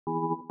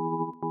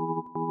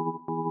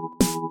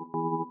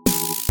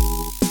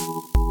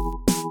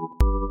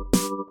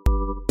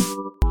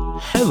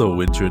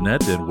Hello,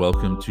 Internet, and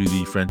welcome to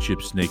the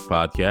Friendship Snake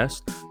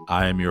Podcast.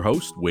 I am your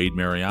host, Wade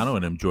Mariano,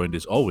 and I'm joined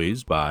as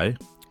always by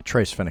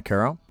Trace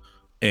Finicaro.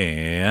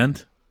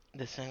 And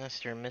the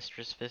sinister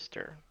Mistress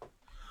Fister.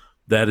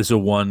 That is a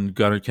one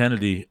Gunnar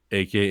Kennedy,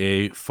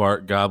 aka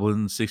Fart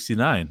Goblin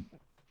 69.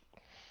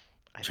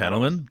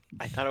 Gentlemen,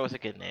 I thought it was a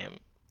good name.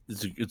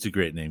 It's a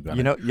great name,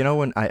 Gunnar. You know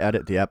when I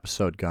edit the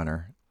episode,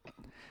 Gunnar,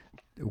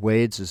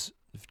 Wade's is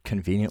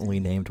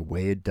conveniently named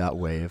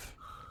Wade.wave.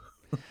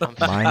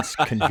 Mine's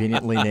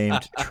conveniently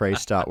named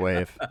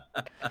Trace.wave.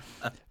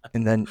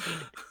 And then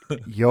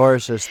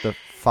yours is the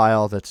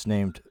file that's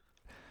named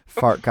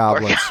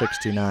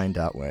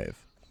FartGoblin69.wave.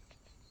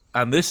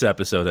 On this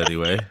episode,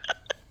 anyway.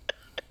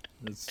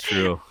 It's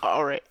true.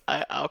 All right.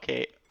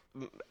 Okay.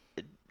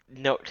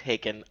 Note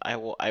taken. I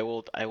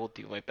will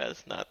do my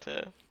best not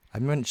to.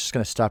 I'm just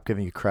going to stop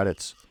giving you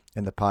credits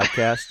in the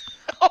podcast.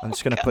 I'm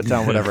just going to put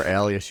down whatever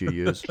alias you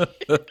use.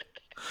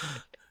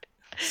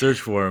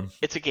 Search for him.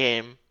 It's a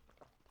game.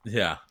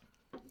 Yeah.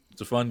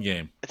 It's a fun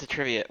game. It's a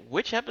trivia.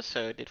 Which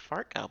episode did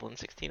Fart Goblin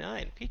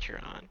 69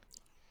 feature on?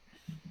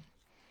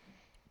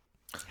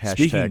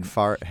 Hashtag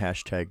fart,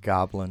 hashtag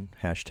goblin,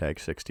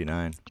 hashtag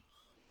 69.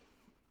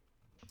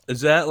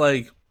 Is that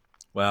like,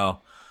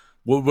 well,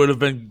 what would have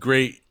been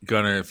great,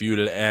 Gunnar, if you would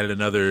have added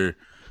another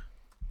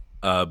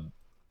Fart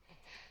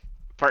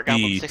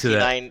Goblin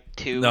 69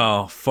 to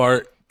No,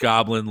 Fart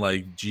Goblin,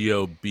 like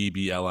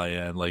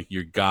Gobblin, like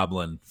your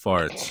goblin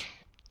farts.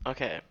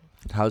 Okay.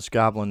 How's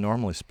goblin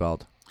normally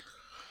spelled?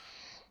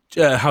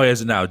 How he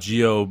has it now,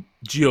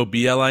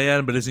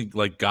 Gobblin, but isn't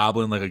like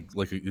goblin like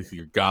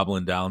you're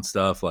gobbling down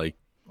stuff, like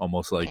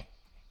almost like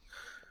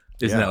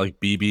isn't that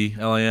like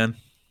BBLIN?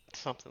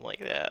 Something like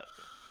that.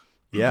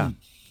 Yeah.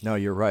 No,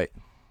 you're right.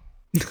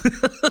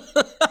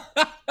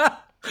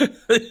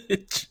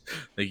 Thank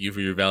you for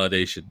your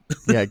validation.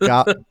 Yeah,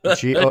 gobble,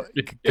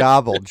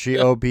 Gobble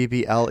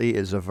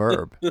is a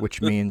verb,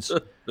 which means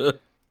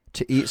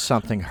to eat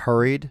something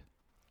hurried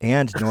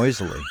and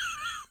noisily.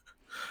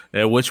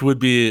 Yeah, which would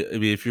be, I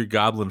mean, if you're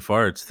goblin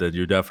farts, then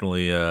you're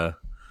definitely you're,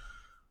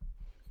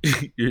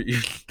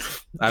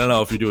 I don't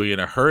know if you're doing it in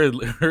a hurry,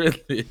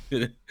 if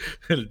you're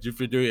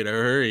doing it in a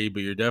hurry,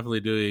 but you're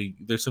definitely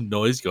there's some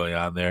noise going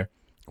on there.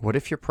 What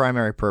if your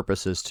primary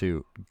purpose is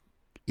to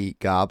eat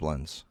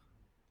goblins?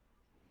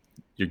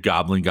 You're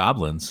gobbling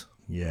goblins.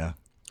 Yeah.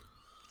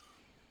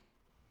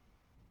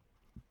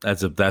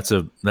 That's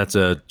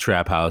a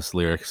trap house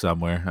lyric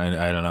somewhere.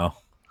 I don't know.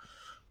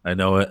 I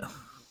know it.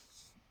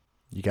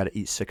 You got to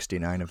eat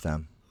 69 of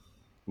them.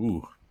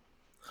 Ooh.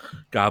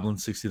 Goblin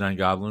 69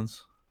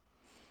 goblins.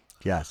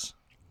 Yes.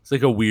 It's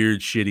like a weird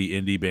shitty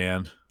indie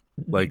band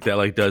like that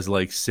like does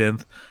like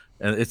synth,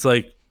 and it's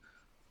like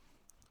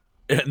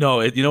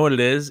no, you know what it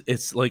is?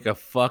 It's like a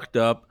fucked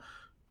up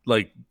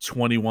like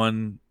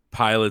 21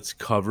 Pilots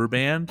cover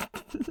band,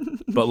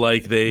 but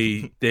like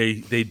they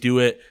do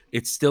it.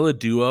 It's still a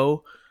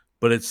duo,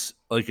 but it's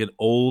like an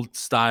old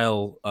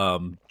style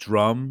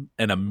drum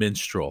and a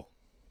minstrel,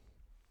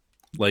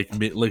 like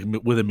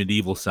with a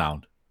medieval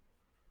sound.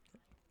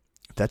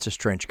 That's a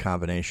strange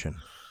combination.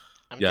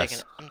 I'm digging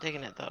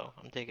it though.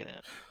 I'm digging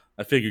it.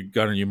 I figured,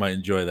 Gunnar, you might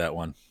enjoy that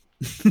one.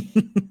 Was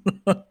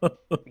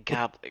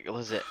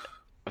it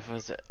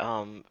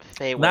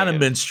Fey Not a Wave?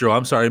 minstrel.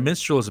 I'm sorry. A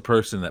minstrel is a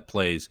person that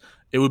plays.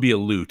 It would be a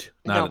lute,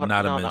 not a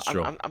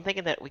minstrel. I'm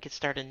thinking that we could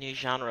start a new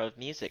genre of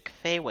music,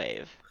 Fey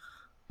Wave.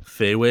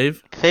 Fey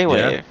Wave? Fey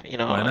Wave. Yeah. You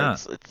know, Why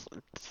not?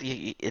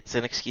 It's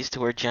an excuse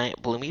to wear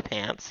giant bloomy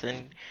pants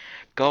and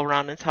go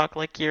around and talk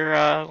like you're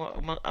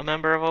a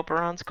member of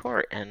Oberon's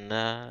court and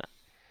A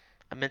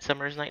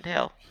Midsummer's Night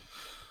Tale.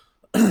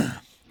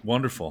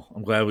 Wonderful.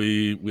 I'm glad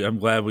we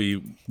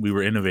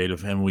were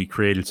innovative and we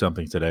created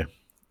something today.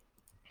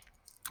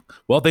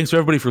 Well, thanks for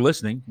everybody for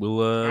listening.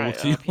 We'll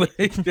see you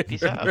later.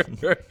 Peace out.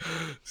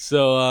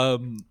 So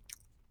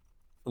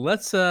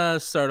let's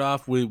start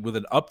off with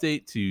an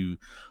update to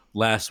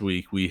last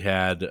week. We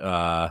had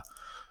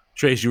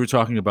Trace, you were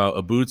talking about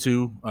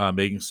Ubuntu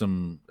making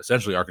some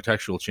essentially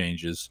architectural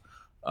changes,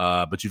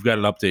 but you've got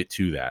an update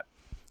to that.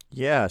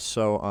 Yeah,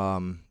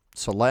 so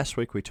last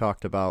week we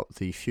talked about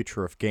the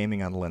future of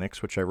gaming on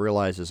Linux, which I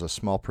realize is a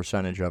small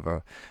percentage of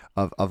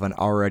an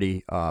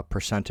already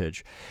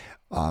percentage.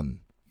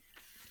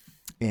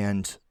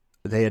 And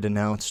they had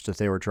announced that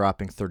they were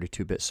dropping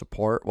 32-bit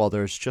support. Well,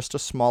 there's just a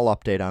small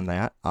update on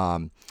that.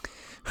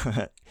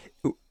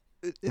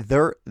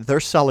 They're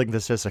selling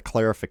this as a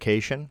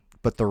clarification,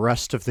 but the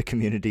rest of the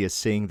community is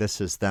seeing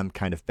this as them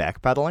kind of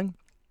backpedaling.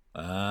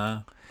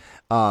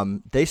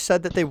 They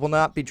said that they will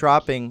not be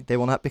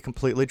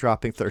completely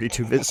dropping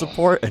 32-bit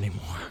support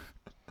anymore.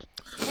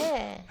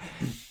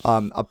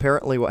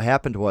 Apparently, what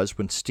happened was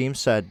when Steam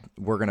said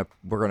we're gonna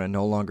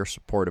no longer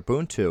support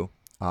Ubuntu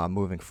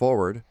moving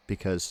forward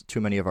because too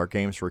many of our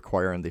games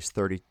require these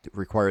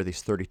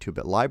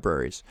 32-bit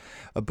libraries,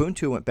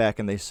 Ubuntu went back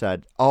and they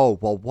said, "Oh,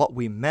 well, what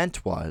we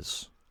meant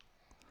was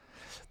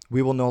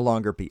we will no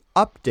longer be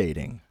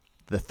updating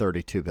the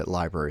 32-bit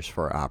libraries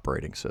for our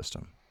operating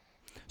system."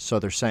 So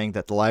they're saying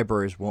that the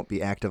libraries won't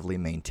be actively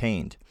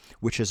maintained,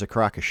 which is a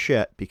crock of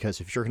shit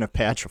because if you're going to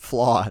patch a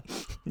flaw,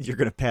 you're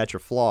going to patch a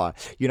flaw.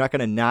 You're not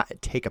going to not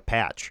take a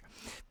patch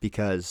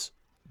because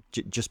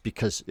just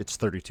because it's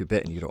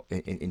 32-bit and you don't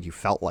and you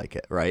felt like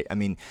it, right? I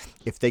mean,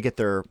 if they get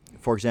their,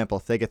 for example,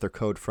 if they get their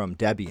code from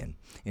Debian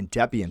and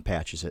Debian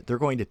patches it, they're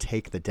going to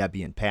take the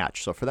Debian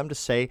patch. So for them to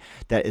say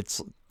that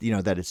it's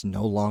that it's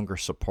no longer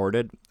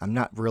supported, I'm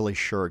not really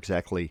sure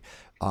exactly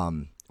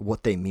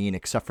what they mean,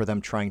 except for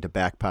them trying to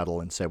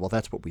backpedal and say, well,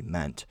 that's what we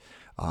meant.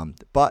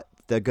 But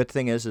the good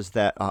thing is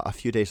that a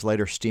few days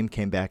later, Steam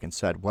came back and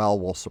said, well,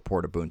 we'll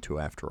support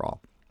Ubuntu after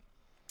all.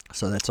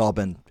 So that's all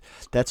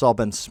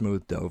been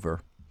smoothed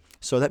over.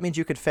 So that means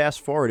you could fast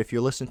forward. If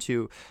you listen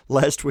to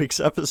last week's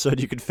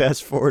episode, you could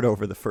fast forward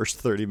over the first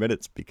 30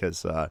 minutes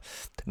because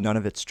none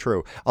of it's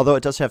true. Although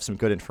it does have some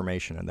good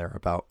information in there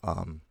about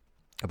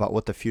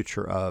what the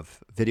future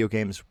of video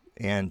games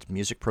and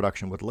music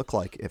production would look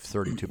like if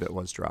 32-bit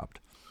was dropped.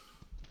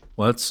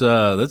 Well,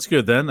 that's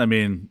good then. I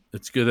mean,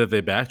 it's good that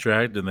they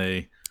backtracked and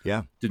they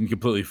didn't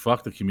completely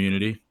fuck the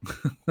community.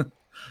 At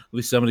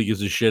least somebody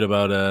gives a shit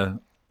about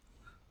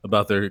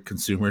their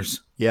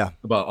consumers. Yeah.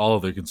 About all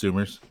of their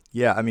consumers.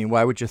 Yeah, I mean,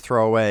 why would you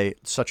throw away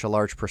such a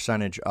large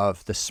percentage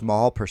of the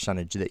small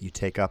percentage that you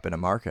take up in a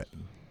market?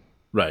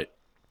 Right,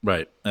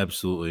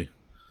 absolutely.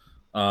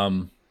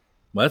 Well,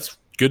 that's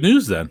good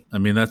news then. I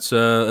mean, that's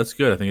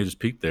good. I think I just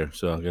peaked there,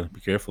 so I gotta be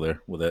careful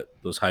there with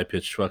those high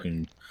pitched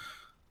fucking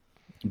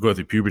go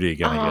through puberty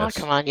again. I guess.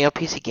 Come on,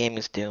 PC gaming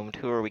is doomed.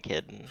 Who are we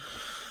kidding?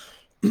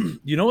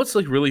 You know what's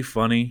like really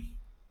funny,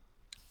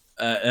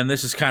 and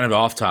this is kind of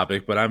off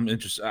topic, but I'm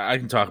interested. I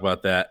can talk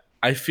about that.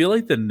 I feel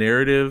like the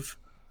narrative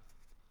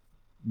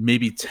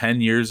maybe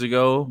 10 years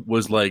ago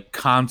was like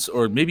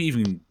or maybe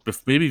even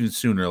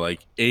sooner,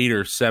 like 8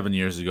 or 7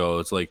 years ago,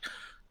 it's like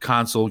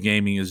console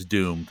gaming is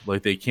doomed.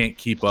 Like they can't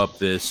keep up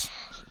this,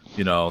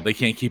 they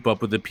can't keep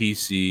up with the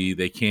PC.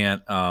 They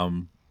can't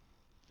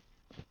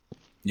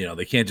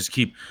they can't just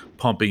keep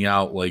pumping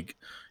out like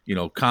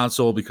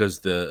consoles because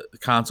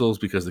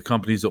the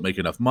companies don't make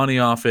enough money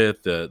off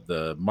it.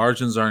 The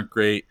margins aren't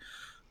great.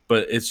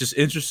 But it's just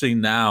interesting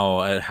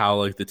now at how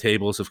like the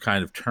tables have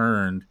kind of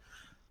turned,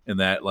 and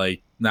that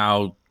like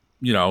now,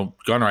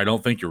 Gunnar, I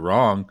don't think you're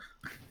wrong.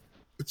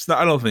 It's not.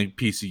 I don't think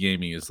PC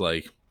gaming is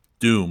like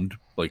doomed,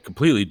 like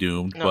completely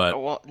doomed. No,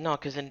 but well, no,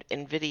 because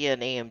Nvidia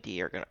and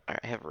AMD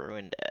have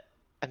ruined it.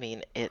 I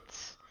mean,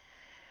 it's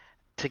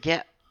to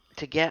get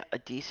a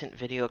decent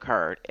video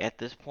card at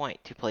this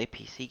point to play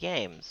PC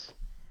games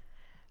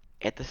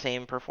at the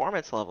same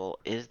performance level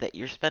is that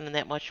you're spending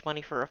that much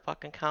money for a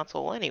fucking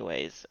console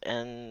anyways.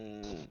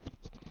 And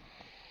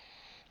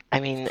I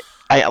mean,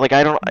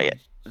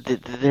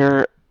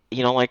 their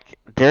like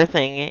their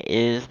thing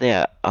is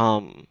that I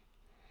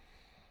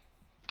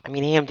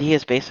mean, AMD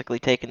has basically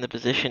taken the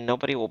position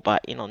nobody will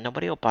buy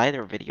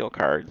their video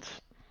cards.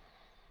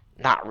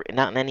 Not in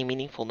any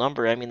meaningful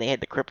number. I mean, they had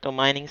the crypto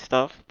mining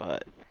stuff,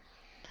 but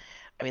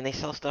I mean, they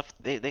sell stuff.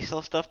 They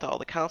sell stuff to all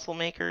the console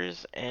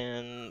makers,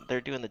 and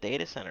they're doing the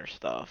data center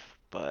stuff.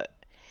 But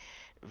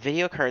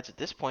video cards at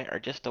this point are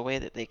just a way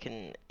that they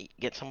can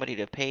get somebody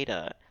to pay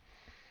to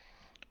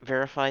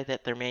verify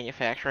that their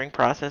manufacturing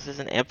process is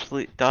an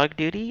absolute dog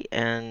duty,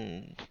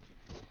 and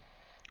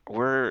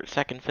we're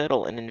second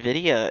fiddle. And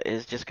Nvidia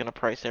is just gonna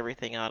price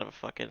everything out of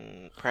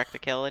fucking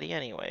practicality,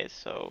 anyways.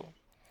 So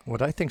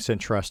what I think's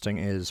interesting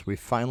is we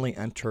finally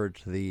entered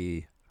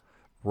the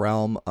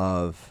realm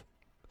of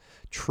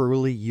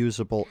truly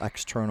usable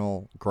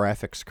external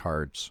graphics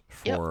cards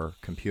for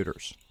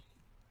computers.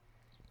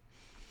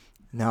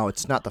 Now,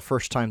 it's not the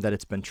first time that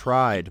it's been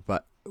tried,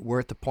 but we're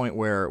at the point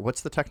where,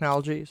 what's the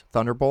technology?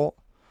 Thunderbolt?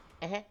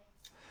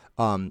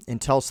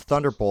 Intel's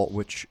Thunderbolt,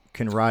 which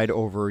can ride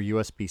over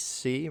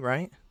USB-C,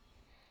 right?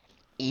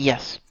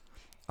 yes.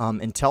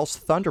 Intel's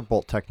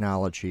Thunderbolt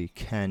technology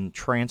can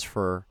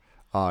transfer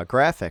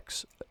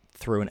graphics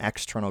through an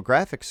external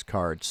graphics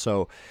card.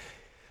 So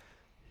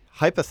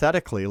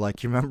hypothetically,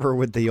 like you remember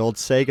with the old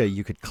Sega,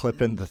 you could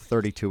clip in the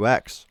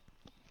 32X.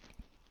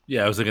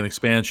 Yeah, it was like an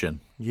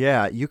expansion.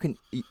 Yeah, you can.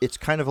 It's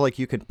kind of like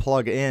you can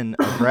plug in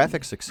a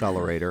graphics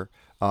accelerator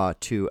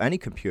to any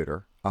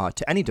computer,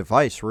 to any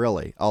device,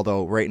 really.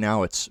 Although right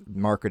now it's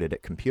marketed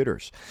at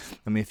computers.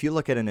 I mean, if you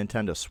look at a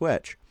Nintendo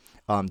Switch,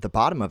 the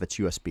bottom of it's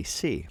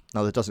USB-C.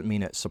 Now, that doesn't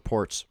mean it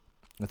supports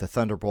the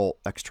Thunderbolt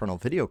external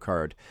video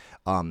card,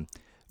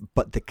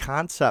 but the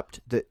concept,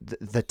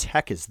 the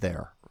tech is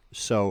there.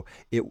 So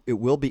it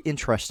will be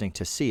interesting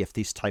to see if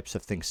these types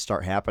of things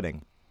start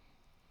happening,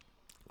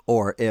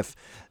 or if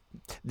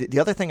the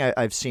other thing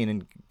I've seen,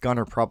 and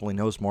Gunnar probably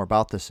knows more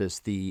about this, is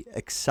the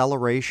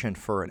acceleration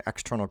for an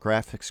external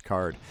graphics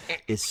card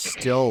is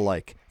still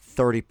like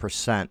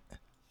 30%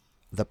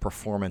 the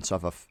performance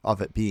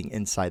of it being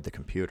inside the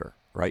computer,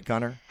 right,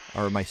 Gunnar?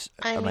 Or are my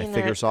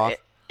figures off?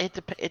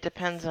 It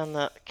depends on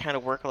the kind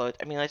of workload.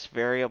 I mean, that's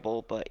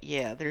variable, but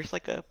yeah, there's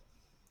like a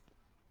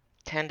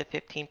 10 to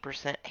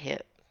 15%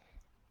 hit.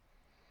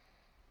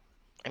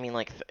 I mean,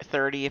 like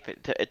 30 if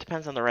it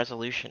depends on the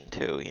resolution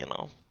too,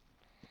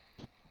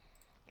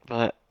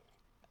 But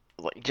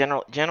like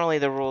generally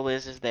the rule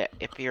is that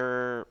if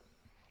you're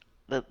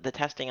the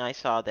testing I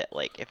saw that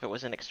like if it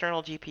was an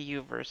external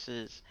GPU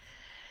versus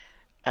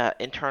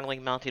internally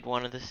mounted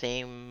one of the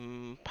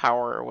same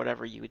power or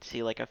whatever, you would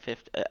see like a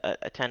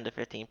 10 to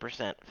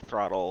 15%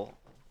 throttle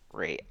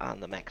rate on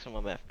the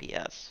maximum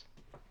FPS.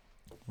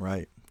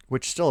 Right.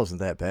 Which still isn't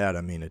that bad.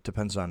 I mean, it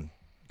depends on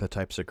the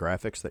types of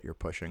graphics that you're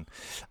pushing.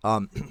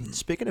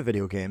 Speaking of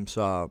video games,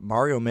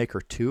 Mario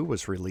Maker 2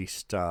 was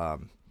released 2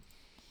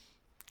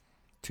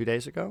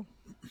 days ago.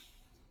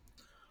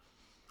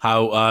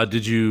 How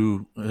did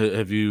you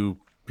have you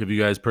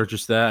guys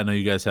purchased that? I know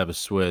you guys have a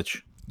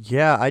Switch.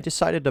 Yeah, I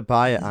decided to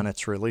buy it on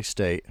its release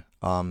date.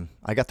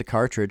 I got the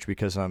cartridge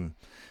because I'm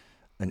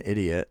an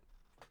idiot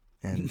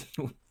and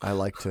I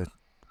like to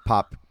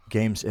pop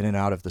games in and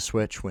out of the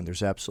Switch when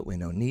there's absolutely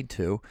no need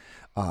to.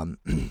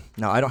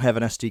 Now, I don't have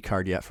an SD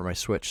card yet for my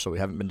Switch, so we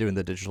haven't been doing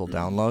the digital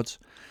downloads.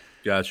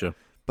 Gotcha.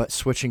 But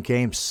switching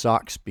games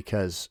sucks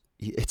because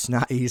it's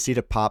not easy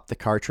to pop the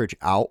cartridge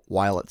out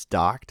while it's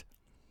docked.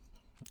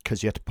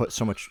 Because you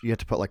have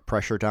to put like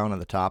pressure down on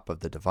the top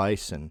of the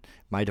device, and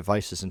my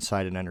device is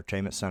inside an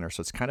entertainment center, so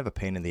it's kind of a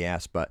pain in the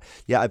ass. But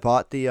yeah, I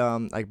bought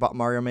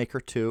Mario Maker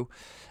 2,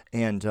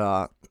 and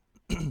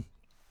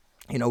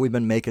we've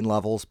been making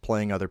levels,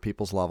 playing other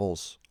people's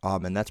levels,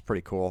 and that's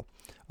pretty cool.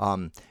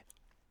 I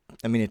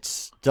mean,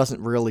 it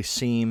doesn't really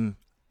seem.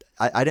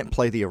 I didn't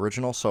play the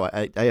original, so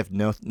I have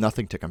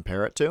nothing to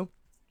compare it to.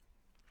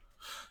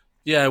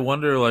 Yeah, I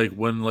wonder like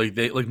when like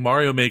they like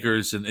Mario Maker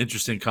is an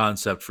interesting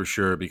concept for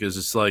sure because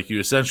it's like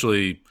you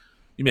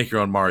make your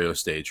own Mario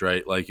stage,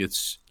 right? Like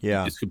it's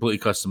completely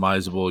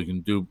customizable.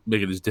 You can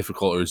make it as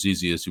difficult or as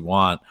easy as you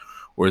want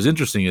or as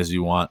interesting as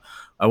you want.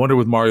 I wonder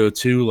with Mario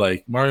 2,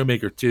 like Mario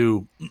Maker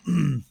 2,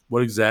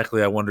 what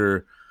exactly I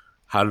wonder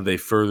how do they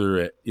further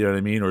it? You know what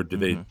I mean? Or do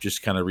they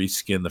just kind of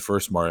reskin the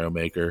first Mario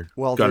Maker?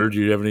 Well, Gunnar,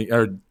 do you have any?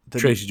 Or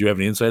Tracy, do you have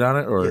any insight on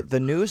it? Or the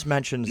news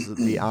mentions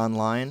the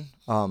online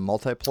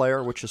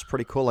multiplayer, which is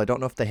pretty cool. I don't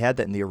know if they had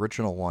that in the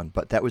original one,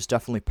 but that was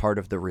definitely part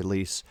of the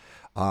release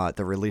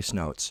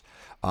notes.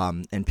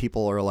 And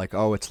people are like,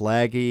 "Oh, it's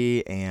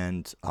laggy,"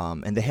 and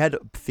they had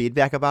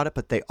feedback about it,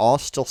 but they all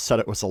still said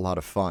it was a lot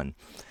of fun.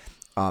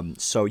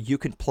 So you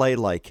can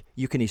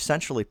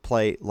essentially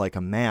play like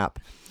a map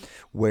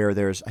where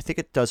I think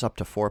it does up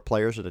to 4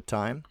 players at a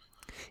time,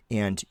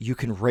 and you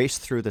can race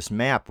through this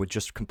map with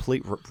just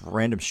complete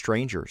random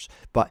strangers.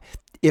 But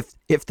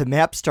if the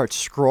map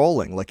starts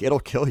scrolling, like it'll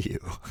kill you.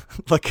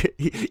 Like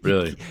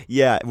really,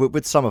 yeah.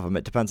 With some of them,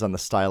 it depends on the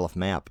style of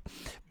map.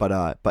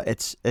 But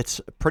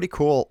it's pretty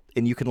cool,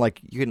 and you can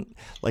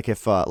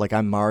if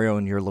I'm Mario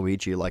and you're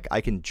Luigi, like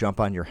I can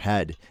jump on your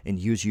head and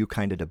use you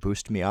kind of to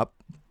boost me up.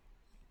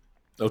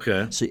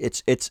 Okay. So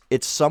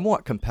it's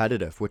somewhat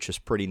competitive, which is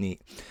pretty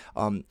neat.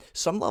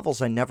 Some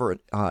levels I never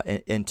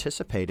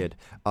anticipated.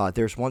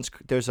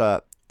 There's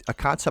a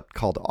concept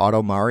called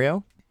Auto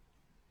Mario.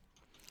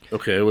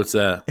 Okay, what's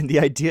that? And the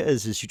idea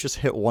is you just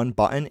hit one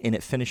button and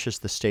it finishes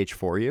the stage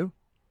for you.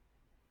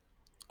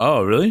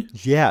 Oh, really?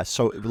 Yeah.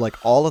 So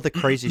like all of the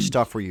crazy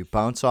stuff where you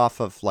bounce off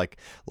of like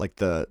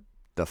the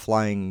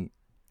flying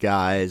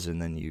guys,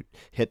 and then you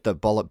hit the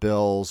bullet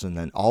bills, and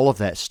then all of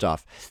that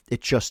stuff. It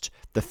just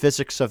the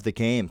physics of the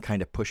game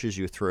kind of pushes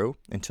you through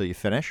until you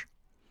finish.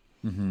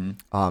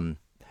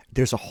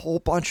 There's a whole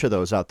bunch of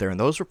those out there, and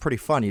those are pretty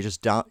fun. You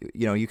just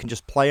you can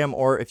just play them,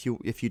 or if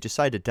you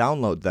decide to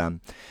download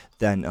them,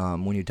 then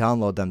when you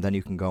download them, then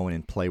you can go in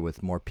and play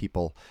with more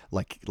people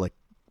like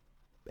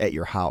at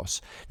your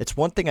house. It's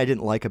one thing I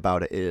didn't like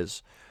about it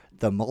is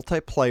the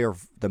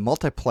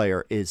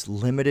multiplayer is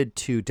limited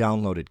to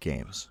downloaded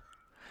games.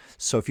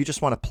 So if you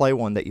just want to play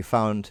one that you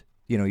found,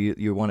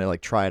 you want to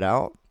like try it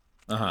out,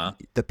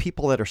 the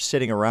people that are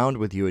sitting around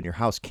with you in your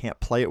house can't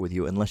play it with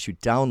you unless you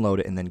download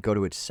it and then go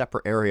to a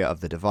separate area of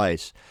the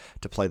device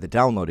to play the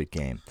downloaded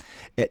game.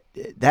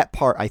 That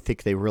part I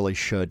think they really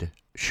should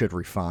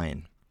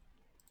refine.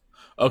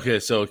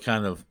 Okay, so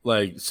kind of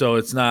like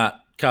it's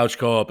not couch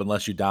co-op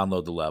unless you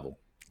download the level.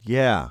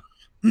 Yeah.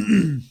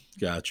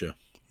 Gotcha.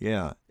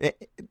 Yeah.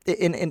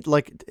 And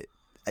like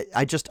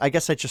I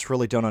guess I just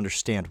really don't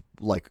understand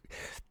like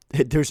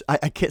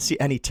I can't see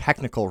any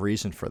technical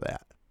reason for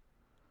that.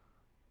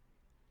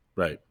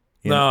 Right.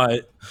 Yeah. No,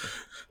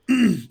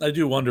 I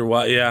do wonder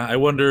why. Yeah, I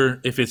wonder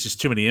if it's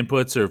just too many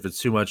inputs or if it's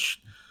too much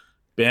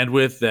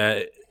bandwidth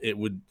that it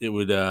would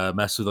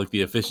mess with like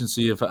the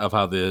efficiency of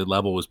how the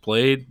level was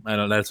played. I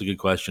don't. That's a good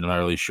question. I'm not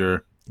really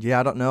sure. Yeah,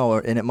 I don't know,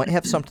 and it might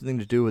have something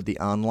to do with the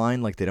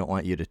online, like they don't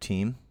want you to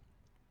team.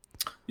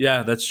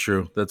 Yeah, that's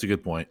true. That's a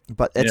good point.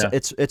 But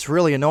it's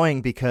really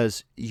annoying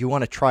because you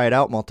want to try it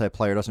out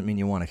multiplayer doesn't mean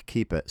you want to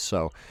keep it.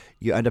 So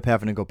you end up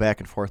having to go back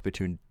and forth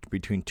between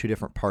two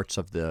different parts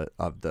of the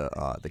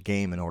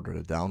game in order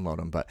to download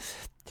them. But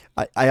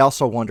I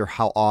also wonder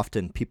how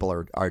often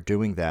people are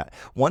doing that.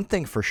 One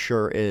thing for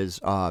sure is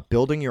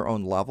building your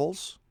own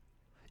levels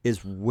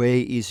is way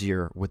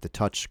easier with the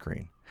touch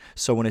screen.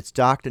 So when it's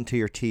docked into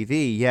your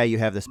TV, yeah, you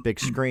have this big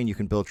screen you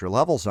can build your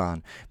levels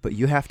on, but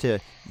you have to.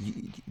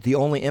 The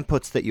only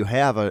inputs that you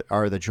have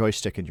are the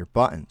joystick and your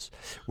buttons.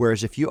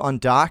 Whereas if you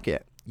undock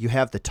it, you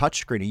have the touch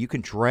screen and you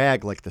can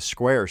drag like the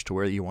squares to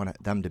where you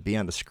want them to be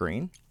on the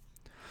screen.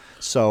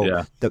 So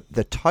Yeah.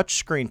 the touch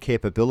screen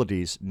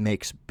capabilities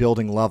makes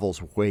building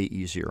levels way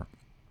easier.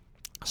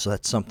 So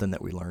that's something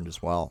that we learned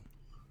as well.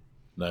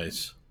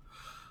 Nice.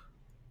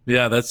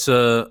 Yeah, that's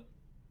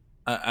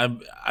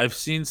I've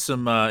seen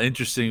some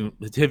interesting.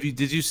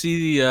 Did you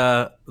see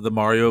the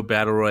Mario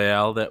Battle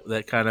Royale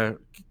that kind of,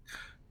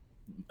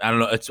 I don't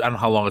know, I don't know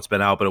how long it's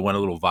been out, but it went a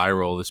little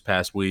viral this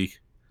past week.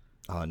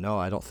 No,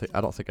 I don't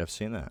think I've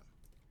seen that.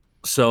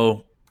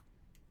 So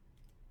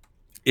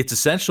it's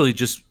essentially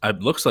just, it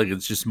looks like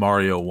it's just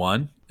Mario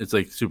 1. It's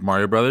like Super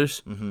Mario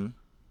Brothers.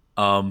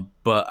 Mm-hmm.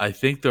 But I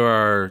think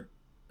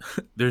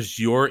there's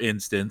your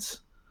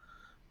instance,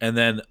 and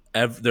then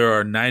there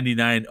are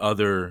 99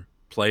 other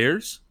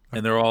players,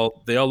 and they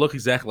all look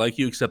exactly like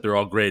you, except they're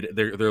all grayed.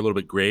 They're a little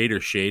bit grayed or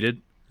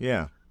shaded,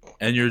 Yeah.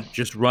 and you're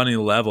just running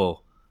a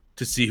level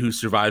to see who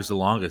survives the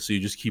longest. So you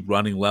just keep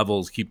running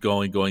levels, keep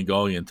going, going,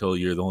 going until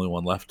you're the only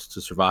one left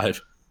to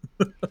survive.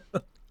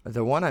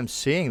 The one I'm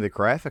seeing, the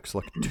graphics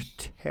look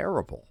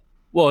terrible.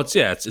 Well, it's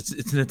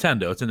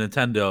Nintendo. It's a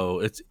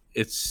Nintendo.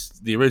 It's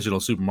the original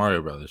Super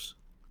Mario Brothers.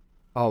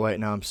 Oh wait,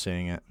 now I'm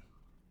seeing it.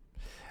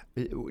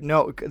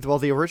 No, well,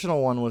 the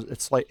original one was.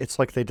 It's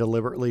like they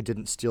deliberately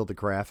didn't steal the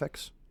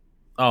graphics.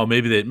 Oh,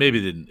 maybe they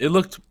didn't. It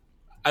looked,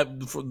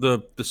 for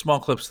the small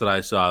clips that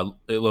I saw,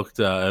 it looked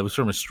it was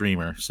from a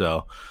streamer,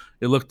 so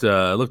it looked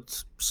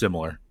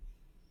similar.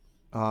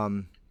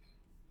 Um,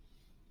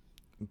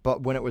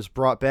 but when it was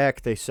brought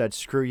back, they said,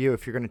 "Screw you!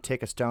 If you're going to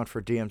take us down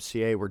for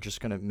DMCA, we're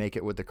just going to make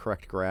it with the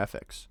correct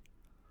graphics."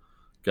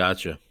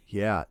 Gotcha.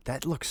 Yeah,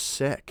 that looks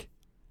sick.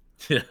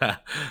 Yeah,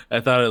 I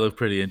thought it looked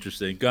pretty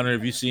interesting. Gunnar,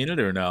 have you seen it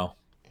or no?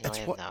 No, It's I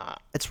have what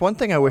not. it's one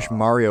thing I wish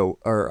Mario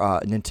or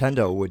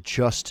Nintendo would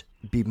just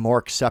be more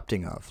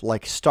accepting of.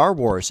 Like Star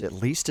Wars, at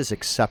least is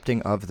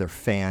accepting of their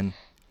fan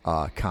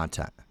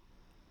content.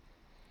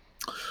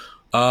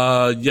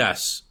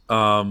 Yes.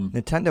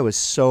 Nintendo is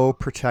so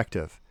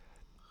protective.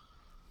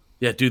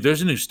 Yeah, dude,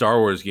 there's a new Star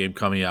Wars game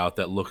coming out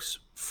that looks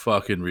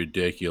fucking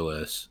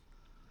ridiculous.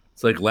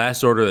 It's like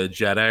Last Order of the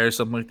Jedi or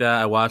something like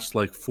that. I watched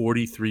like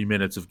 43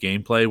 minutes of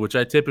gameplay, which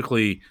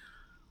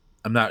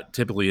I'm not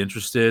typically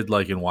interested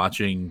like in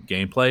watching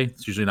gameplay.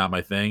 It's usually not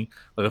my thing.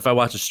 Like if I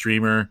watch a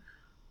streamer,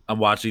 I'm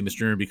watching the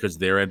streamer because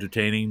they're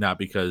entertaining, not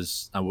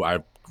because I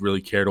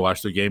really care to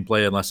watch their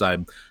gameplay unless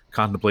I'm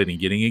contemplating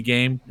getting a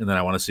game and then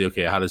I want to see,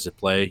 okay, how does it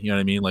play? You know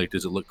what I mean? Like,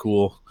 does it look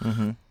cool?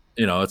 Mm-hmm.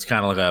 You know, it's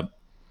kind of like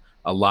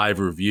a live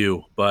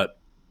review. But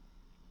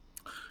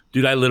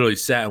dude, I literally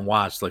sat and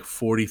watched like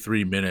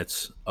 43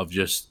 minutes of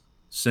just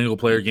single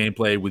player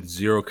gameplay with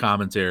zero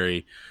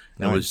commentary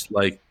and Nice. was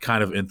like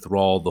kind of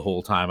enthralled the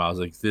whole time. I was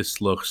like,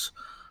 this looks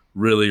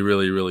really,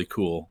 really, really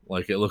cool.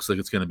 Like, it looks like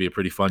it's going to be a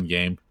pretty fun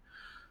game.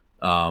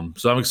 So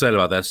I'm excited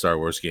about that Star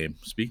Wars game.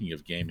 Speaking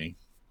of gaming,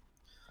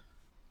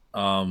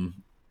 um,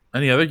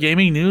 any other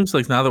gaming news?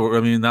 Like now that we're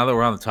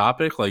on the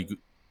topic, like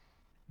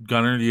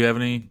Gunner, do you have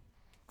any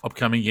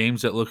upcoming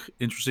games that look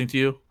interesting to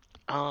you?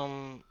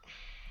 Um,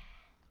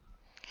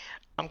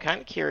 I'm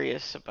kind of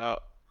curious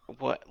about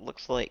what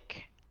looks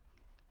like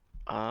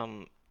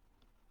um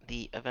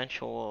the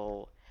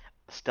eventual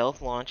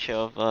stealth launch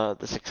of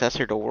the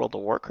successor to World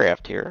of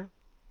Warcraft here.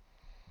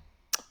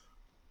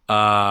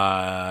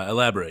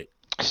 Elaborate.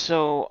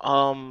 So,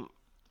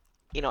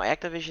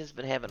 Activision's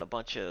been having a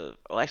bunch of,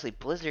 well, actually,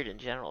 Blizzard in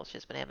general has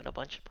just been having a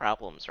bunch of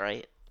problems,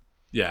 right?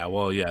 Yeah,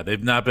 well, yeah,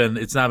 they've not been.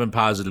 It's not been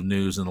positive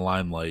news in the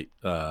limelight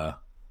Well,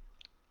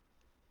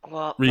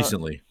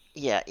 recently.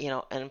 yeah,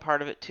 and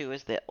part of it too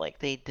is that like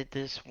they did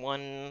this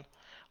one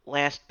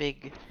last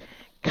big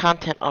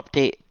content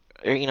update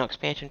or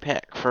expansion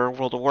pack for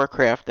World of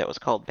Warcraft that was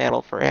called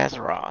Battle for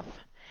Azeroth,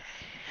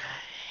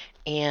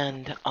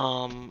 and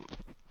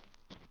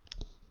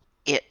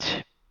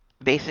it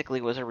basically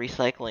was a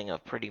recycling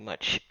of pretty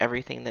much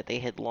everything that they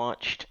had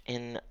launched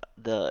in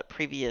the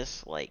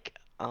previous like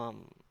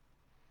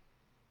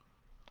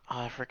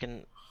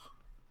freaking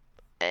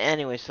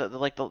anyway, so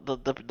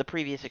the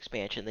previous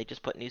expansion, they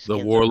just put new The skins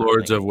and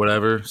warlords everything. of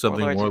whatever,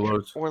 something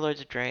warlords.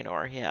 Warlords of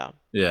Draenor, yeah.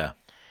 Yeah.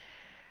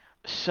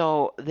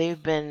 So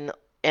they've been,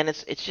 and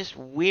it's just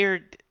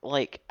weird,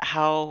 like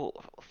how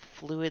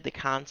fluid the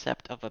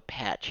concept of a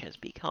patch has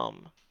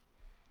become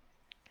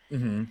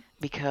Hmm.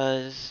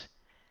 because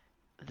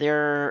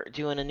they're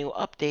doing a new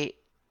update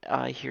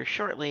here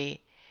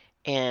shortly,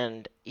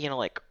 and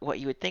like what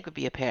you would think would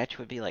be a patch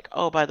would be like,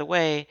 oh, by the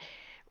way,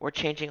 we're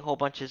changing whole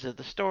bunches of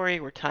the story.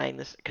 We're tying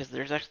this because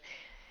there's actually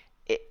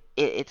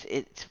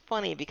it's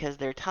funny because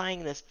they're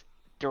tying this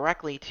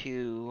directly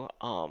to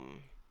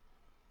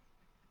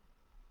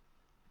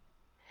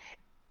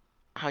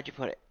how'd you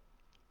put it?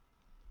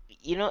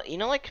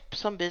 Like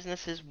some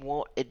businesses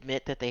won't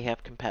admit that they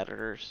have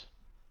competitors.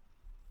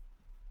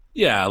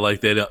 Yeah,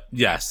 like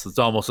yes, it's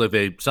almost like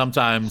they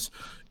sometimes,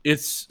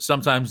 it's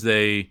sometimes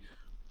they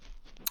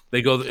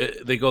they go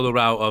the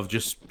route of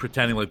just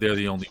pretending like they're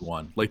the only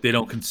one. Like they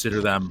don't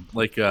consider them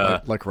like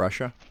like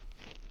Russia.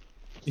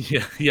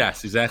 yeah,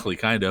 yes, exactly,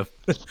 kind of.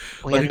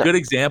 We Like a end up, good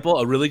example,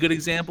 a really good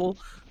example.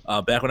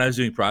 Back when I was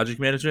doing project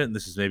management, and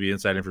this is maybe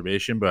inside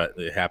information, but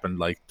it happened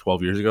like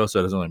 12 years ago, so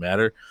it doesn't really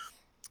matter.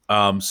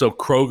 So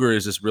Kroger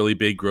is this really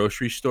big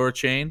grocery store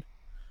chain,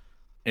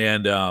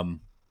 and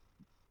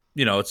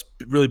it's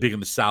really big in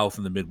the South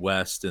and the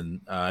Midwest,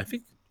 and I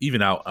think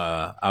even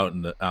out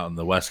in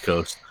the West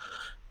Coast.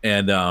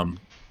 And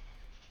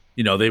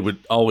they would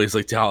always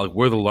like tell like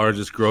we're the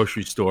largest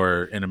grocery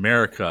store in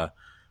America,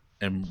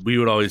 and we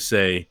would always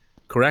say,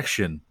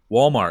 correction,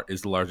 Walmart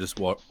is the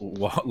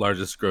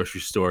largest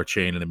grocery store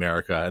chain in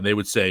America, and they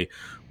would say,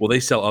 well,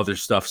 they sell other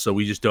stuff, so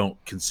we just don't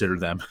consider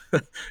them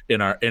in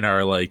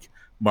our like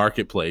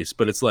marketplace.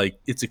 But it's like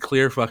it's a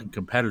clear fucking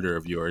competitor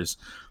of yours.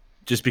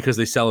 Just because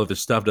they sell other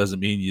stuff doesn't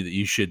mean that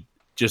you should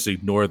just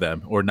ignore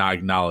them or not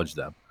acknowledge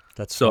them.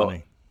 That's So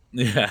funny.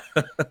 yeah.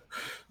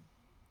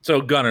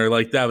 So Gunner,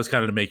 like that was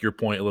kind of to make your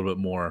point a little bit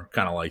more,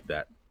 kind of like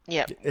that.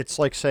 yeah, It's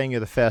like saying you're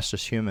the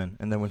fastest human,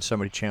 and then when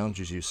somebody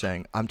challenges you,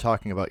 saying, "I'm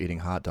talking about eating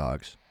hot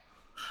dogs."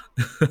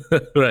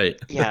 Right.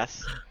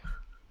 yes.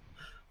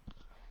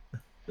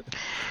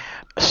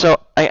 So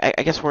I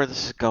guess where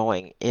this is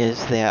going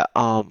is that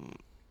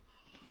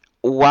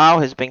WoW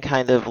has been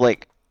kind of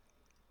like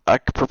a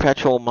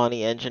perpetual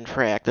money engine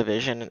for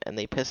Activision, and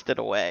they pissed it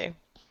away.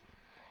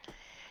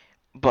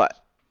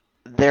 But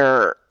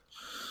they're,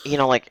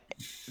 like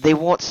they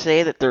won't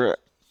say that they're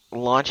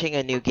launching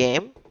a new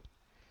game.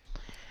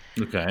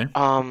 Okay.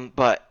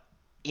 But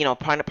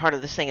part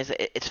of this thing is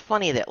it's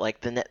funny that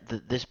like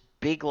this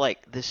big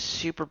like this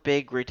super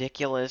big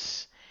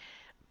ridiculous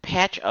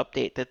patch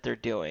update that they're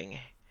doing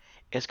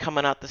is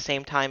coming out the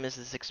same time as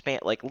this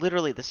like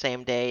literally the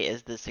same day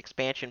as this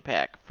expansion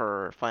pack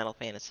for Final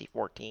Fantasy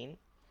 14.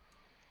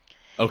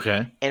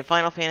 Okay. And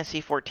Final Fantasy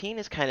 14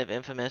 is kind of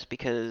infamous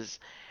because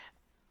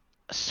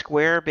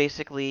Square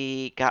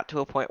basically got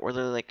to a point where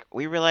they're like,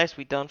 we realized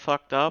we done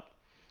fucked up.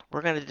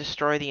 We're gonna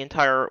destroy the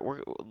entire.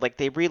 Like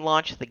they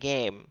relaunched the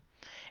game,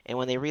 and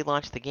when they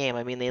relaunched the game,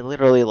 I mean they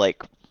literally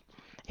like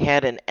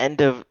had an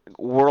end of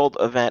world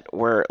event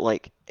where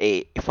like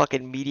a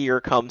fucking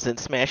meteor comes and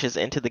smashes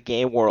into the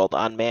game world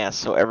en masse.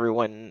 So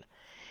everyone,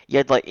 you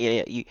had like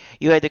you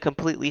had to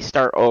completely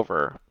start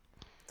over.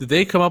 Did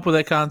they come up with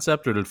that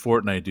concept, or did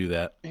Fortnite do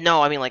that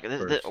No, I mean like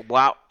first?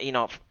 wow,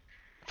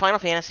 Final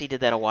Fantasy did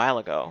that a while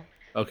ago.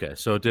 Okay,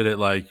 so it did it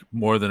like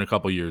more than a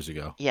couple years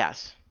ago.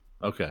 Yes,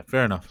 Okay,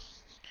 fair enough.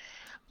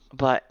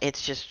 but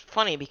it's just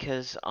funny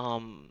because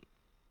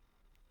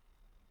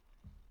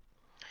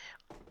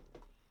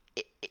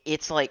it,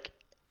 it's like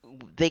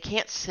they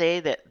can't say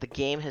that the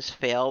game has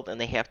failed and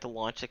they have to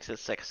launch a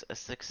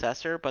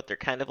successor, but they're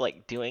kind of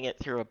like doing it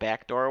through a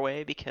backdoor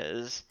way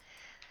because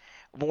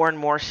more and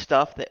more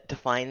stuff that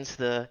defines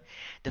the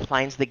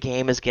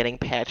game is getting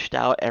patched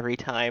out every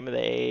time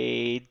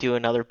they do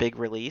another big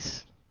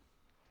release.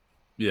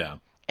 Yeah.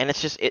 And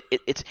it's just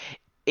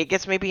it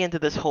gets maybe into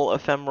this whole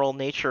ephemeral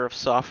nature of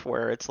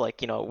software. It's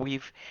like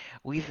we've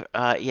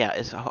yeah,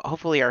 is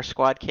hopefully our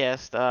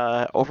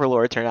Squadcast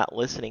overlords are not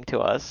listening to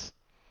us,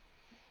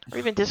 or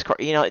even Discord,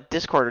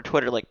 Discord or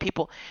Twitter. Like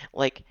people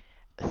like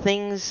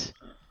things.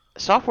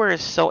 Software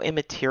is so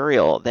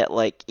immaterial that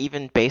like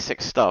even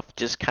basic stuff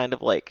just kind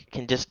of like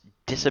can just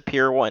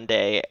disappear one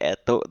day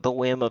at the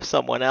whim of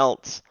someone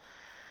else.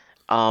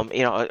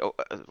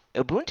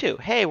 Ubuntu.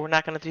 Hey, we're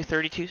not going to do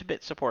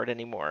 32-bit support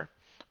anymore.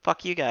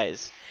 Fuck you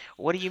guys.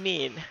 What do you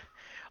mean?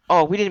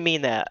 Oh, we didn't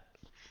mean that.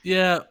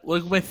 Yeah,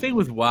 like my thing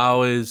with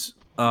WoW is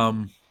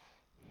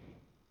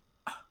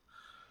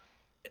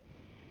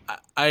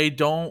I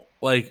don't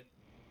like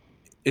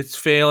it's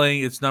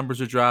failing, its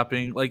numbers are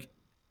dropping. Like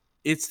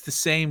it's the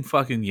same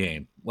fucking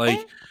game. Eh?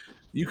 Like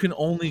you can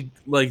only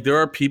like there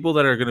are people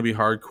that are going to be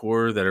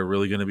hardcore that are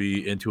really going to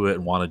be into it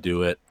and want to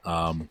do it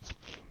and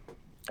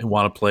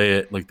want to play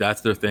it. Like that's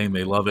their thing.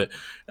 They love it.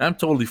 And I'm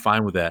totally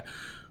fine with that.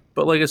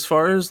 But like as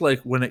far as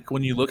like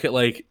when you look at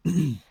like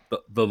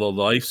the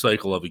life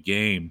cycle of a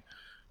game,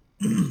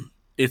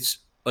 it's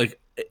like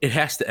it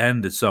has to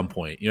end at some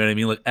point. You know what I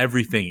mean? Like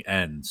everything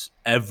ends.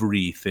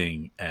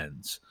 Everything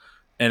ends.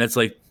 And it's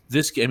like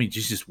this I mean,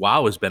 Jesus,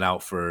 WoW has been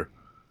out for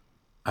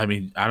I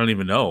mean, I don't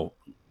even know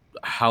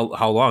how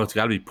long. It's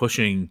got to be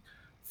pushing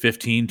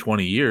 15,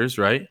 20 years,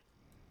 right?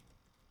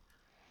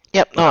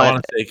 Yep. No, Like I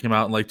want to say it came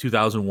out in like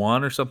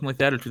 2001 or something like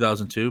that, or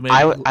 2002 maybe.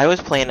 I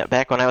was playing it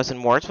back when I was in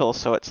Mooresville,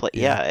 so it's like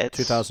yeah, it's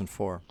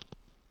 2004.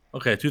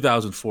 Okay,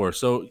 2004.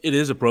 So it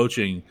is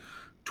approaching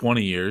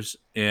 20 years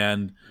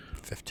and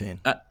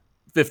 15.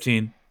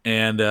 15.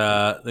 And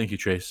thank you,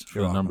 Trace, for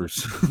You're the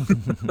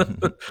welcome.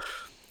 numbers.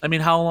 I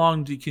mean, how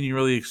long can you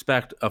really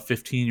expect a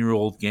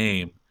 15-year-old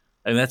game?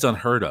 And that's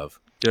unheard of.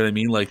 Do you know what I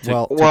mean? Like to,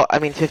 Well, to well, I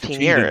mean, 15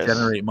 continue to years.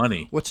 generate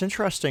money. what's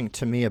interesting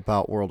to me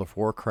about World of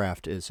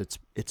Warcraft is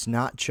it's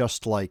not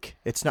just like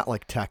it's not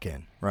like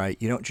Tekken, right?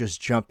 You don't just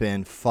jump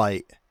in,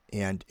 fight,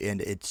 and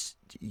it's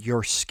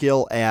your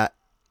skill at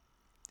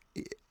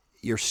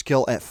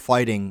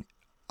fighting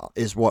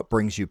is what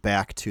brings you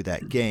back to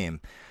that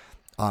game.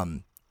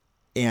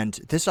 And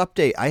this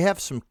update, I have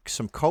some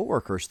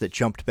coworkers that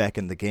jumped back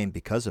in the game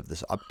because of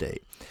this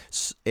update,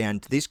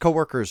 and these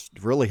coworkers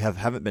really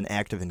haven't been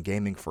active in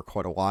gaming for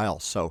quite a while.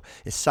 So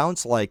it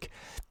sounds like,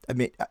 I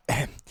mean,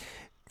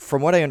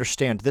 from what I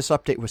understand, this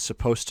update was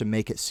supposed to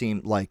make it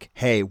seem like,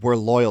 hey, we're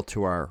loyal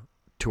to our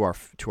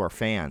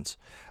fans.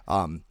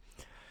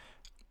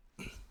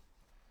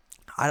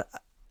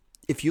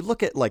 If you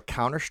look at like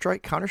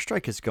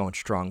Counter-Strike is going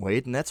strong,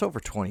 Wade, and that's over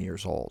 20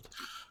 years old.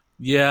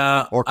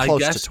 Yeah, Or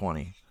close I guess to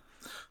 20.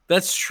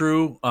 that's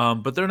true.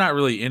 But they're not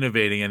really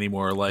innovating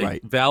anymore. Like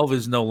Right. Valve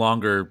is no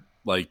longer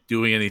like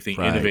doing anything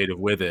Right. innovative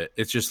with it.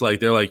 It's just like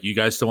they're like, you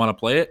guys still want to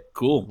play it?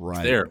 Cool, Right.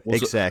 it's there.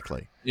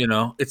 Exactly.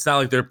 It's not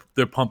like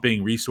they're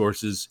pumping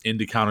resources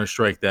into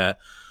Counter-Strike that,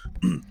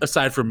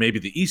 aside from maybe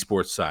the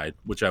esports side,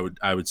 which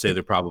I would say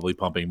they're probably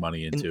pumping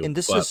money into. And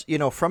this is,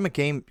 from a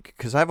game,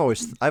 because I've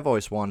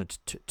always wanted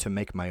to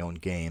make my own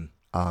game,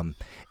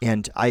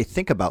 and I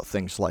think about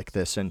things like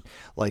this, and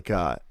like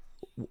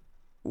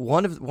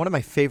one of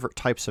my favorite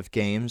types of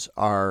games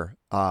are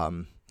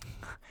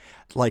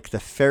like the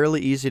fairly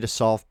easy to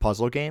solve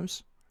puzzle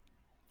games,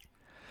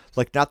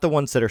 like not the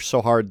ones that are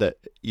so hard that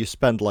you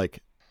spend like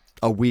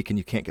a week and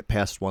you can't get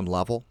past one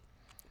level,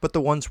 but the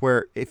ones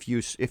where if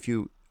you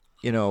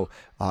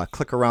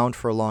click around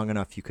for long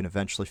enough, you can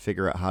eventually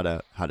figure out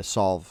how to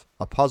solve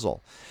a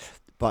puzzle.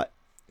 But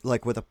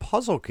like with a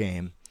puzzle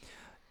game,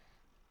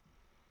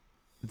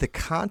 the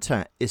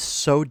content is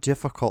so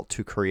difficult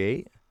to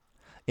create,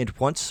 and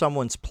once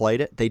someone's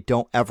played it, they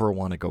don't ever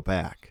want to go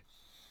back.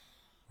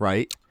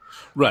 Right?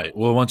 Right.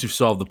 Well, once you've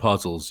solved the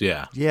puzzles,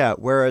 yeah. Yeah,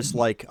 whereas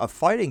like a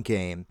fighting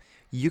game,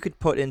 you could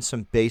put in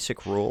some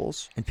basic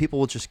rules and people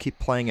will just keep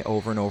playing it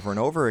over and over and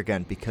over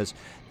again, because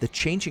the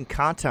changing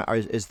content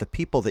is the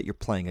people that you're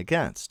playing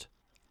against.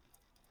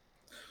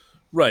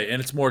 Right,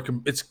 and it's more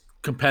it's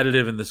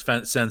competitive in the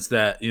sense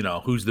that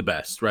who's the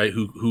best, right?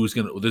 Who's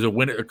gonna? There's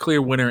a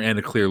clear winner and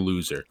a clear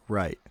loser.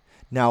 Right.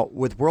 Now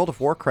with World of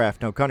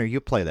Warcraft, now Gunnar,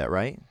 you play that,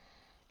 right?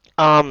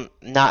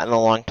 Not in a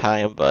long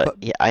time, but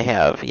yeah, I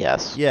have,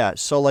 yes. Yeah.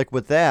 So like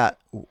with that,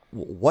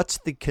 what's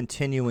the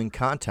continuing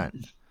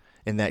content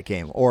in that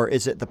game, or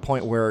is it the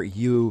point where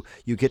you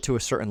get to a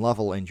certain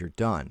level and you're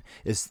done?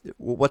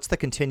 What's the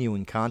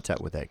continuing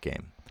content with that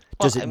game?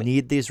 Does it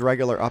need these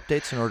regular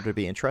updates in order to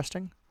be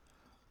interesting?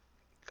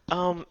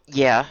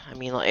 Yeah. I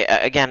mean, like,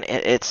 again,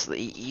 it's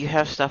you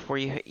have stuff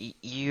where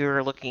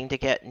you're looking to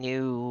get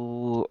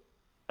new.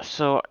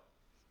 So,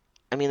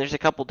 I mean, there's a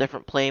couple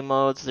different play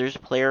modes. There's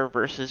player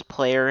versus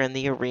player in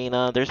the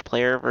arena. There's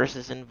player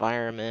versus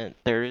environment.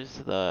 There's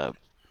the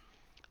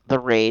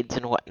raids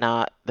and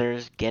whatnot.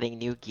 There's getting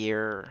new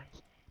gear.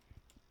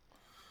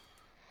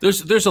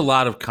 There's a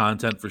lot of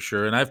content for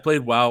sure, and I've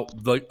played WoW,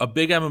 like a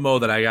big MMO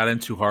that I got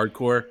into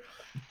hardcore,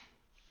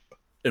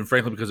 and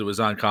frankly because it was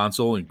on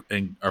console,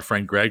 and our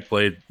friend Greg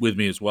played with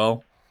me as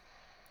well,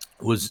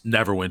 was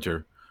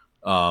Neverwinter,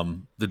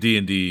 the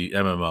D&D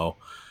MMO,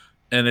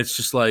 and it's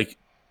just like,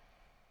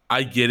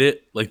 I get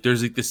it. Like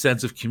there's like this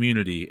sense of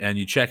community, and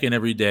you check in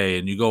every day,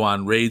 and you go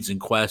on raids and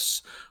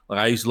quests. Like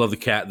I used to love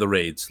the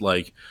raids.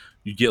 Like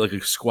you get like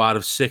a squad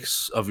of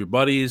 6 of your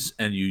buddies,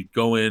 and you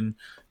go in,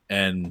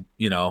 and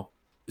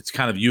it's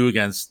kind of you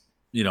against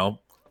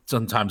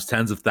sometimes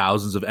tens of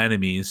thousands of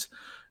enemies,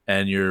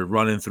 and you're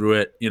running through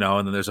it.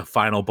 And then there's a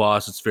final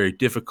boss. It's very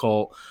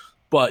difficult,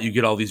 but you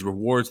get all these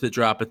rewards that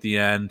drop at the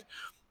end,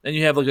 and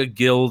you have like a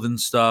guild and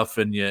stuff,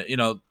 and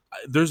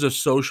there's a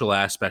social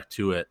aspect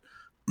to it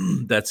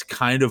that's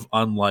kind of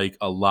unlike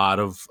a lot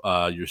of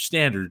your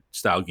standard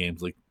style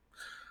games. Like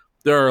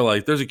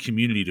there's a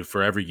community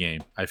for every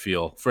game, I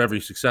feel, for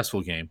every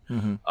successful game.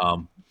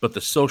 Mm-hmm. But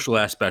the social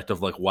aspect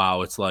of like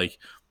WoW, it's like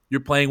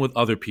you're playing with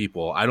other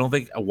people. I don't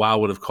think WoW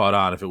would have caught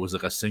on if it was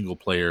like a single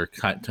player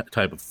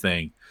type of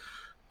thing.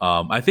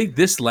 I think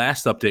this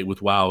last update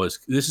with WoW is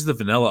the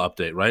vanilla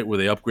update, right? Where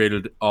they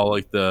upgraded all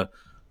like the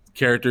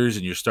characters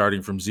and you're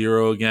starting from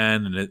zero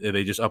again, and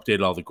they just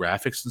updated all the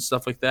graphics and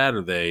stuff like that.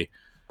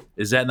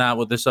 Is that not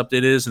what this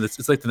update is? And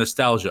it's like the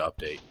nostalgia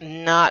update.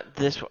 Not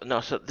this one. No,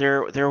 so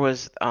there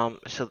was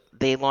so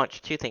they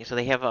launched two things. So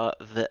they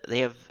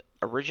have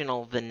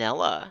original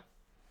vanilla.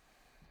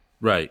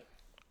 Right.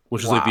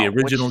 Which is like the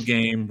original which-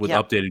 game with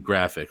yeah. updated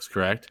graphics,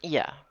 correct?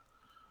 Yeah.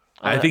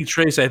 I think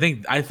Trace,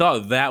 I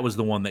thought that was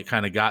the one that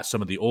kind of got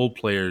some of the old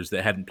players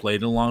that hadn't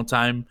played in a long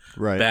time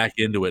Right. back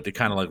into it to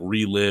kind of like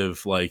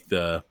relive like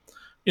the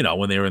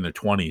when they were in their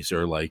 20s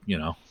or like,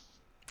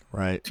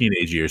 Right.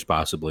 teenage years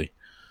possibly.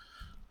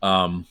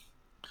 But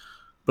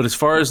as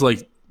far as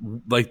like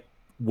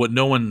what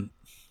no one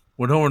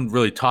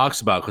really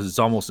talks about, because it's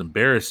almost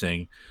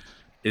embarrassing,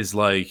 is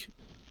like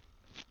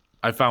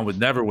I found with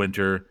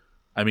Neverwinter,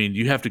 I mean,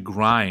 you have to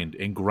grind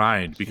and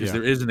grind because Yeah.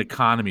 there is an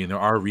economy and there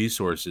are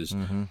resources,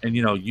 Mm-hmm. and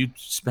you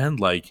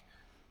spend like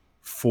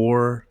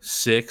 4,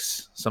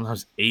 6,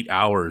 sometimes 8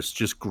 hours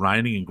just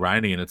grinding and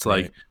grinding, and it's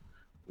Right.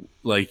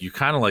 like you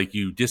kind of like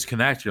you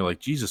disconnect. You're like,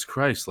 Jesus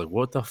Christ, like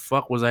what the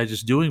fuck was I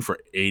just doing for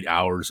 8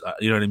 hours?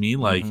 You know what I mean?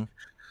 Like Mhm.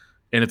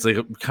 and it's like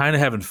I'm kind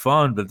of having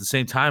fun, but at the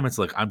same time, it's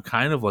like I'm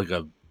kind of like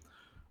a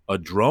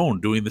drone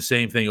doing the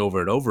same thing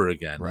over and over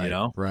again. You Right,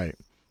 know? right.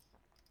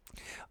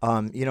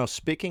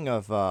 Speaking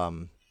of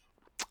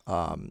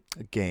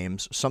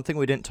games, something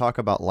we didn't talk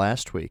about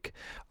last week,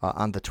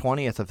 on the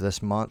 20th of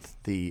this month,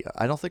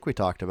 I don't think we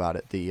talked about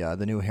it,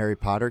 the new Harry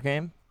Potter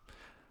game.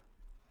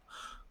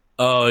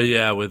 Oh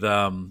yeah, with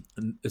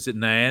is it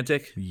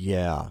Niantic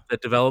Yeah.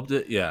 that developed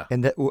it? Yeah,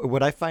 And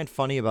what I find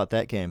funny about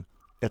that game,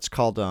 it's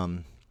called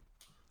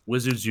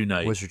Wizards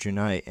Unite. Wizards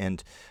Unite,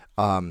 and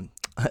um,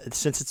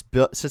 since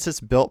it's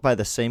built by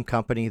the same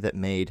company that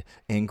made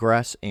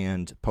Ingress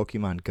and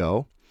Pokemon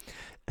Go,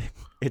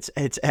 it's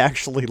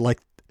actually like,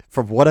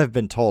 from what I've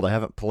been told, I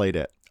haven't played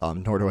it,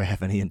 nor do I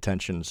have any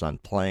intentions on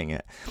playing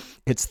it.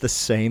 It's the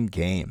same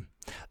game,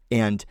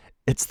 and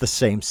it's the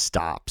same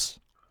stops,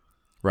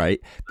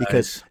 right?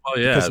 Because Nice. Oh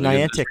yeah, because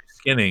because it's Niantic,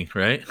 skinning,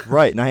 right?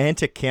 right,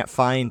 Niantic can't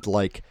find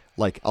like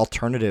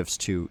alternatives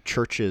to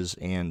churches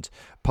and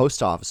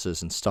post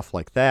offices and stuff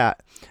like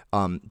that.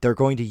 They're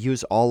going to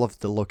use all of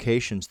the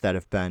locations that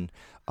have been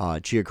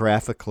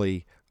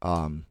geographically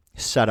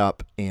set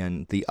up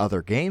in the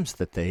other games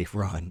that they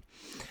run.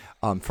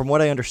 From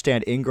what I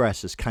understand,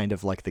 Ingress is kind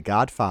of like the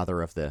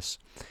godfather of this.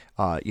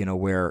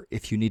 Where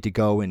if you need to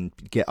go and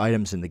get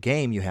items in the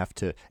game, you have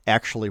to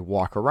actually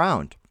walk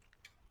around,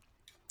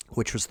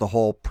 which was the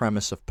whole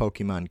premise of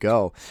Pokemon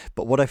Go.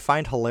 But what I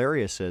find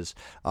hilarious is,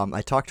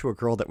 I talked to a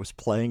girl that was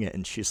playing it,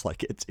 and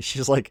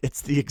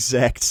it's the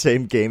exact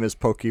same game as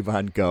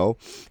Pokemon Go.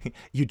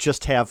 You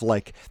just have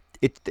like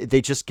it.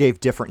 They just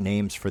gave different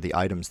names for the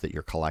items that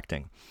you're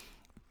collecting.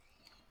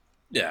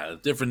 Yeah,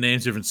 different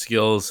names, different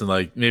skills, and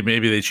like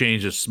maybe they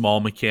change a small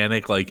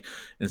mechanic. Like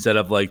instead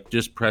of like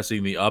just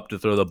pressing the up to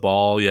throw the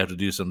ball, you have to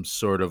do some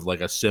sort of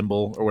like a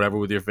symbol or whatever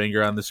with your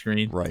finger on the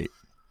screen. Right.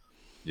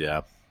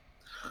 Yeah,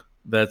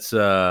 that's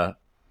well,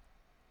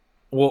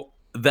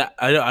 that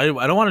I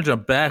don't want to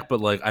jump back, but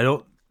like I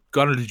don't.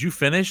 Gunnar, did you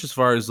finish as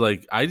far as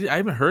like I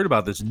haven't heard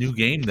about this new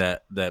game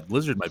that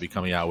Blizzard might be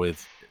coming out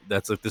with?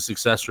 That's like the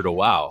successor to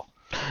WoW.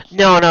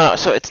 No, no.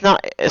 So it's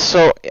not.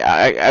 So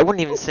I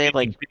wouldn't even say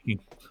like Speaking.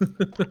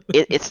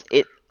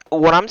 it.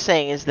 What I'm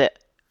saying is that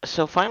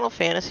so Final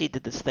Fantasy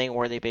did this thing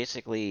where they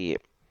basically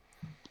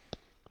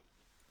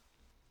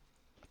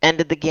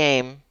ended the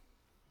game.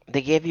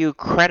 They gave you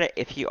credit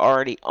if you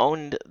already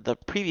owned the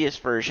previous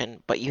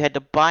version, but you had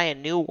to buy a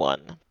new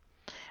one.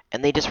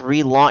 And they just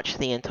relaunched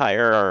the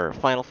entire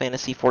Final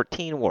Fantasy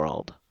 14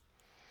 world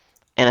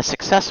and a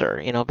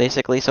successor,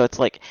 basically. So it's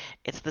like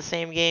it's the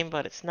same game,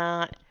 but it's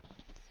not.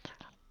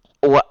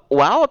 What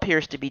WoW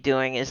appears to be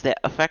doing is that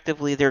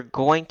effectively they're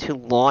going to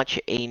launch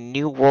a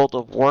new World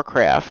of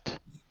Warcraft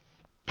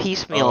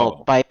piecemeal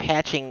Oh, by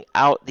patching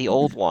out the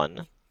old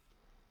one.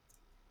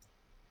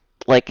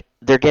 Like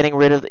they're getting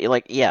rid of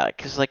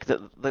because like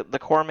the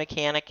core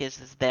mechanic is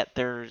that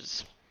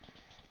there's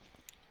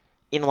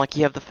like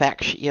you have the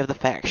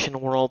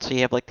faction world, so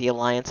you have like the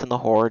Alliance and the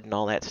Horde and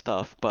all that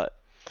stuff. But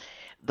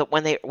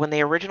when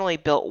they originally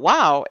built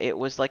WoW, it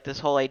was like this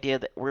whole idea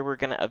that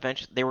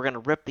they were gonna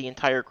rip the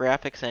entire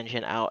graphics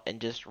engine out and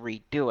just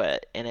redo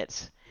it. And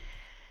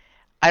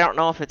I don't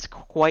know if it's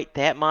quite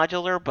that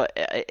modular, but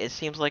it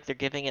seems like they're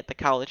giving it the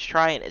college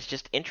try, and it's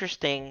just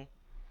interesting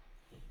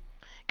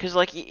because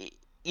like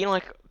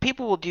like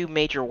people will do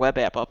major web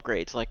app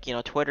upgrades, like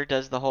Twitter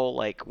does the whole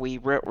like we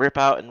rip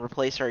out and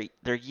replace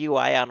their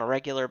UI on a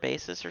regular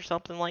basis or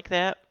something like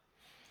that.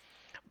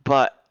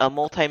 But a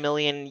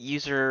multi-million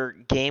user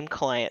game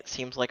client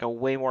seems like a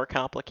way more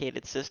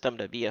complicated system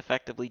to be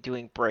effectively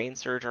doing brain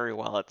surgery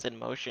while it's in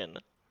motion.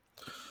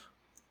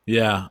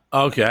 yeah.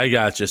 Okay, I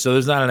gotcha. So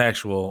there's not an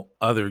actual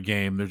other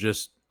game. They're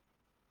just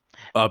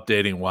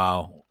updating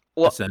WoW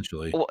Well,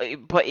 essentially.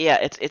 but yeah,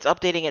 it's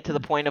updating it to the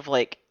point of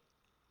like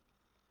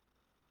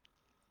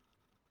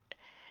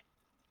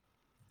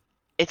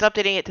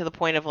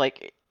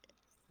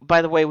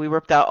by the way, we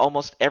ripped out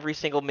almost every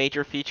single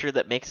major feature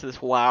that makes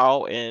this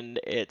WoW, and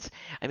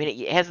I mean,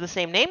 it has the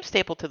same name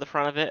stapled to the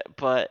front of it,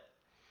 but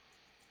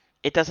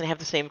it doesn't have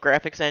the same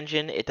graphics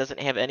engine. It doesn't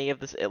have any of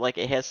this. Like,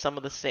 it has some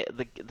of the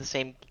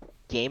same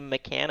game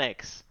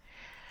mechanics,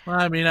 Well,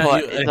 I mean,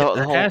 but the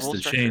it whole has rule to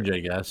structure. change, I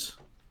guess.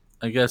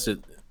 I guess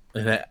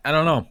I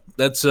don't know.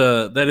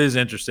 That is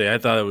interesting. I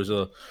thought it was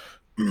a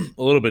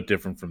a little bit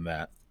different from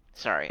that,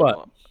 Sorry. but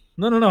Well,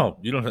 no, no, no.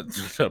 You don't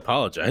have to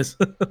apologize.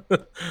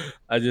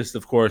 I just,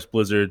 of course,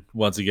 Blizzard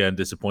once again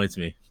disappoints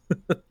me.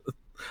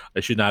 I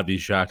should not be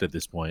shocked at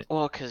this point.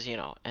 well, because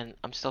and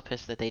I'm still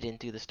pissed that they didn't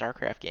do the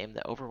StarCraft game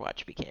that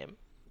Overwatch became.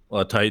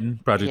 Titan,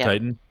 Project Yeah.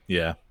 Titan,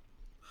 yeah.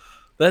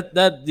 That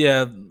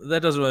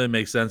doesn't really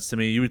make sense to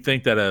me. You would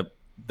think that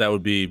that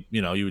would be,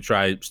 you would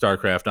try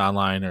StarCraft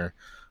Online or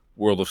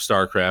World of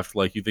StarCraft.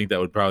 Like you think that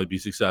would probably be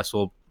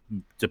successful.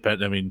 I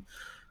mean,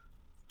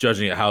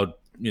 judging at how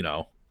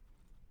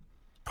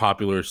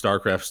popular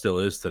StarCraft still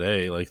is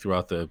today, like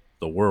throughout the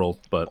world.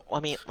 But I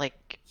mean,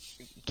 like,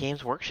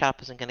 Games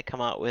Workshop isn't going to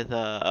come out with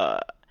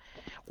Warhammer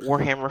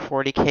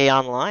 40K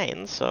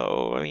online,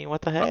 so I mean,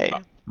 what the hey?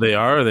 they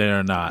are or they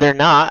are not. They're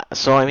not.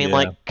 So I mean, Yeah,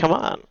 like, come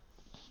on.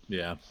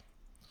 Yeah.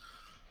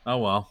 Oh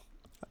well.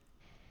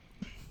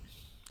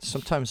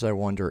 Sometimes I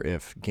wonder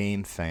if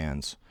game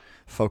fans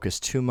focus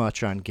too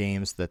much on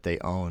games that they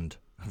owned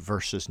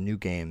versus new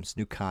games,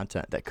 new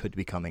content that could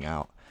be coming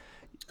out.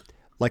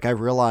 Like, I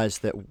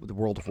realized that the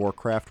World of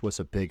Warcraft was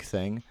a big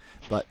thing,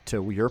 but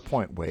to your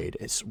point, Wade,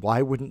 it's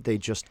why wouldn't they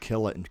just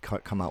kill it and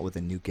come out with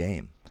a new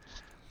game?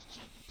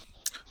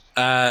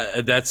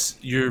 That's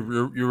you're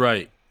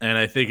right, and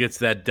I think it's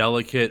that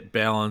delicate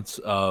balance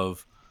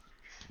of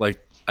like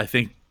I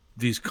think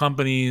these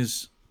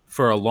companies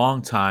for a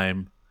long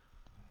time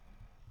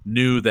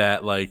knew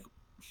that like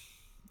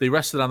they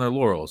rested on their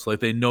laurels. Like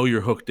they know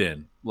you're hooked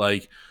in.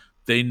 Like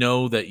they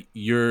know that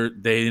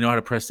they know how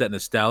to press that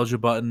nostalgia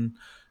button.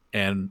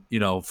 And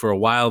for a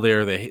while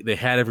there, they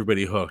had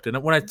everybody hooked.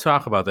 And when I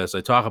talk about this,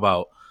 I talk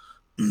about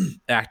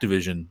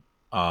Activision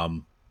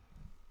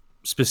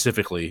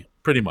specifically,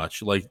 pretty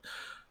much like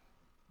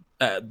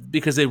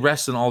because they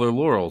rest on all their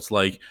laurels.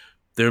 Like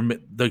they're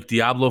like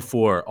Diablo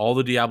 4. All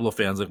the Diablo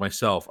fans like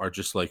myself are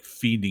just like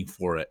fiending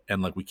for it,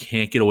 and like we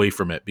can't get away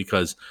from it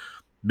because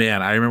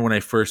man, I remember when I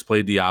first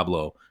played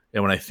Diablo,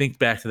 and when I think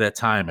back to that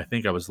time, I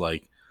think I was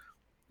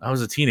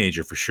a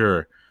teenager for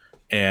sure,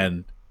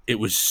 and it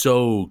was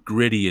so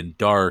gritty and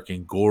dark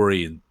and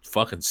gory and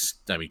fucking,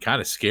 I mean, kind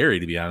of scary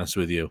to be honest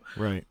with you.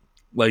 Right.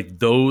 Like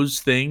those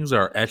things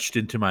are etched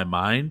into my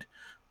mind.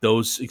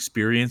 Those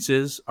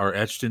experiences are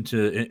etched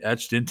into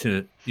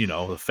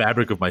the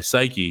fabric of my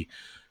psyche,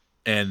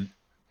 and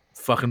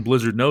fucking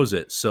Blizzard knows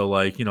it. So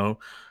like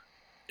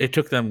it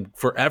took them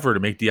forever to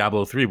make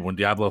Diablo 3, but when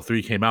Diablo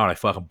 3 came out, I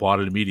fucking bought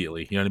it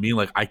immediately. You know what I mean?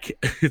 Like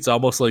it's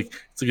almost like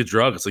it's like a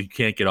drug. It's like you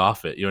can't get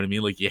off it. You know what I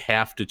mean? Like you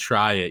have to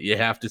try it. You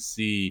have to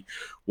see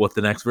what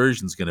the next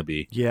version's going to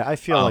be. Yeah, I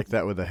feel like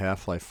that with the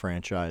Half-Life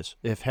franchise.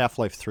 If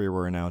Half-Life 3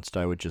 were announced,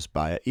 I would just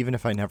buy it, even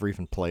if I never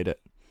even played it.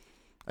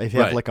 I have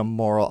Right. like a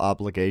moral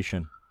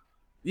obligation.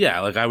 Yeah,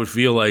 like I would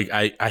feel like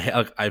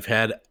I've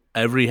had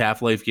every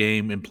Half-Life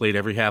game and played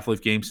every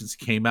Half-Life game since it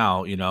came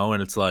out,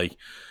 and it's like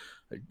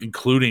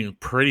including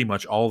pretty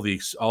much all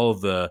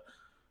of the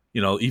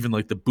even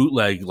like the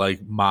bootleg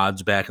like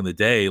mods back in the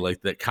day,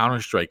 like that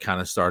Counter Strike kind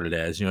of started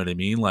as, you know what I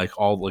mean? Like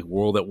all like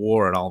World at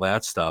War and all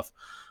that stuff.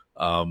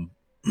 Um,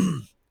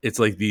 it's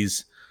like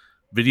these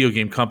video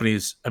game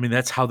companies. I mean,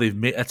 that's how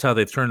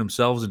they've turned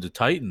themselves into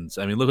titans.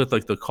 I mean, look at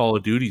like the Call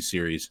of Duty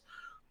series.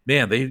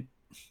 Man,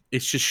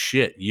 it's just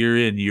shit year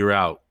in, year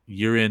out,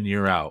 year in,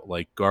 year out,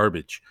 like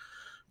garbage.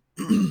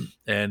 And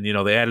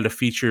they added a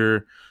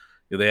feature,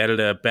 they added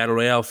a battle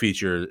royale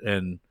feature,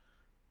 and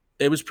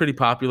it was pretty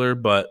popular,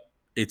 but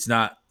it's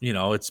not,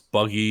 it's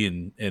buggy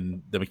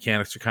and the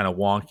mechanics are kind of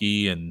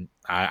wonky, and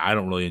I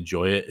don't really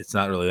enjoy it. It's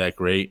not really that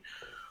great.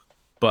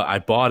 But I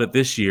bought it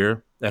this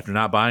year after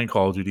not buying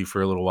Call of Duty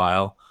for a little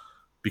while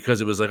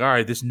because it was like, all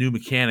right, this new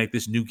mechanic,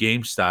 this new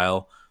game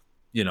style,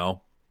 you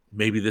know,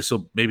 maybe this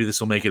will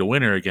make it a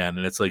winner again.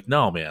 And it's like,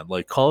 no, man,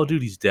 like Call of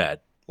Duty's dead.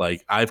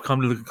 Like I've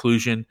come to the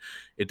conclusion,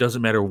 it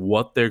doesn't matter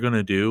what they're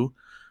gonna do,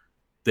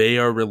 they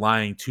are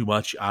relying too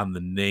much on the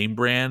name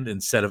brand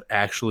instead of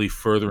actually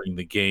furthering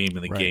the game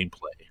and the Right.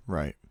 gameplay.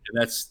 Right.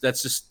 And that's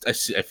just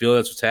I feel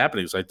that's what's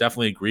happening. So I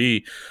definitely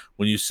agree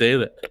when you say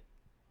that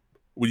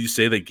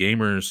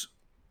gamers,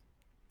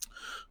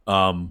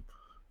 um,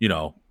 you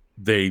know,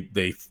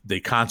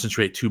 they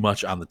concentrate too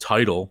much on the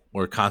title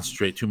or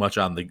concentrate too much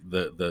on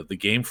the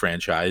game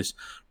franchise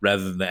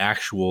rather than the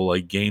actual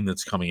like game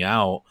that's coming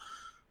out.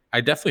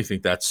 I definitely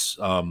think that's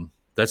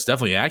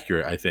definitely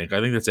accurate. I think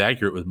that's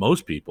accurate with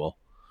most people.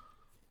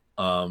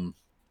 And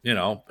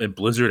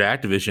Blizzard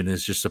Activision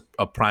is just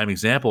a prime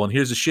example. And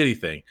here's the shitty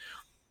thing: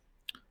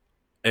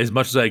 as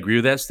much as I agree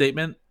with that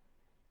statement,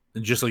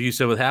 and just like you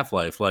said with Half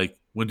Life, like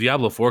when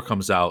Diablo 4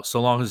 comes out,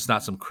 so long as it's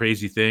not some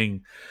crazy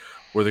thing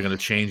where they're going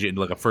to change it into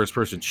like a first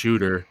person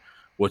shooter,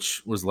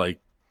 which was like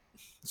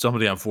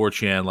somebody on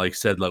 4chan like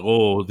said like,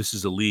 oh, this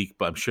is a leak,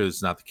 but I'm sure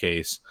it's not the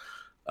case.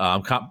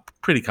 I'm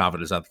pretty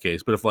confident it's not the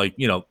case. But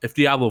if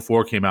Diablo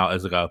 4 came out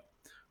as like a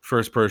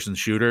first person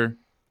shooter,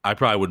 I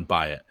probably wouldn't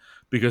buy it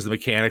because the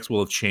mechanics will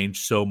have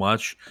changed so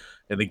much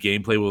and the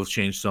gameplay will have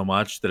changed so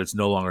much that it's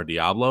no longer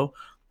Diablo.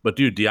 But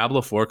dude,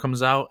 Diablo 4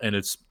 comes out and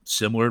it's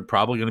similar,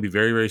 probably going to be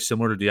very, very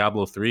similar to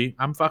Diablo 3.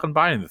 I'm fucking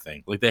buying the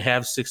thing. Like they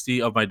have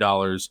 60 of my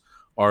dollars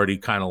already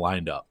kind of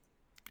lined up.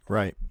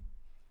 Right.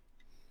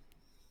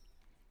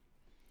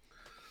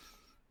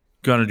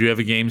 Gunnar, do you have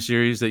a game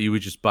series that you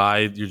would just buy?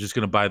 You're just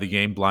going to buy the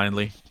game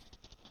blindly?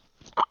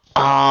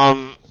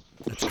 Um,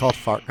 It's called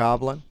Fart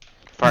Goblin.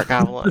 Fart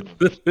Goblin.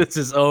 It's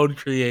his own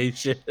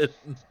creation.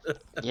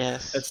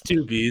 Yes. That's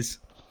two B's.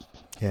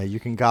 Yeah, you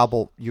can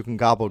gobble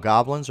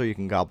goblins or you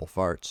can gobble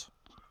farts.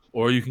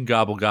 Or you can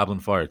gobble goblin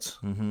farts.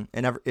 Mm-hmm.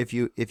 And if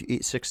you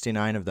eat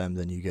 69 of them,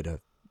 then you get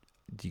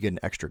an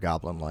extra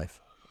goblin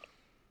life.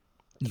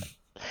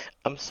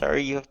 I'm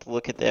sorry you have to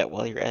look at that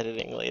while you're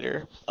editing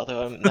later.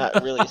 Although I'm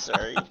not really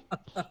sorry.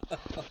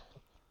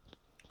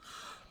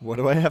 What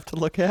do I have to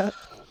look at?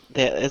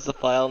 That is the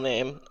file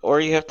name.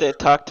 Or you have to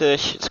talk to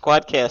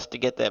Squadcast to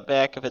get that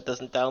back if it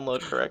doesn't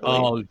download correctly.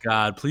 Oh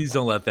God! Please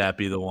don't let that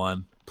be the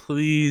one.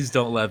 Please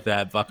don't let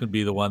that fucking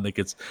be the one that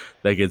gets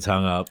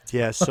hung up.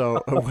 Yeah,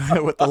 so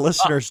what the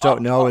listeners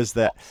don't know is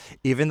that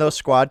even though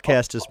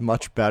Squadcast is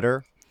much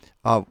better,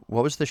 what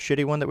was the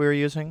shitty one that we were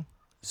using?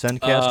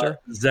 Zencaster?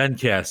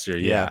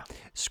 Zencaster, Yeah. yeah.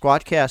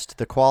 Squadcast,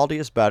 the quality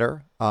is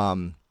better.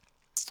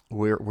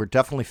 We're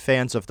definitely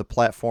fans of the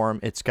platform.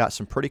 It's got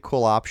some pretty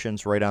cool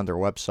options right on their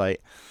website.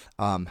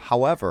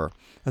 However,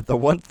 the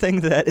one thing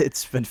that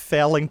it's been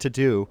failing to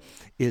do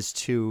is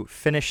to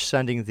finish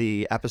sending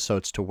the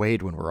episodes to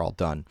Wade when we're all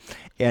done.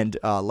 And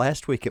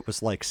last week it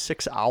was like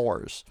 6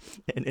 hours,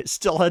 and it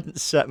still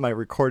hadn't sent my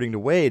recording to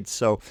Wade.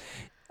 So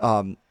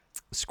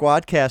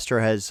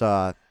Squadcaster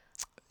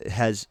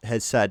has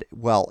said,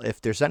 well, if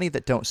there's any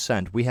that don't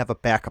send, we have a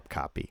backup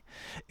copy,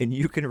 and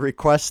you can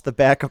request the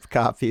backup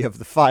copy of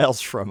the files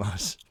from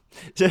us.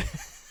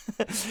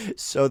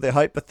 So the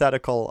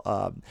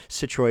hypothetical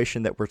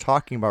situation that we're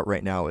talking about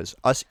right now is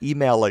us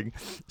emailing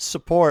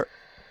support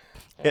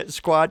at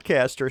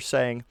Squadcaster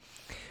saying,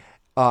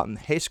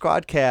 hey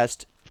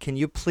Squadcast, can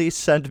you please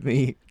send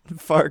me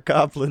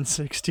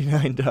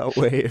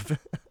fartgoblin69.wave?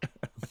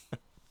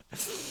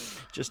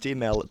 Just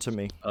email it to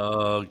me.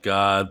 Oh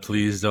God,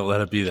 please don't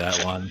let it be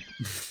that one.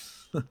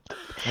 I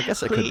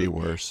guess it could be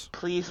worse.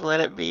 Please let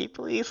it be.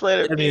 Please let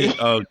it I mean, be.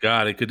 oh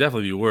God, it could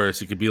definitely be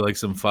worse. It could be like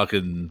some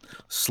fucking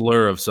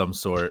slur of some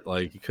sort.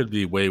 Like it could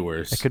be way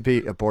worse. It could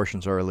be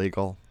abortions are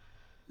illegal.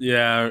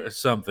 Yeah, or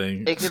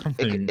something. It could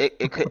Something.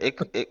 it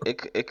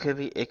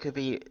could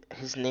be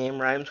his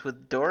name rhymes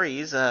with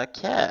Dory's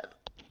cat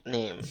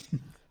name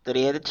that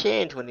he had to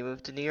change when he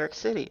moved to New York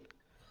City.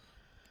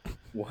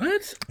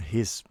 What?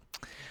 He's.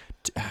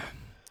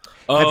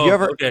 Oh, Have you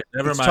ever? Okay,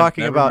 never he's mind.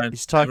 talking never about. mind,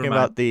 He's talking never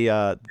about mind. the.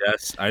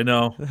 Yes, I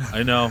know.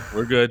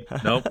 We're good.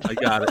 Nope, I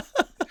got it.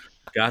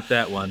 Got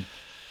that one.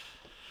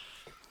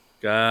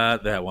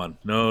 Got that one.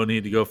 No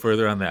need to go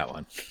further on that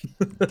one.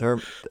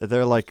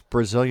 they're like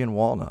Brazilian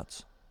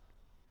walnuts.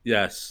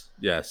 Yes.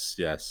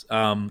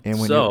 And when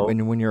So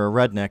when you're a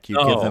redneck, you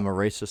give them a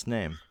racist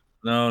name.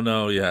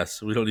 no,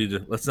 yes, we don't need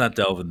to. Let's not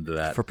delve into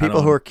that. For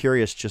people who are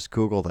curious, just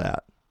Google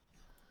that.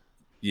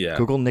 Yeah,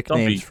 Google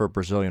nicknames be- for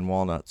Brazilian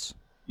walnuts.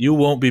 you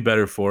won't be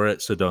better for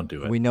it, so don't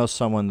do it. We know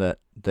someone that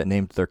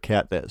named their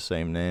cat that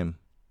same name.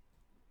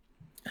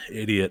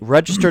 Idiot.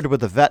 Registered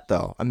with a vet,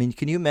 though. I mean,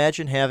 can you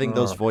imagine having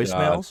those Oh,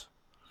 voicemails?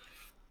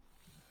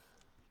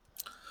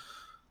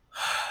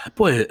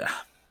 Boy,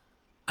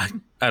 I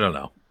don't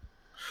know.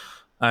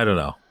 Can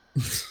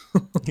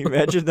you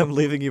imagine them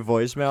leaving you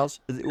voicemails?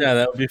 Yeah,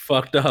 that would be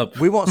fucked up.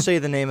 We won't say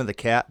the name of the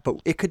cat,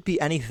 but it could be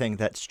anything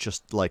that's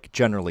just like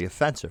generally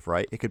offensive,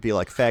 right? It could be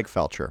like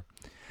Fagfelcher.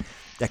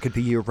 That could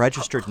be your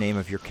registered name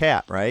of your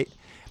cat, right?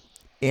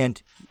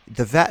 And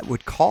the vet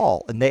would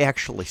call and they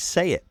actually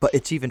say it. But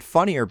it's even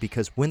funnier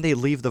because when they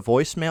leave the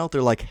voicemail,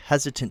 they're like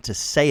hesitant to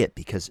say it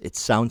because it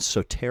sounds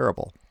so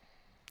terrible.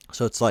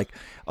 So it's like,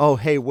 oh,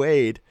 hey,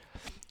 Wade,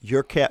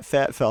 your cat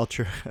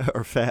Fatfelcher,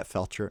 or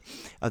Fatfelcher.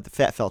 The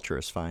Fatfelcher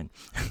is fine.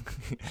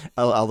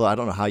 Although I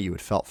don't know how you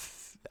would felt.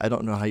 I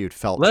don't know how you'd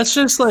felt. Let's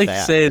just like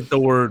fat. say the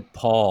word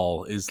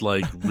Paul is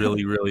like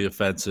really, really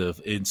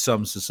offensive in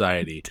some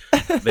society.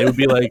 They would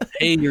be like,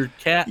 "Hey, your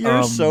cat."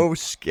 You're so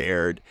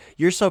scared.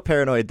 You're so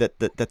paranoid that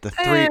the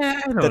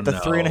I don't know.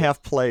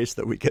 3.5 plays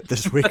that we get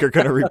this week are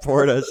going to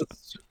report us.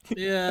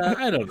 Yeah,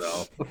 I don't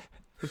know.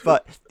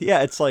 But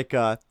yeah, it's like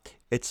hey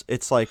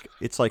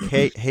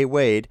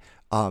Wade,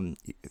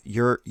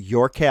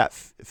 your cat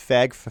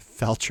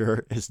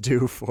Fagfelcher is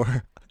due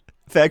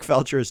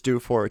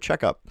for a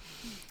checkup.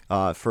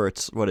 For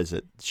its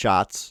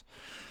shots,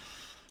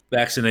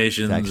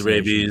 Vaccinations,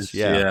 rabies.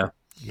 Yeah,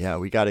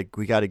 we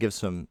gotta give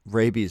some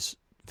rabies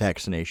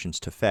vaccinations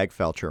to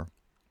Fagfelcher.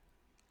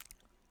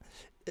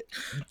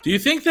 Do you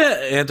think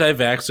that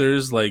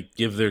anti-vaxxers like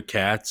give their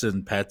cats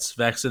and pets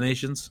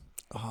vaccinations?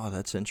 Oh,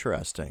 that's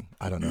interesting.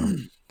 I don't know.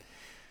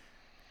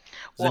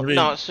 Well,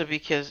 no, so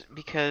because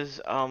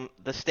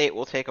the state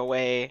will take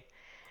away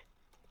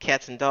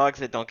cats and dogs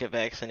that don't get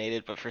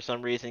vaccinated, but for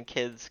some reason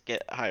kids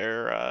get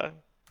higher.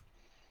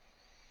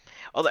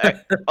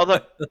 Although,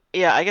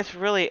 yeah, I guess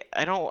really,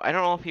 I don't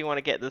know if you want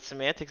to get the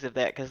semantics of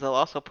that because they'll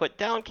also put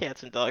down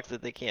cats and dogs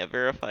that they can't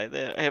verify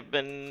that have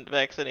been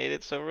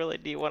vaccinated. So really,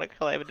 do you want to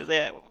climb into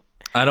that?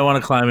 I don't want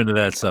to climb into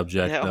that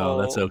subject. That No,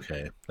 that's whole-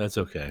 okay. That's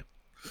okay.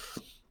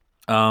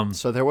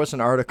 So there was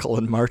an article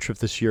in March of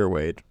this year,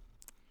 Wade.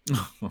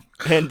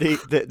 And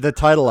the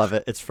title of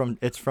it, it's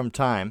from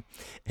Time,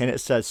 and it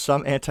says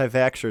some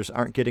anti-vaxxers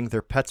aren't getting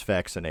their pets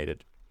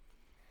vaccinated.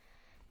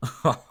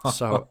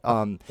 So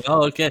Oh,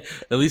 okay.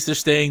 At least they're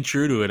staying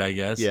true to it, I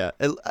guess. yeah,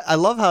 I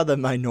love how the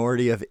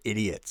minority of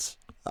idiots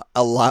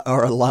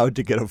are allowed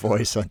to get a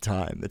voice on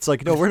Time. It's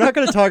like, no, we're not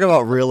going to talk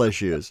about real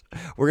issues.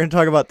 We're going to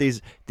talk about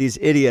these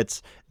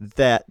idiots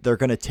that they're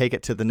going to take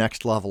it to the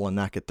next level and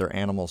not get their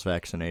animals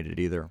vaccinated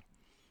either.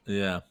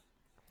 Yeah.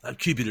 I'm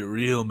keeping it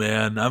real,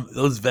 man.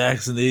 Those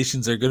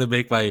vaccinations are gonna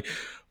make my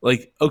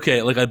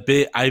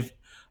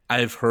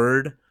I've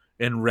heard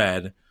and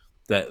read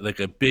that like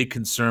a big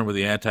concern with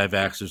the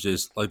anti-vaxxers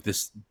is like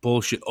this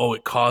bullshit. Oh,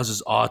 it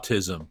causes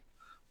autism,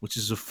 which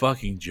is a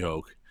fucking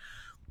joke.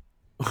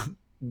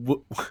 what,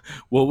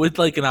 what would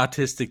like an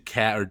autistic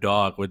cat or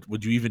dog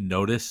would you even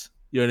notice?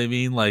 You know what I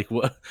mean? Like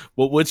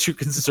what's your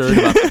concern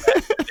about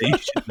the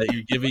medication that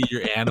you're giving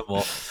your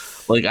animal?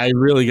 Like I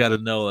really got to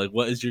know like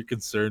what is your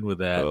concern with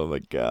that? Oh my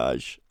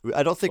gosh.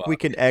 I don't think we Fuck.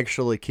 can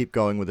actually keep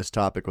going with this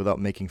topic without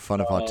making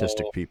fun of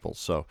autistic Oh, people.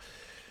 So,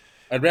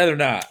 I'd rather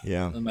not.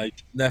 yeah. My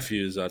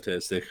nephew is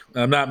autistic.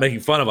 I'm not making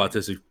fun of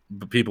autistic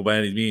people by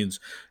any means,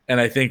 and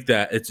I think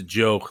that it's a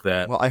joke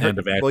that Well, I heard. end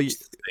of Well,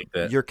 actors think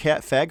that. your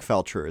cat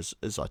Fagfelcher is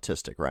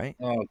autistic, right?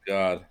 Oh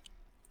God.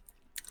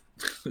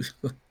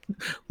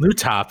 New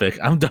topic.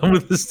 I'm done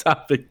with this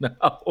topic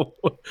now.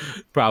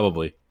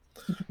 Probably.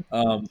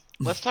 Um,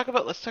 Let's talk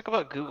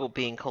about Google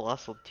being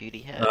colossal duty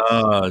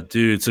heads.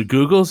 dude. So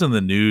Google's in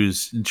the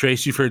news. And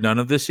Trace, you've heard none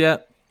of this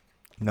yet.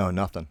 No,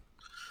 nothing.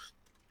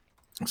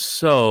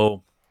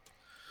 So,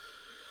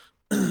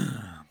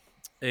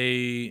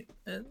 yeah,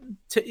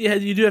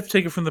 you do have to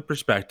take it from the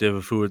perspective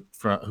of who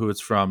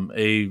it's from.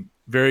 A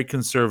very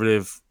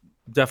conservative,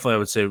 definitely, I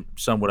would say,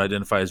 some would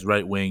identify as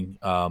right wing.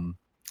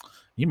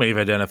 He may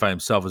even identify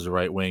himself as a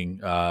right wing.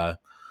 And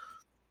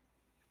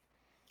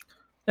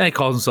he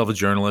calls himself a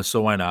journalist,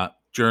 so why not?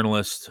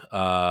 Journalist.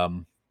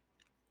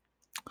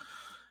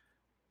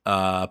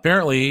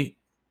 Apparently,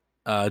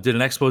 did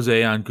an expose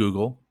on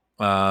Google.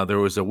 There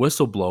was a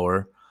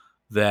whistleblower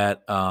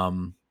that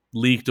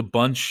leaked a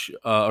bunch,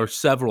 or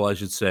several, I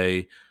should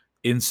say,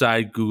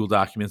 inside Google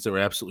documents that were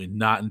absolutely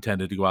not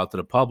intended to go out to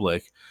the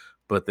public.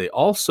 But they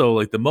also,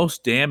 like, the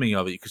most damning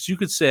of it, because you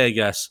could say, I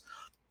guess,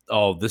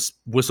 oh, this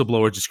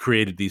whistleblower just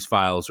created these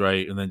files,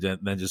 right? And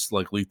then just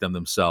like leaked them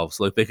themselves.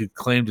 Like they could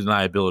claim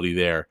deniability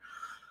there.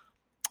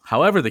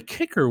 However, the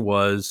kicker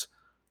was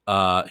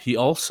he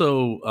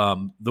also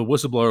the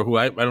whistleblower who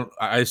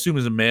I assume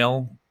is a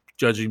male,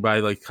 judging by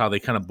like how they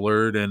kind of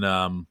blurred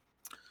and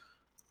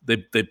they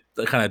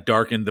kind of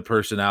darkened the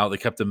person out. They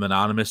kept them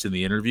anonymous in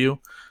the interview.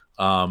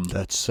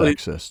 That's But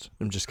sexist.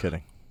 I'm just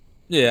kidding.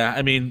 yeah,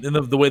 I mean, in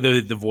the way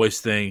the voice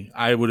thing,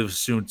 I would have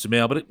assumed it's a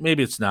male, but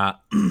maybe it's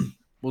not.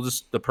 Well,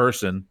 just the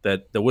person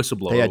that the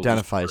whistleblower They will just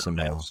identify as a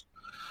male. knows.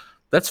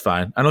 That's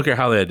fine. I don't care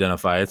how they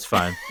identify. It's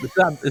fine. It's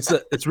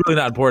not. It's really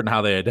not important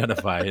how they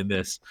identify in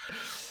this.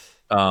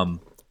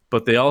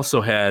 But they also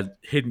had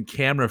hidden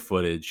camera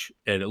footage,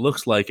 and it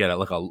looks like at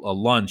like a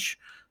lunch,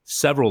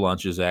 several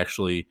lunches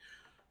actually,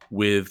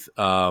 with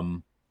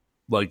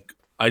like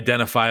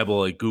identifiable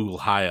like Google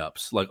high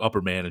ups, like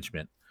upper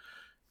management,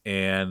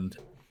 and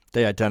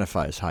They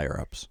identify as higher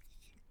ups.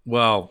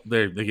 well,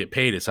 they get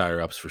paid as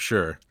higher ups for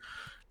sure.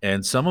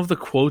 And some of the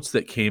quotes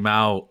that came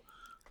out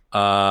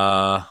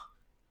uh,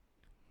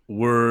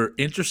 were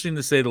interesting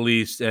to say the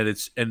least. And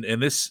it's and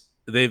this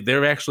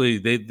they're actually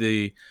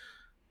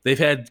they've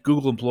had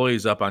Google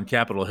employees up on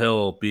Capitol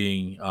Hill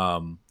being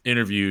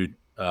interviewed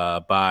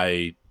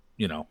by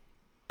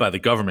by the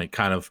government,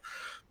 kind of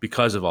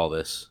because of all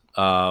this.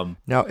 Now,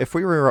 if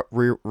we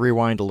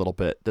rewind a little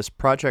bit, this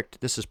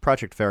is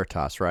Project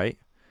Veritas, right?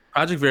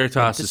 Project And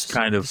Veritas is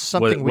kind this of is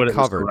something what we it was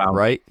covered, around.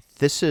 right?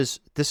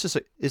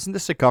 Isn't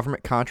this a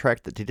government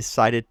contract that they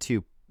decided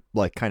to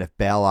like kind of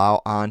bail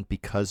out on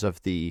because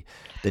of the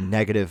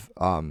negative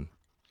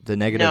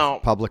No,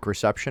 public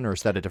reception, or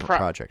is that a different Pro-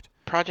 project?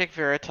 Project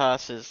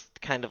Veritas is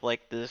kind of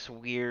like this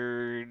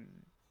weird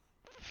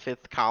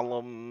fifth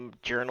column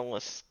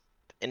journalist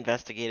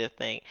investigative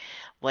thing.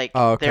 Like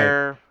Oh, okay.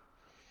 they're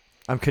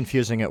I'm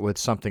confusing it with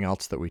something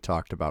else that we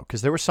talked about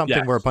because there was something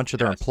Yes, where a bunch of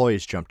their yes.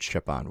 employees jumped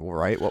ship on,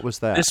 right? What was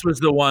that? This was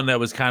the one that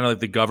was kind of like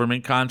the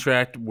government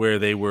contract where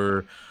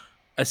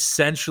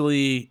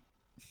essentially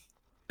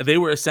they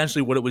were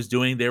essentially what it was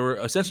doing. They were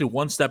essentially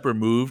one step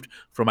removed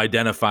from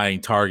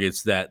identifying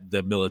targets that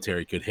the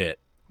military could hit.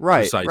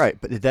 Right, Precisely. right,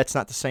 but that's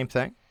not the same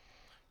thing.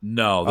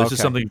 No, this is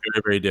Okay, something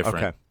very, very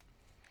different. okay.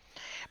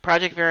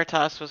 Project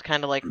Veritas was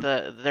kind of like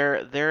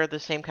they're the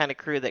same kind of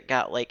crew that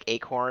got like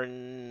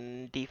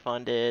Acorn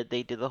defunded.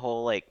 They did the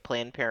whole like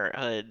Planned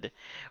Parenthood,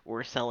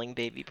 we're selling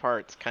baby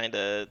parts kind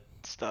of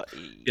stuff.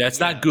 Yeah, it's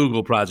not Yeah.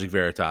 Google Project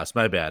Veritas.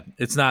 My bad.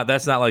 It's not.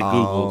 That's not like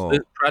Google's. Oh,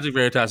 Project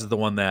Veritas is the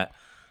one that.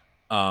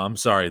 I'm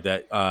sorry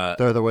they're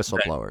the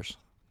whistleblowers.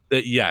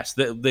 that yes,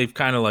 they've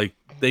kind of like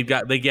they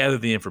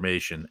gathered the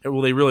information. Well,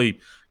 they really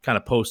kind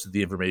of posted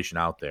the information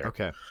out there.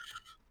 Okay.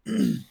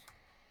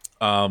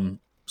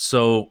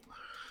 So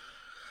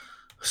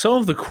some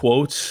of the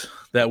quotes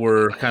that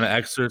were kind of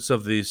excerpts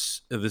of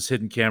this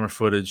hidden camera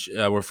footage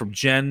were from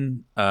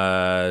Jen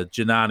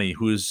Janani,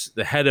 who's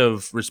the head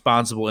of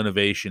responsible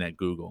innovation at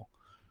Google.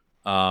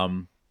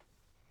 Um,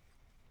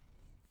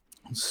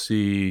 let's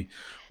see,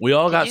 we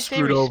all Did got you say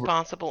screwed over.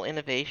 responsible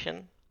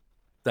innovation?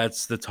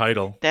 That's the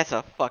title. That's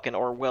a fucking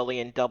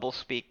Orwellian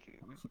doublespeak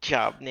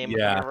job name if I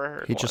Yeah. ever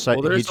heard He one. just Well,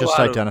 he there's a just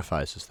lot of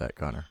identifies as that,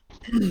 Gunner.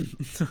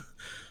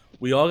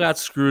 we all got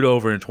screwed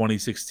over in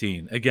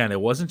 2016. Again, it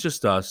wasn't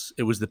just us;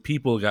 it was the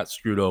people who got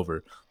screwed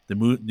over. The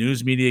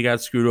news media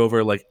got screwed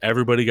over. Like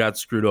everybody got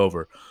screwed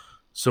over.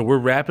 So we're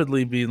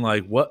rapidly being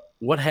like,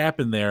 what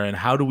happened there, and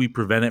how do we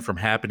prevent it from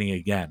happening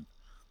again?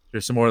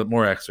 There's some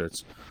more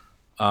excerpts.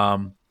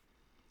 Um,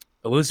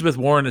 Elizabeth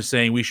Warren is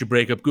saying we should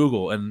break up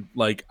Google, and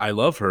like I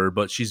love her,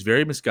 but she's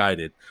very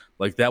misguided.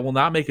 Like that will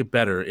not make it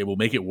better; it will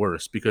make it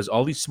worse because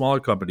all these smaller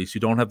companies who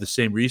don't have the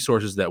same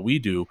resources that we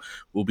do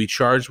will be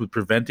charged with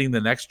preventing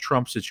the next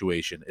Trump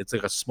situation. It's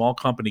like a small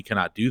company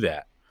cannot do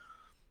that.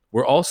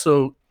 We're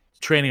also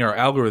training our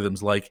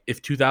algorithms. Like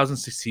if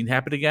 2016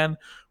 happened again,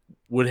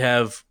 would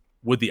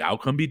the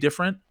outcome be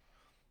different?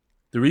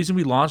 The reason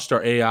we launched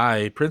our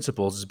AI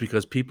principles is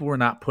because people were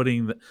not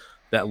putting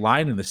that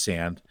line in the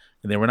sand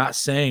and they were not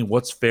saying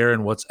what's fair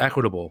and what's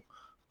equitable.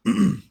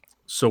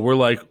 So we're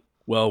like,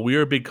 well,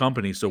 we're a big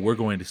company, so we're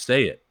going to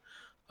say it.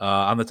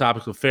 On the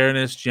topic of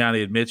fairness,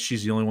 Gianni admits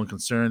she's the only one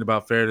concerned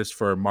about fairness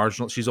for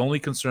marginal. She's only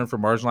concerned for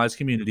marginalized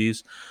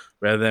communities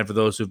rather than for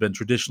those who've been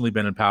traditionally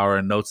been in power,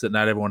 and notes that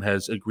not everyone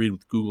has agreed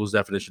with Google's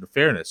definition of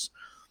fairness.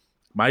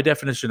 My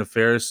definition of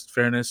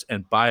fairness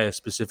and bias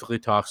specifically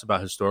talks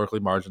about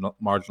historically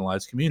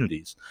marginalized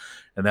communities,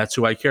 and that's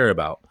who I care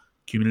about.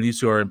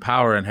 Communities who are in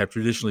power and have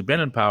traditionally been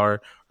in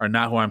power are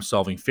not who I'm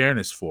solving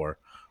fairness for.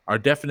 Our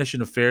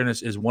definition of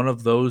fairness is one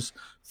of those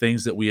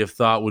things that we have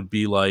thought would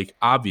be like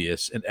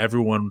obvious and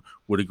everyone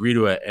would agree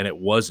to it, and it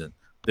wasn't.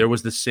 There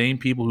was the same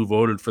people who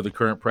voted for the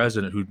current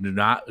president who do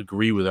not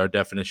agree with our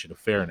definition of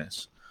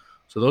fairness.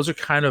 So those are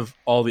kind of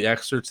all the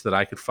excerpts that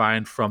I could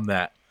find from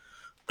that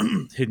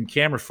hidden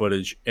camera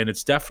footage, and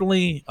it's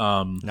definitely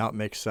Now it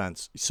makes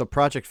sense. So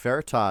Project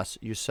Veritas,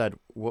 you said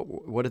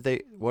what did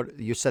they what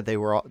you said they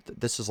were all,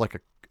 this is like a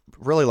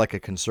really like a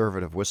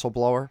conservative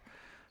whistleblower.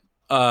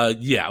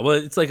 yeah, well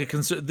it's like a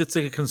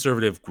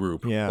conservative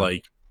group. Yeah.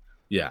 Like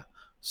yeah.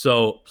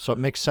 So So it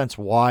makes sense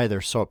why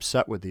they're so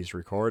upset with these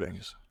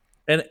recordings.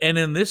 and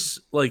in this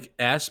like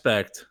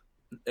aspect,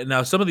 and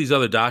now some of these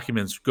other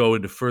documents go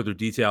into further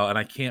detail, and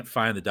I can't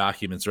find the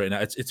documents right now.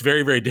 It's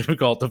very very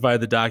difficult to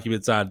find the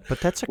documents on But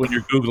that's when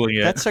you're googling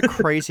it. That's a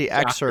crazy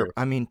excerpt.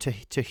 I mean,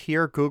 to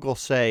hear Google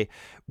say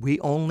we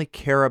only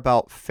care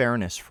about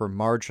fairness for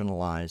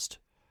marginalized,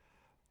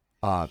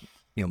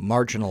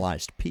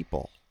 marginalized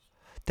people.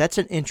 That's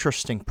an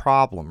interesting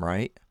problem,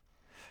 right?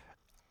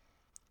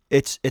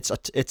 It's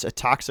a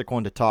toxic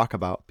one to talk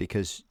about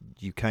because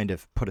you kind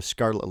of put a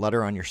scarlet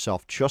letter on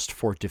yourself just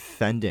for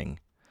defending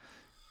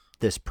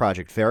this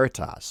Project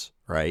Veritas,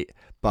 right?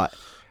 But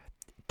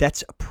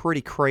that's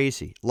pretty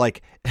crazy.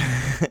 Like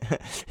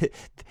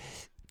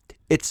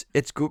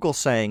it's Google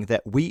saying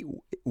that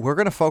we're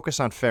going to focus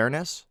on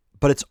fairness,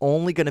 but it's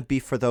only going to be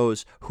for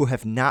those who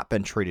have not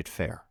been treated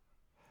fair.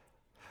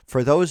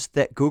 For those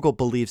that Google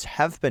believes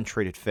have been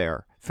treated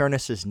fair,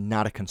 fairness is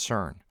not a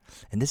concern.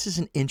 And this is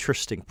an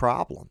interesting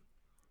problem.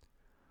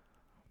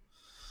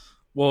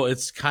 Well,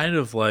 it's kind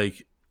of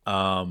like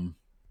I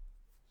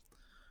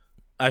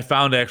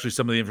found actually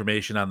some of the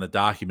information on the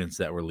documents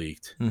that were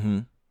leaked. Mm-hmm.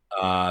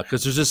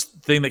 Because there's this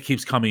thing that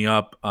keeps coming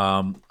up.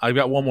 I've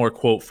got one more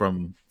quote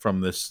from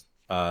this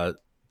from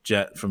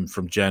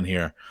Jen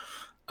here.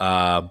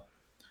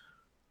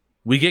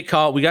 We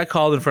got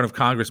called in front of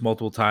Congress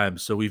multiple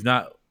times, so we've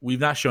not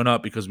shown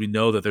up because we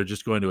know that they're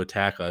just going to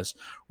attack us.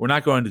 We're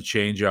not going to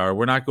change our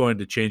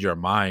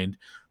mind.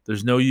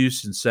 There's no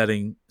use in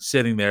sitting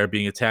there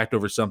being attacked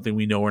over something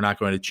we know we're not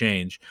going to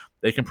change.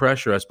 They can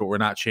pressure us, but we're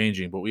not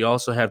changing. But we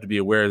also have to be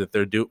aware that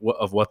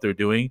of what they're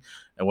doing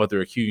and what they're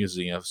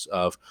accusing us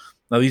of.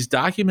 Now, these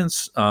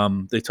documents,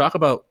 they talk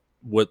about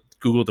what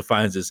Google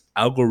defines as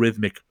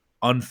algorithmic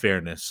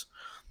unfairness.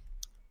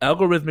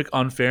 Algorithmic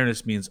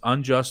unfairness means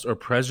unjust or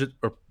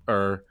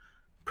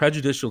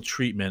prejudicial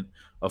treatment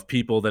of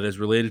people that is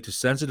related to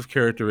sensitive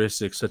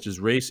characteristics such as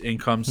race,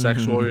 income,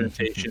 sexual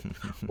orientation,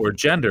 or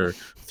gender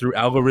through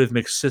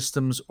algorithmic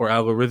systems or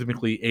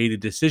algorithmically aided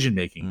decision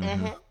making.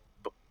 Mm-hmm.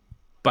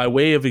 By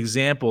way of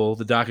example,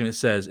 the document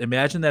says,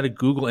 imagine that a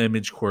Google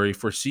image query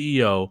for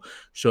CEO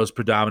shows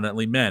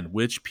predominantly men,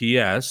 which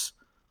P.S.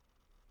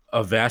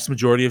 a vast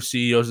majority of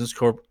CEOs in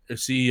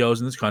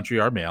this country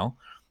are male.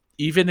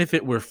 Even if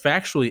it were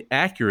factually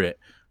accurate,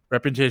 were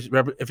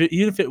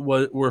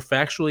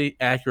factually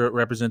accurate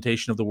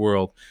representation of the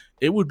world,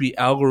 it would be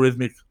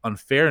algorithmic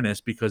unfairness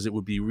because it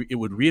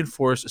would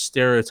reinforce a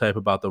stereotype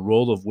about the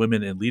role of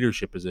women in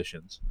leadership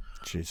positions.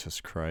 Jesus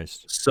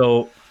Christ!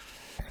 So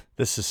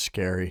this is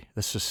scary.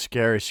 This is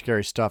scary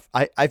stuff.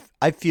 I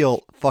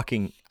feel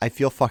fucking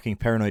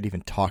paranoid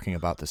even talking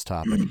about this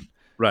topic.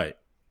 Right.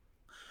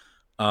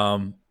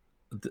 We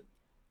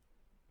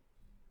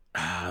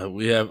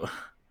have.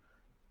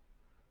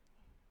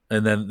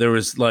 And then there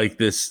was like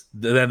this.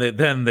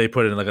 Then they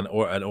put in like an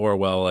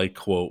Orwell like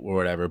quote or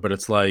whatever. But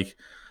it's like,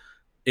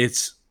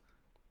 it's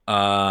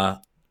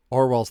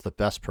Orwell's the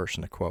best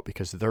person to quote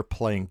because they're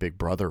playing Big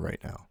Brother right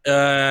now.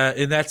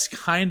 And that's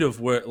kind of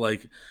where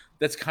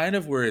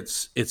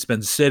it's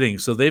been sitting.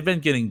 So they've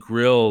been getting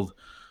grilled.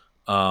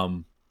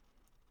 Like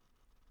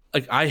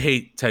I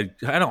hate Ted.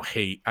 I don't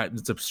hate.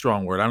 It's a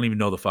strong word. I don't even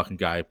know the fucking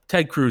guy.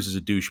 Ted Cruz is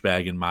a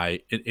douchebag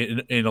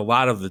in a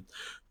lot of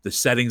the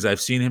settings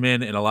I've seen him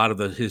in, and a lot of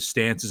his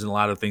stances and a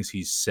lot of things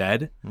he's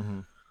said.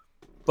 Mm-hmm.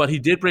 But he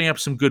did bring up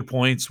some good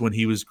points when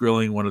he was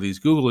grilling one of these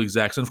Google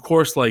execs. And of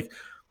course, like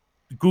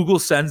Google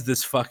sends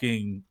this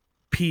fucking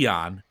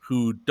peon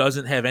who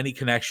doesn't have any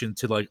connection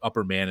to like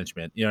upper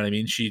management. You know what I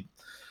mean?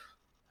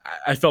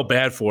 I felt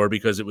bad for her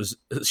because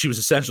she was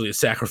essentially a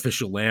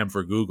sacrificial lamb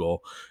for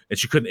Google, and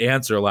she couldn't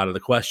answer a lot of the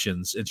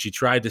questions. And she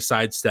tried to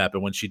sidestep,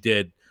 and when she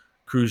did,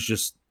 Cruz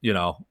just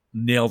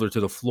nailed her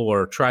to the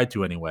floor. Tried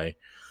to anyway,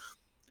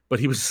 but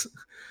he was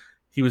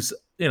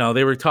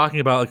they were talking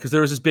about, because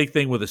there was this big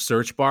thing with a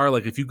search bar.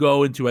 Like if you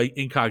go into a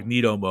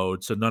incognito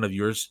mode, so none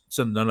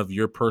of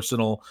your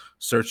personal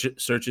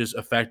searches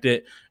affect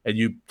it, and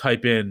you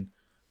type in,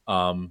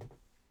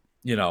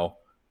 you know,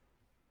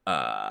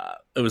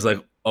 it was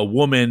like a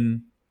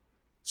woman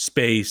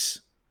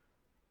space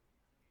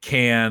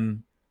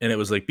can, and it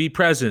was like be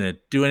president,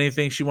 do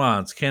anything she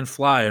wants, can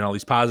fly, and all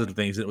these positive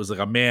things. And it was like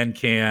a man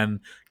can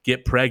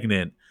get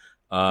pregnant.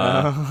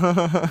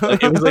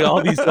 Like it was like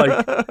all these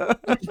like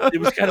it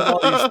was kind of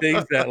all these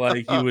things that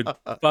like you would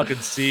fucking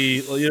see.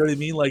 You know what I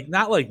mean? Like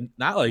not like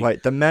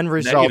right. The men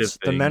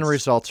negative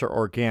results are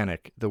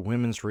organic. The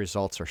women's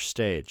results are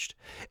staged,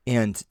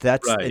 and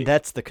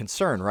that's the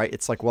concern, right?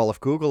 It's like, well,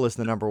 if Google is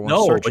the number one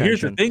no, search but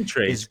here's engine, the thing,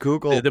 Trace. is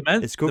Google the men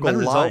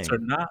lying?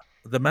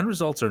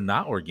 Results are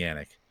not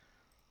organic.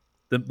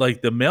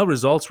 The male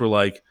results were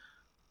like,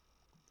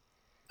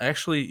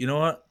 actually, you know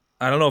what?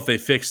 I don't know if they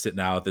fixed it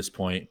now at this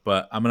point,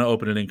 but I'm gonna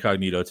open an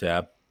incognito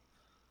tab.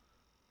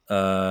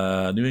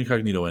 New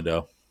incognito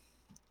window.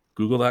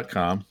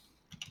 Google.com.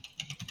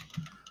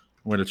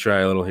 I'm gonna try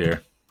a little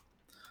here.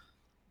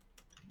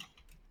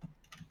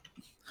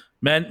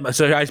 Men.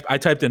 So I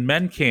typed in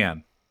men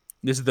can.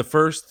 This is the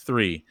first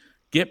three: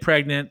 get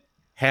pregnant,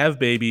 have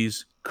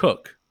babies,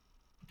 cook.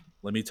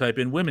 Let me type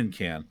in women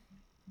can.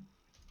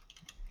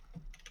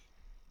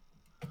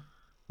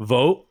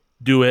 Vote,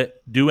 do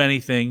it, do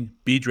anything,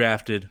 be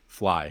drafted,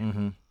 fly.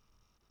 Mm-hmm.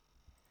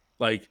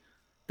 Like,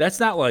 that's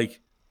not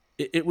like,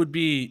 it would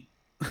be,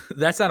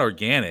 that's not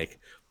organic.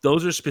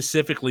 Those are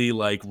specifically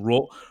like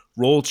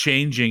role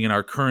changing in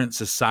our current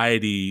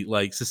society,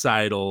 like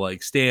societal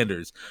like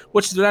standards,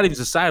 which they're not even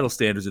societal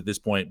standards at this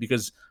point,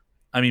 because,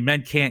 I mean,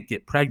 men can't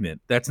get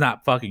pregnant. That's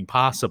not fucking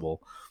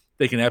possible.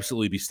 They can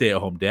absolutely be stay at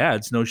home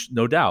dads,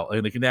 no doubt,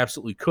 and they can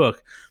absolutely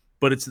cook,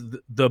 but it's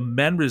the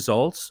men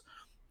results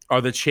are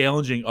the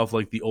challenging of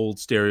like the old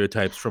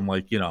stereotypes from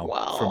like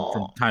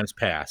from times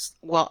past.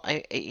 Well,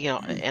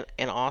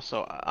 and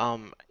also,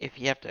 if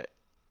you have to,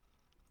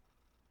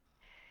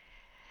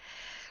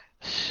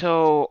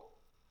 so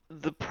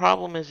the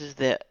problem is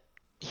that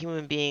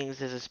human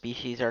beings as a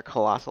species are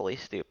colossally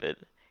stupid.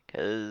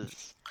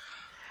 Because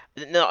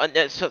no,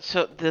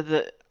 so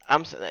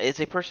as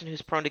a person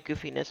who's prone to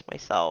goofiness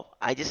myself,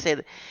 I just say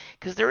that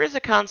because there is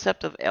a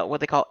concept of what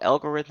they call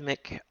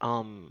algorithmic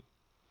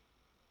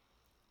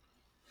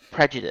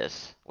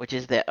prejudice, which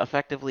is that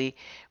effectively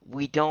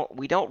we don't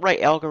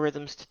write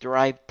algorithms to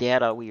derive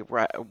data. We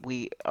write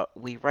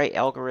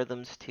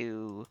algorithms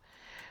to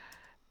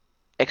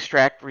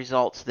extract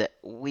results that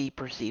we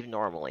perceive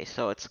normally.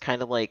 So it's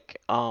kind of like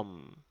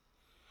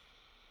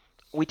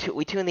we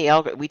tune the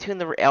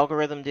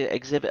algorithm to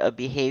exhibit a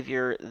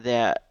behavior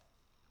that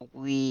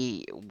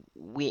we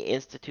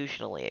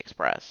institutionally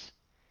express.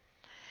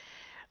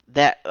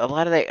 That a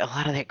lot of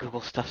that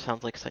Google stuff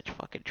sounds like such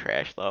fucking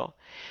trash though.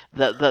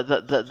 The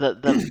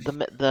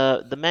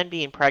men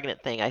being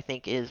pregnant thing, I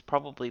think, is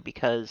probably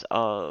because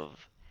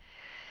of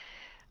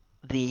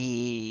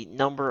the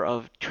number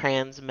of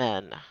trans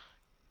men,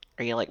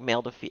 or like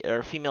male to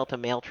or female to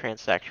male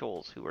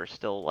transsexuals who are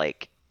still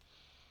like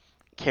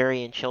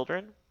carrying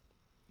children.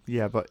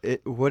 Yeah, but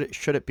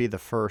should it be the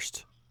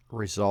first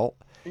result?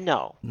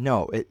 No.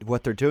 No,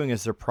 what they're doing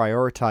is they're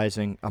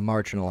prioritizing a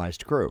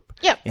marginalized group.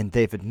 Yeah. And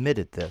they've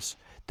admitted this.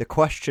 The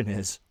question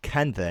is,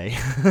 can they?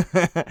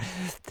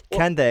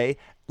 Can they,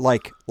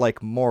 like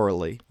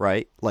morally,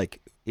 right?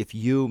 Like if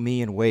you,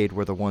 me, and Wade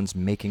were the ones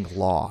making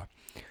law,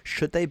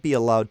 should they be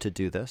allowed to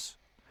do this?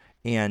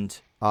 And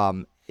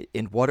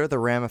what are the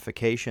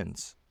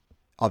ramifications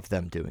of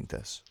them doing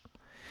this?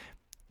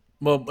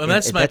 Well, and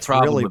that's my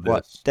problem really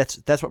with this.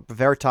 That's what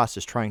Veritas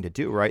is trying to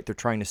do, right? They're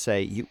trying to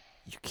say you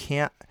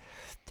can't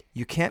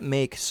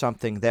make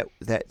something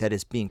that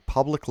is being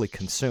publicly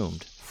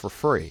consumed for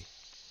free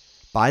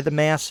by the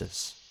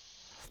masses.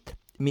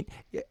 I mean,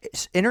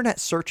 internet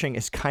searching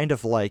is kind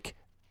of like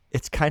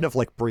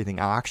breathing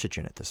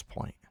oxygen at this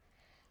point,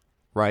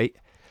 right?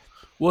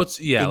 Well,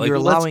 and you're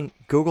allowing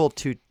Google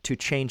to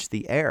change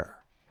the air,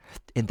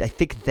 and I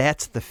think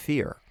that's the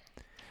fear.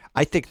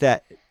 I think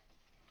that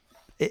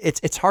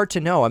it's hard to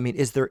know. I mean,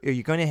 are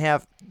you going to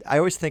have? I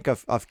always think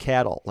of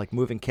cattle, like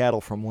moving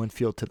cattle from one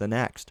field to the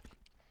next.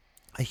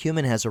 A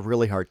human has a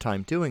really hard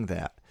time doing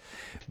that.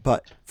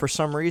 But for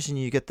some reason,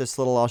 you get this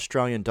little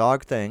Australian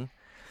dog thing,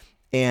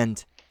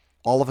 and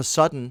all of a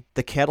sudden,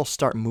 the cattle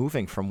start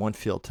moving from one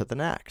field to the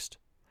next.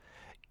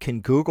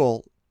 Can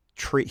Google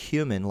treat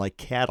human like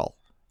cattle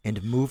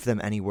and move them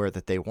anywhere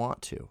that they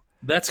want to?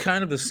 That's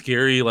kind of the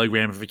scary like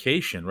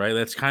ramification, right?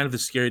 That's kind of the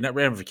scary, not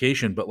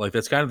ramification, but like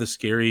that's kind of the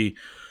scary.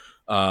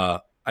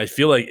 I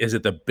feel like is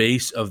at the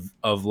base of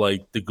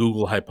like the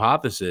Google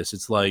hypothesis.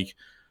 It's like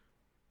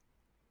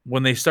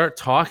when they start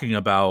talking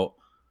about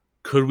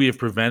could we have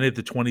prevented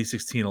the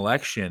 2016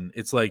 election?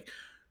 It's like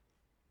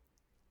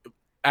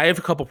I have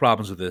a couple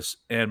problems with this.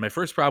 And my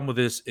first problem with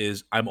this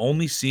is I'm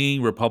only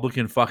seeing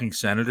Republican fucking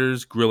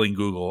senators grilling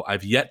Google.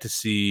 I've yet to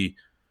see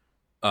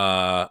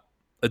a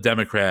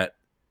Democrat,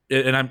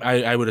 and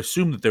I would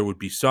assume that there would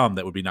be some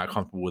that would be not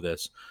comfortable with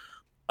this.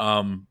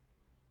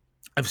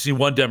 I've seen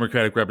one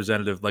Democratic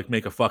representative like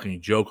make a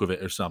fucking joke of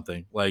it or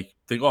something, like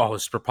think, "Oh,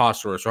 it's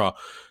preposterous." Or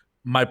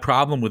my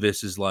problem with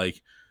this is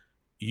like,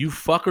 you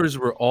fuckers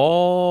were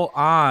all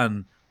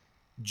on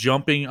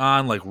jumping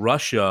on like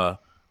Russia,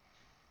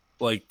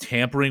 like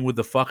tampering with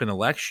the fucking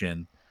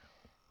election,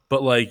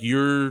 but like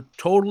you're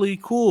totally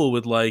cool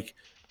with like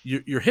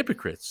you're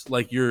hypocrites.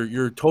 Like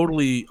you're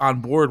totally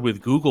on board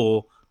with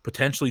Google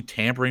potentially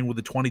tampering with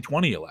the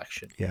 2020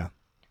 election. Yeah.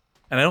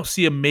 And I don't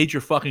see a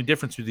major fucking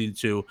difference between the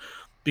two,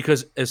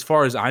 because as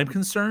far as I'm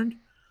concerned,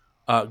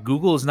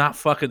 Google is not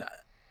fucking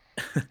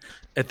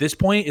at this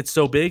point, it's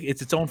so big,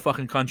 it's its own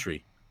fucking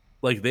country.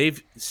 Like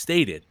they've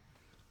stated,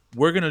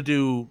 we're gonna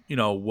do,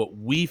 what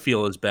we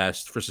feel is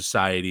best for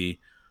society,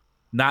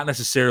 not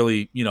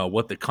necessarily,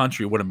 what the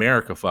country, what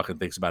America fucking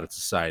thinks about its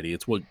society.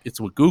 It's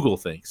what Google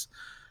thinks.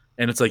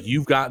 And it's like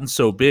you've gotten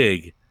so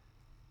big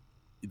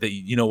that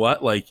you know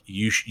what, like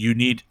you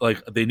need,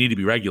 like they need to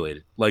be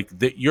regulated. Like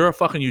you're a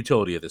fucking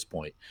utility at this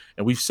point.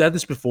 And we've said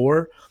this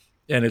before,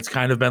 and it's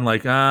kind of been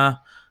like,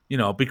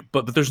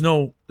 but there's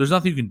nothing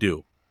you can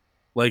do.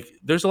 Like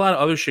there's a lot of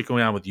other shit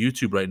going on with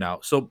YouTube right now.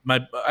 So I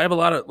have a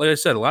lot of, like I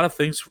said, a lot of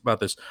things about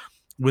this.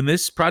 When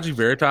this Project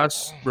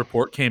Veritas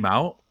report came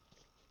out,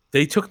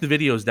 they took the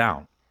videos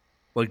down.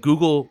 Like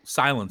Google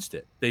silenced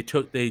it. They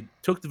took the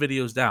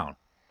videos down,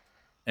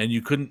 and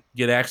you couldn't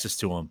get access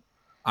to them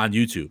on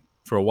YouTube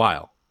for a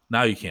while.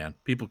 Now you can,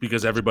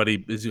 because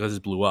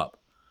it blew up.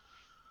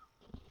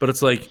 But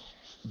it's like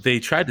they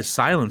tried to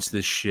silence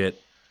this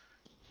shit,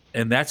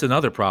 and that's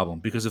another problem,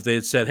 because if they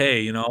had said,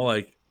 hey,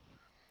 like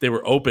they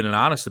were open and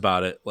honest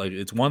about it, like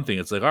it's one thing.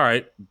 It's like, all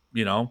right,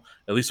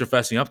 at least they're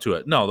fessing up to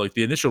it. No, like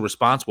the initial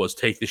response was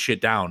take the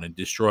shit down and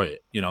destroy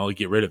it, like,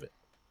 get rid of it.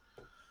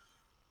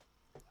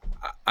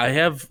 I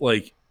have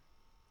like,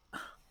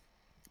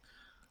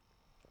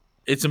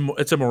 it's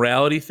a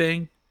morality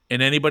thing,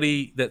 and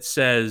anybody that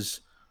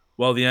says,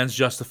 well, the ends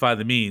justify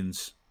the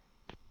means,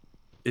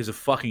 is a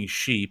fucking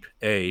sheep.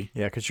 Yeah,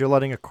 because you're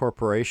letting a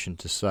corporation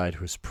decide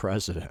who's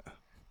president.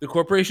 The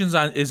corporation's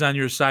is on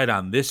your side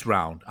on this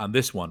round, on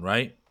this one,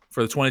 right?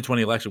 For the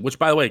 2020 election, which,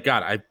 by the way,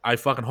 God, I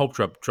fucking hope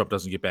Trump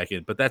doesn't get back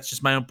in, but that's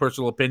just my own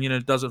personal opinion,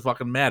 and it doesn't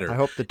fucking matter. I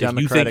hope the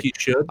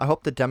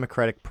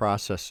democratic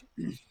process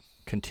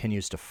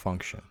continues to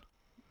function.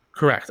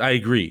 Correct. I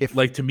agree.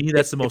 To me,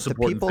 that's the most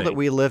important thing. The people that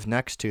we live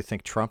next to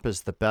think Trump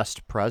is the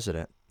best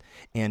president,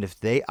 and if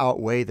they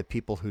outweigh the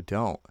people who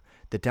don't,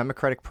 the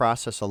democratic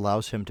process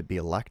allows him to be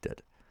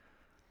elected.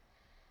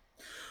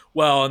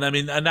 Well, and I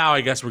mean, now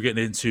I guess we're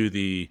getting into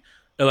the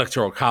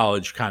electoral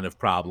college kind of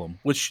problem,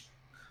 which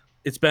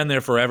it's been there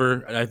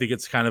forever. I think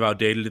it's kind of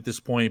outdated at this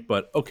point,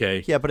 but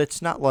okay. Yeah, but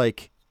it's not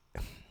like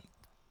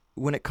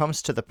when it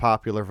comes to the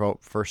popular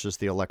vote versus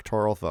the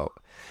electoral vote,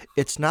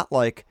 it's not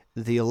like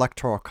the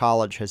electoral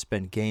college has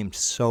been gamed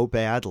so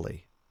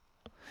badly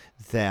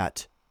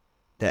that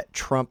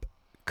Trump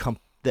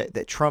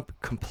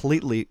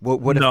completely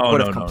would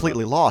have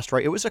completely lost,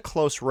 right? It was a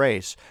close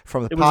race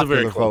from the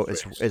popular vote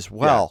as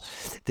well.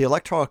 Yes. The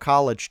electoral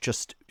college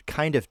just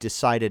kind of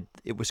decided,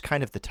 it was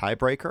kind of the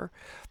tiebreaker.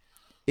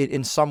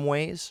 In some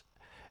ways,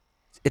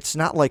 it's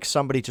not like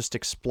somebody just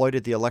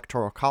exploited the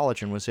electoral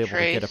college and was able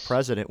to get a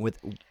president with.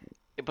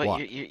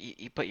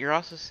 But you're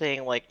also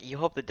saying, like, you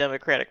hope the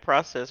democratic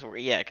process,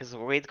 because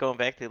Wade's going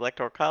back to the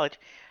electoral college.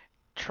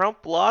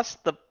 Trump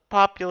lost the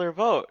popular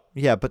vote.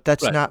 Yeah, but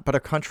that's not. But a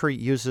country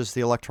uses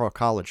the electoral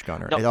college,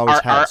 Gunner. No, it always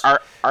has.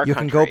 You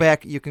can go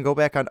back. You can go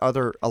back on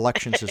other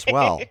elections as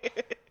well.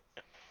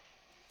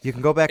 You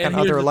can go back on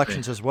other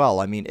elections as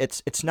well. I mean,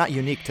 it's not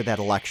unique to that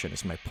election.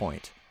 Is my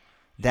point.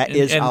 That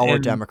is our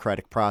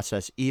democratic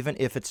process, even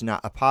if it's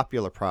not a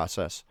popular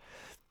process,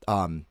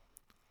 both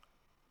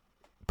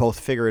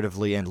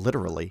figuratively and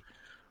literally.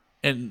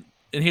 And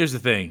here's the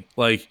thing,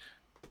 like,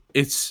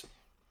 if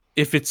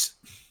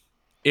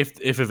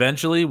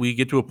eventually we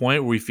get to a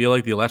point where we feel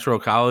like the electoral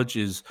college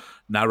is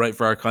not right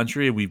for our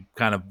country and we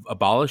kind of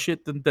abolish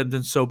it,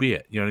 then so be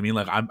it. You know what I mean?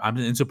 Like I'm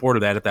in support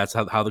of that if that's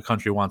how the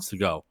country wants to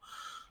go.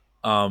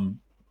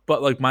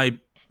 But like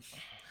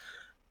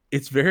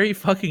it's very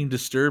fucking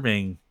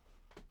disturbing.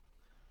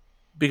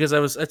 Because I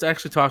was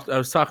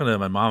talking to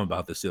my mom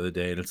about this the other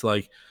day, and it's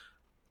like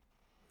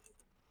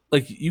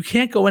you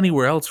can't go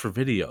anywhere else for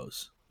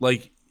videos.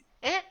 Like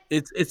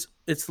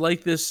it's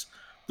like this.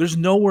 There's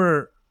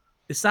nowhere.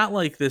 It's not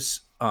like this.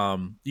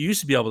 You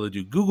used to be able to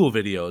do Google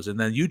videos, and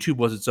then YouTube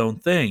was its own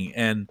thing,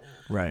 and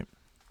right.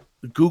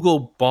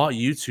 Google bought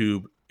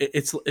YouTube.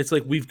 It's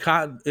like we've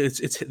caught.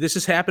 This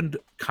has happened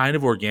kind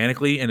of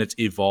organically, and it's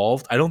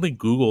evolved. I don't think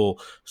Google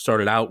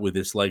started out with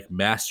this like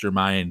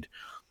mastermind.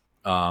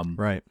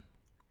 Right.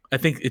 I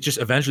think it just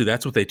eventually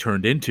that's what they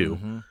turned into.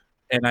 Mm-hmm.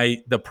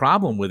 And the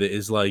problem with it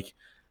is like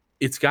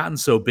it's gotten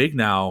so big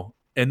now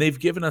and they've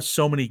given us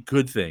so many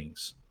good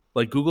things.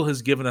 Like Google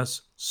has given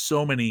us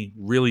so many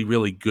really,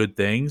 really good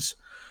things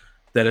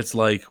that it's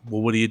like,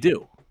 well, what do you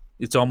do?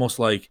 It's almost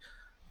like,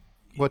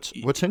 What's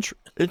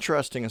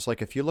interesting is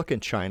like if you look in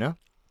China,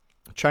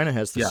 China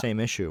has the yeah, same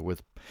issue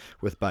with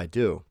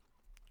Baidu.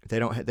 They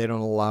don't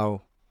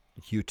allow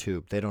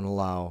YouTube. They don't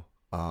allow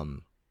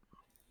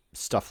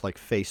stuff like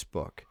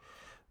Facebook.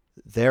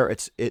 There,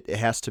 it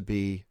has to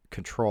be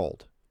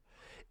controlled.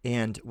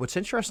 And what's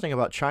interesting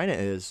about China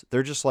is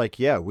they're just like,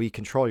 yeah, we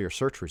control your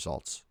search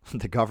results.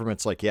 The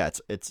government's like, yeah,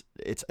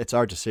 it's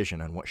our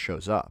decision on what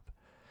shows up.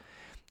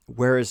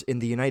 Whereas in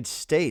the United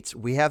States,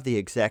 we have the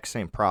exact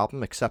same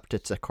problem, except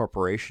it's a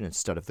corporation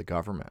instead of the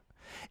government.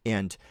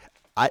 And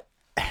I,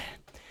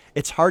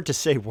 it's hard to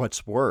say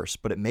what's worse,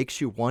 but it makes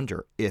you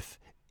wonder if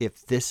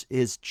this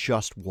is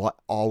just what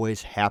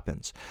always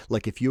happens.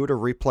 Like if you were to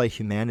replay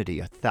humanity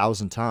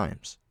 1,000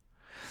 times,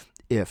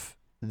 if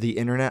the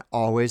internet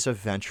always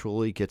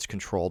eventually gets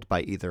controlled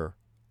by either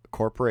a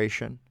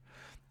corporation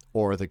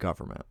or the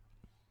government.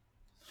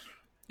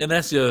 and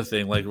that's the other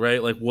thing. Like,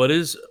 right, like what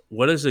is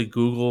a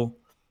Google?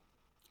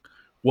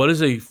 What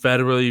is a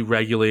fully federally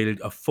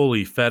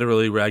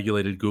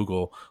regulated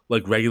Google,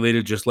 like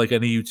regulated just like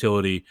any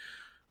utility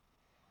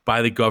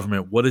by the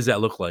government? What does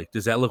that look like?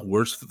 Does that look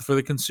worse for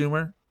the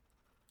consumer?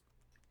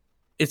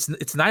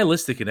 It's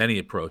nihilistic in any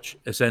approach,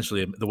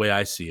 essentially, the way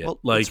I see it. Well,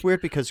 it's Like,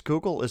 weird because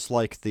Google is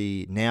like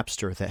the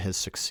Napster that has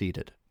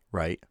succeeded,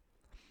 right?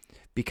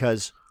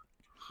 Because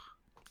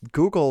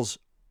Google's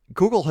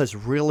Google has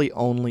really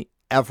only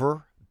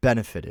ever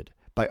benefited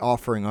by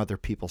offering other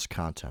people's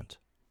content,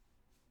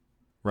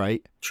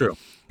 right? true,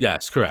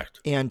 yes, correct,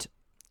 And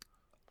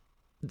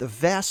the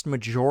vast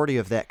majority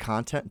of that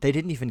content they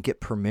didn't even get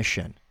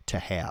permission to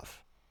have.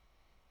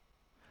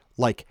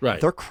 Like right.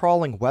 they're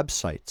crawling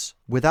websites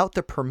without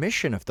the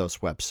permission of those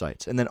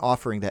websites and then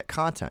offering that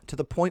content to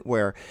the point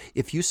where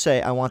if you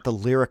say, I want the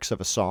lyrics of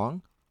a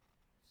song,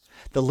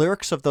 the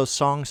lyrics of those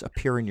songs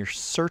appear in your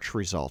search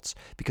results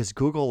because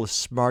Google is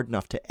smart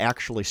enough to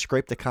actually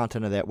scrape the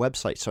content of that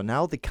website. So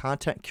now the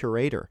content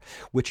curator,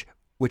 which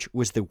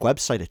was the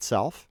website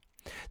itself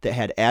that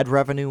had ad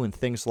revenue and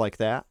things like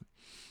that,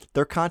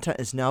 their content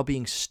is now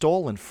being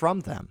stolen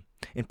from them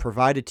and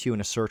provided to you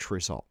in a search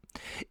result.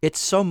 It's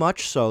so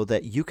much so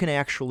that you can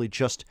actually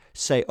just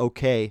say,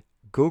 okay,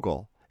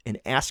 Google, and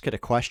ask it a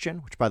question,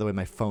 which, by the way,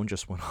 my phone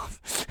just went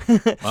off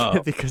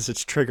Oh, because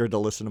it's triggered to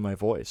listen to my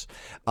voice.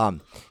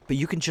 But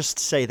you can just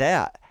say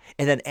that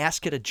and then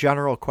ask it a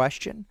general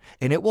question,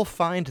 and it will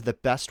find the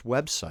best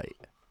website,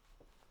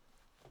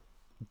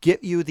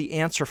 get you the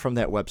answer from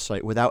that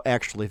website without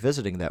actually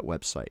visiting that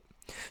website.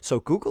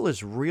 So Google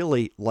is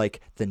really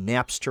like the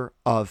Napster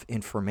of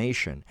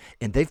information,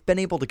 and they've been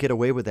able to get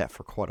away with that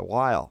for quite a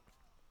while.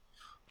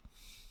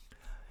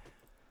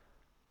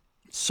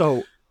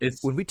 So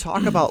it's when we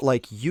talk about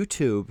like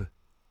YouTube,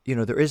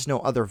 there is no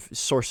other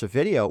source of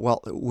video.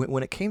 Well,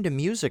 when it came to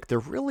music, there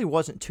really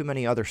wasn't too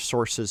many other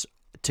sources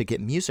to get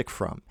music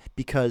from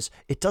because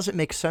it doesn't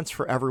make sense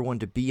for everyone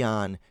to be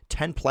on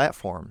 10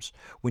 platforms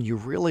when you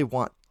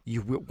want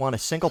a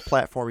single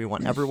platform. You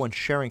want everyone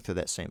sharing through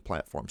that same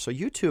platform. So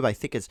YouTube, I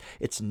think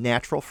it's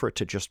natural for it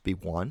to just be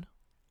one.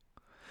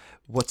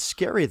 What's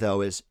scary though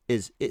is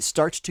it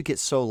starts to get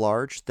so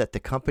large that the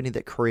company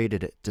that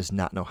created it does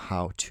not know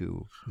how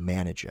to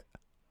manage it.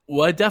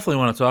 well, I definitely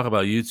want to talk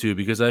about YouTube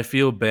because I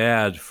feel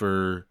bad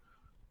for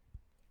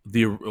a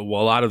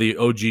lot of the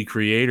OG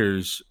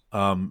creators,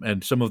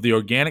 and some of the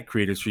organic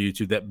creators for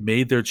YouTube that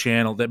made their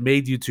channel, that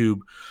made YouTube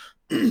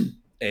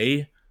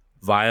a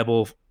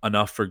viable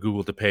enough for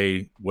Google to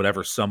pay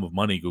whatever sum of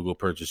money Google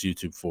purchased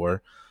YouTube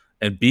for,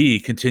 and B,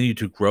 continue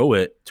to grow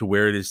it to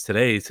where it is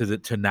today,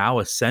 to now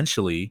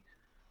essentially,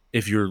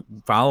 if you're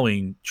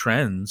following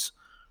trends,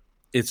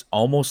 it's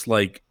almost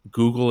like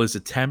Google is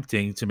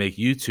attempting to make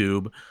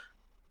YouTube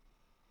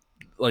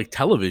like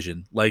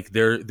television. Like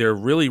they're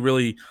really,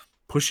 really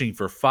pushing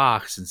for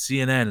Fox and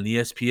CNN and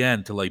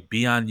ESPN to like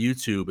be on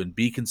YouTube and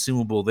be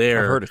consumable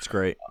I've there. heard it's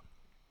great.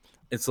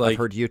 It's like,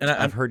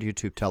 I've heard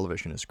YouTube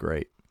television is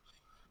great.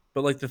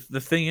 but like the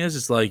thing is,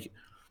 it's like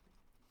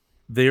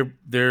they're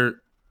they're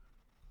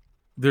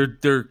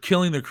they're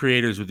killing the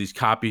creators with these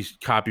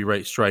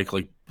copyright strike,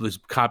 like this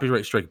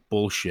copyright strike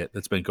bullshit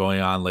that's been going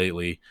on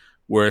lately,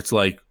 where it's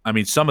like, I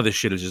mean, some of this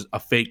shit is just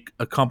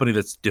a company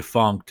that's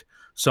defunct,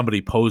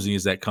 somebody posing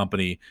as that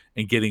company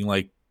and getting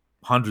like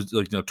hundreds,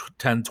 like,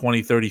 10,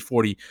 20, 30,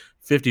 40,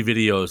 50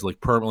 videos like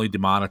permanently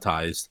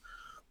demonetized.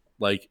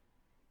 Like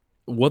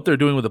what they're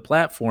doing with the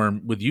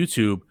platform with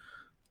YouTube,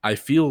 I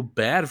feel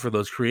bad for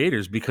those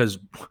creators because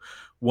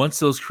once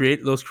those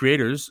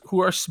creators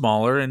who are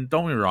smaller, and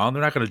don't get me wrong,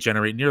 they're not going to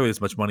generate nearly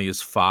as much money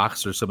as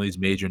Fox or some of these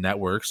major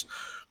networks.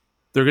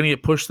 They're going to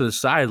get pushed to the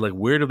side. Like,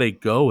 where do they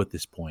go at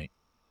this point?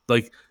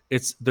 Like,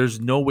 there's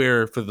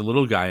nowhere for the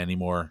little guy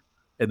anymore,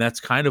 and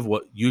that's kind of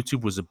what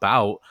YouTube was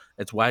about.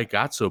 That's why it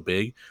got so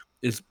big.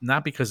 Is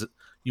not because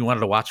you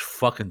wanted to watch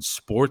fucking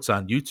sports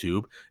on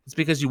YouTube. It's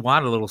because you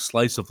wanted a little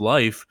slice of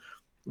life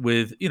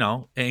with,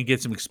 and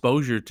get some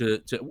exposure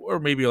to or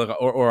maybe like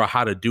or a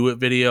how to do it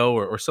video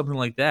or something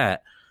like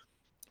that,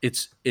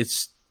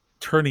 it's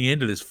turning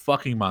into this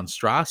fucking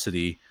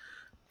monstrosity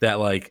that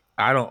like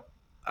I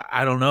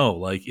don't know,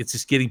 like it's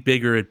just getting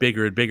bigger and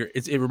bigger and bigger.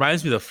 It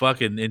reminds me of the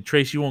fucking, and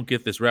Trace, you won't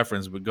get this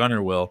reference, but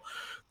Gunner will.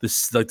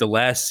 This like the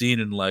last scene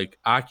in like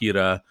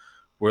Akira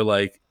where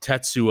like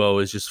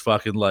Tetsuo is just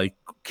fucking like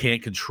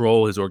can't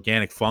control his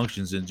organic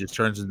functions and just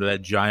turns into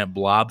that giant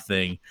blob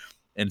thing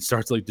and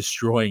starts like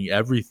destroying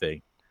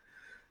everything.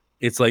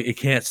 It's like it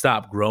can't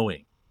stop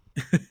growing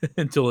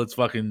until it's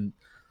fucking,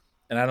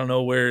 and I don't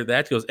know where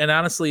that goes. And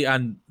honestly,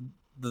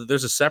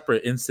 there's a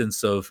separate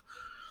instance of,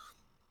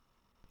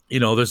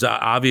 there's an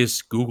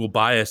obvious Google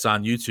bias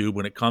on YouTube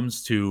when it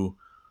comes to,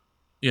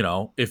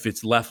 if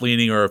it's left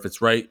leaning or if it's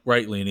right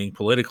leaning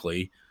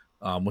politically,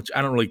 which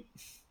I don't really,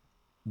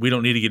 we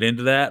don't need to get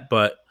into that,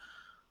 but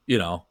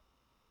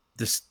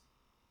this.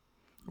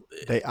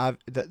 But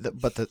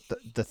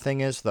the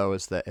thing is though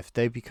is that if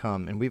they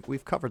become, and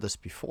we've covered this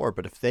before,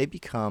 but if they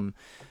become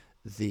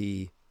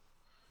the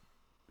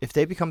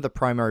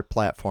primary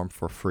platform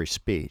for free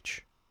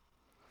speech,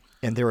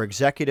 and their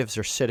executives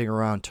are sitting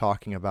around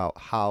talking about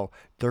how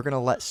they're going to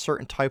let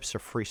certain types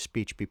of free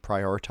speech be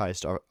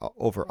prioritized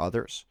over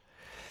others,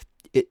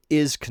 it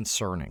is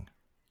concerning.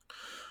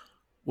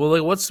 Well,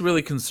 like what's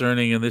really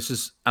concerning, and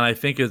I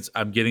think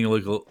I'm getting a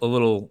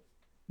little,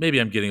 maybe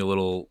I'm getting a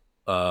little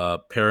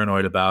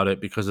paranoid about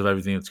it because of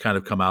everything that's kind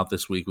of come out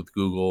this week with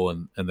Google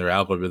and their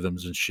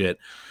algorithms and shit.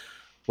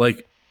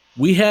 Like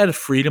we had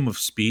freedom of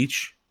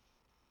speech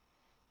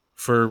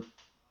for,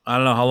 I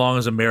don't know, how long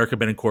has America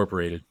been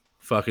incorporated?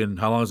 Fucking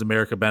how long has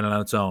America been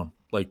on its own?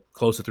 Like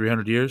close to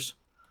 300 years.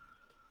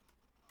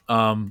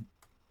 All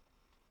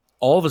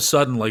of a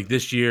sudden, like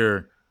this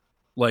year,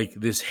 like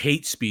this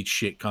hate speech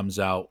shit comes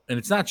out, and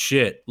it's not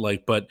shit,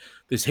 like, but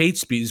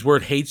this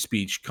word hate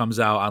speech comes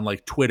out on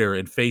like Twitter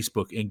and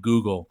Facebook and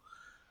Google,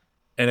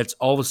 and it's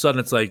all of a sudden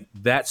it's like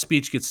that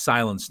speech gets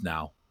silenced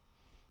now.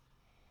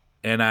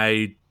 And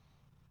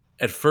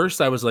at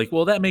first I was like,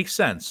 well, that makes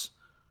sense.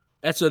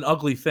 That's an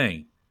ugly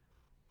thing.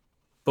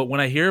 But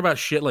when I hear about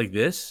shit like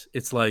this,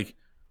 it's like,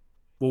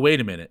 well, wait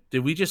a minute.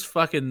 Did we just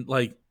fucking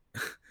like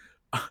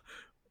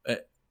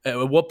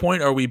at what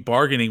point are we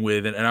bargaining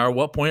with, and at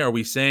what point are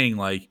we saying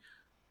like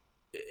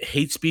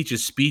hate speech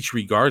is speech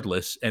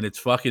regardless, and it's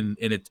fucking,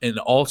 and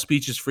all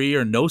speech is free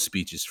or no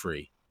speech is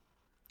free?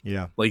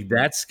 Yeah. Like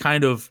that's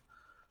kind of,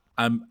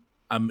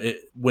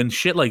 when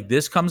shit like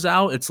this comes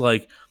out, it's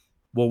like,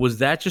 well, was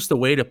that just a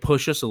way to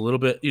push us a little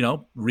bit,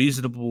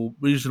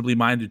 reasonably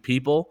minded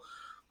people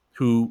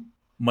who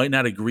might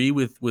not agree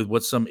with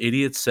what some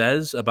idiot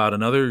says about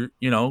another,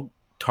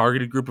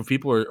 targeted group of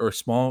people or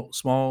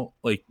small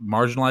like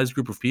marginalized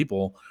group of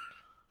people,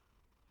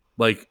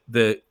 like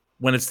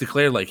when it's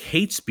declared like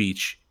hate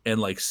speech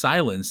and like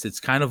silenced, it's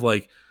kind of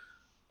like,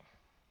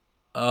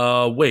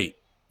 wait,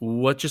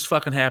 what just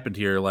fucking happened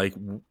here? Like,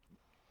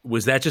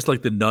 was that just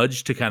like the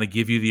nudge to kind of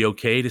give you the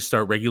okay to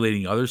start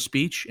regulating other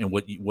speech and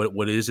what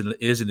is and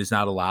is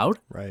not allowed?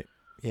 Right.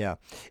 Yeah.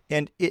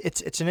 And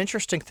it's an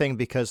interesting thing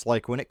because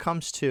like when it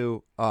comes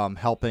to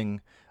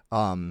helping,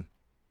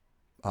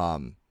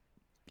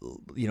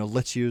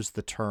 let's use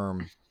the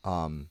term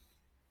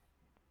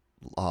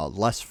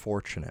less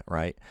fortunate,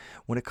 right?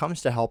 When it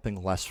comes to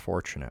helping less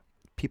fortunate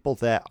people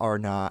that are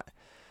not,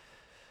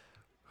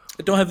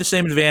 don't have the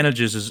same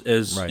advantages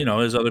as right.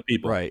 As other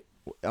people, right?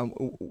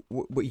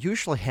 What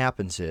usually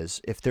happens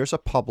is if there's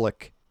some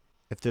public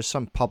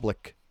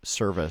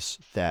service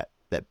that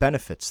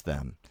benefits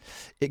them,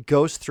 it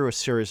goes through a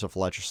series of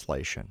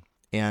legislation.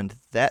 And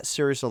that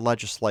series of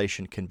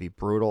legislation can be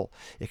brutal.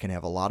 It can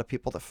have a lot of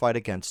people that fight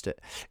against it.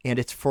 And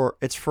it's for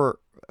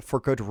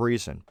good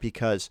reason,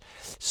 because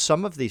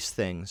some of these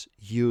things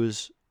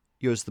use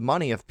the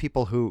money of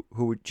people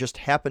who just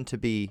happen to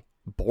be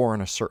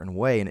born a certain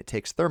way, and it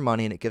takes their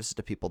money and it gives it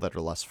to people that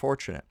are less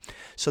fortunate.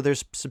 So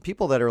there's some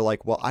people that are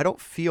like, well,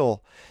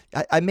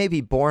 I may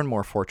be born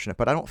more fortunate,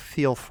 but I don't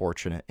feel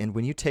fortunate. And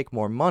when you take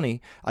more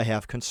money, I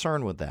have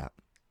concern with that.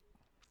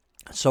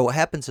 So what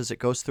happens is it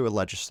goes through a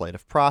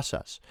legislative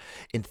process,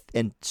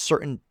 and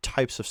certain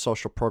types of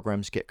social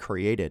programs get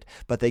created,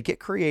 but they get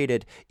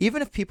created,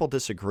 even if people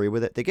disagree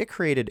with it, they get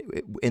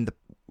created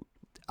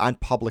on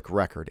public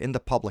record, in the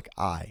public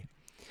eye.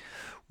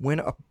 When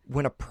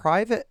a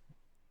private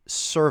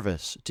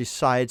service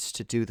decides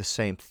to do the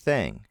same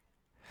thing,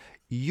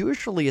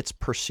 usually it's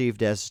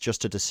perceived as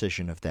just a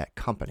decision of that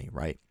company,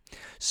 right?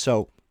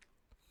 So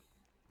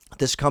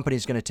this company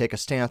is going to take a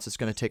stance. It's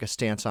going to take a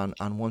stance on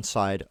one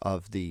side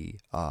of the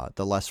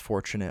less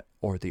fortunate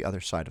or the other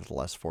side of the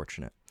less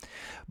fortunate.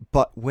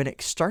 But when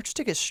it starts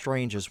to get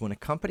strange is when a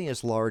company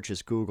as large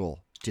as Google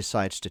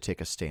decides to take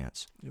a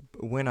stance.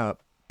 When a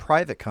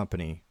private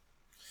company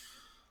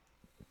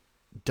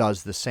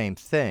does the same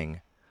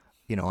thing,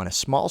 on a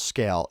small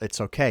scale, it's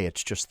okay.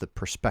 It's just the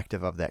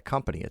perspective of that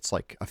company. It's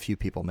like a few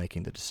people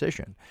making the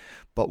decision.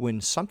 But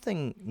when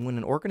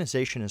an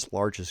organization as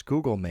large as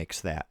Google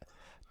makes that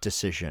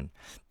decision,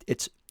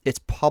 it's it's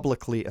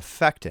publicly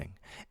affecting,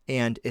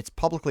 and it's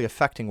publicly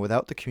affecting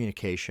without the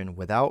communication,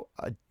 without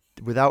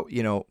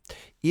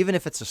even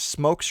if it's a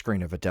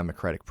smokescreen of a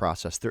democratic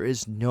process, there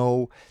is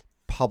no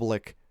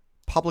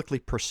publicly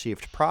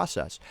perceived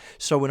process.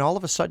 So when all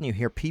of a sudden you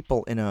hear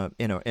people in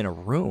a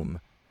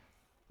room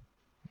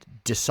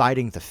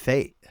deciding the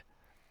fate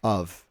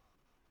of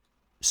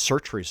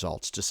search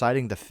results,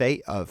 deciding the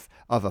fate of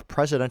a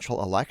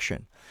presidential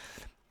election,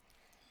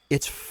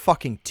 it's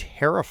fucking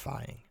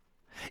terrifying.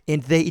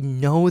 And they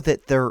know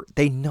that they're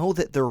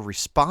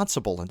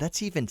responsible, and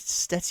that's even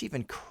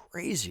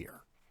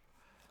crazier.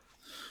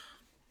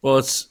 Well,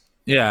 it's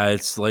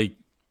like,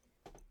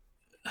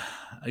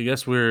 I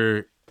guess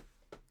it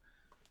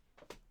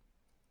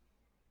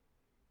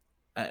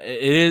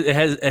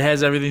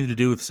has everything to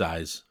do with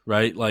size,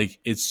 right? Like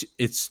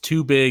it's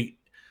too big.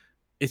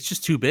 It's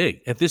just too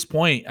big at this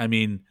point. I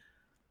mean,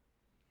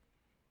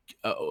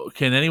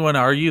 can anyone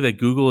argue that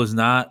Google is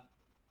not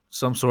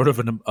some sort of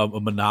a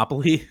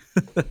monopoly?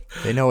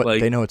 They know it.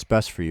 Like, They know it's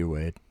best for you,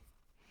 Wade.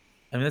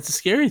 I mean, that's a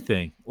scary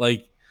thing.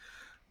 Like,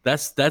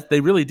 that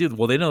they really do.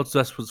 Well, they know it's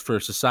best for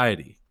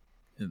society,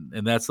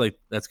 and that's kind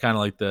of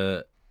like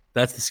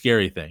that's the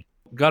scary thing.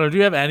 Gunnar, do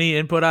you have any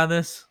input on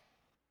this?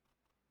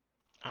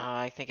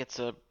 I think it's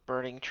a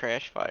burning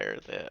trash fire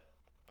that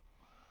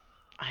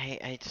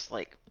I just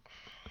like.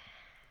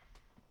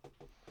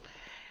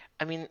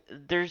 I mean,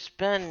 there's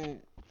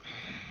been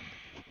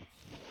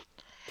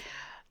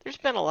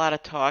a lot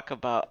of talk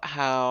about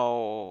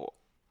how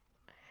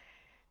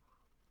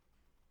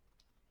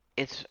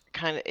it's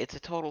a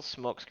total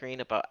smokescreen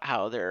about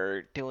how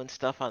they're doing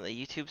stuff on the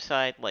YouTube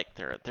side, like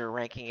they're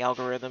ranking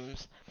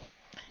algorithms,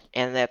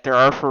 and that there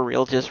are for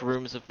real just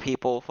rooms of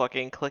people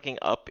fucking clicking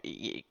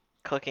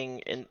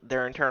in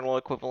their internal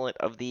equivalent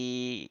of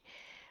the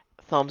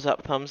thumbs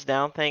up, thumbs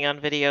down thing on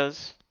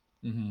videos.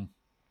 Mm-hmm.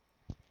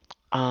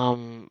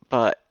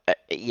 But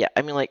yeah,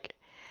 I mean, like,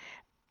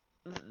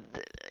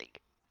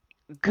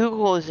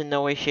 Google is in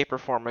no way, shape, or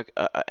form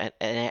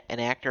an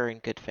actor in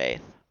good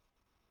faith.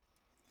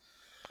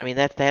 I mean,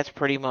 that's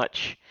pretty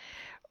much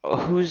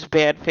whose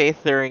bad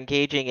faith they're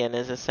engaging in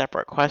is a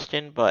separate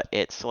question, but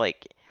it's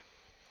like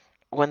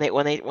when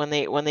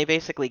they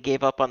basically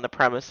gave up on the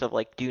premise of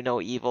like do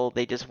no evil,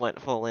 they just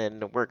went full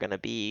in. We're gonna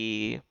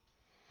be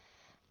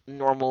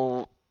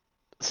normal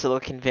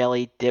Silicon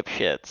Valley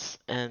dipshits,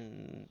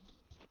 and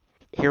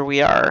here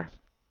we are.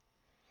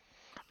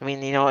 I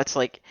mean, it's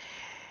like,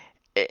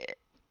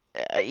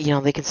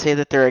 they can say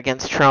that they're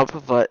against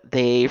Trump, but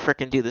they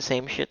frickin' do the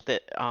same shit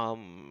that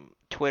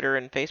Twitter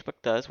and Facebook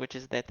does, which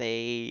is that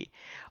they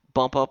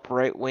bump up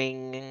right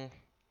wing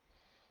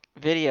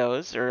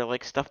videos or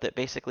like stuff that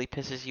basically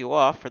pisses you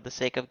off for the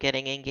sake of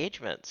getting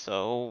engagement.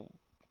 So,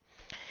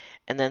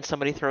 and then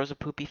somebody throws a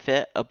poopy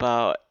fit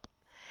about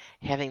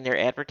having their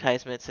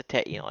advertisements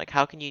like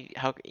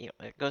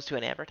it goes to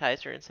an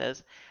advertiser and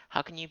says,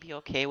 how can you be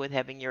okay with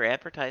having your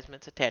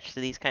advertisements attached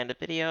to these kind of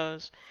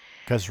videos?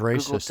 Because Google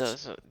racists,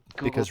 does.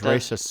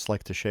 racists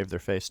like to shave their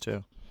face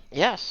too.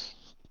 Yes,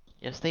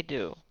 yes they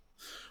do.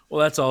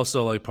 Well, that's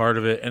also like part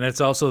of it, and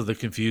it's also the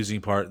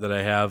confusing part that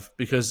I have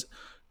because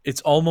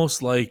it's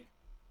almost like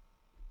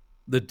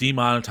the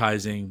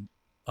demonetizing,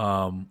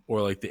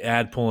 or like the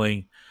ad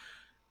pulling.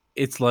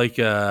 It's like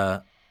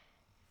at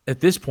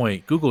this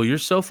point, Google, you're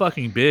so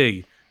fucking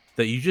big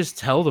that you just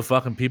tell the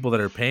fucking people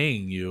that are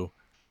paying you,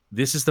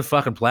 this is the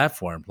fucking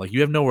platform. Like,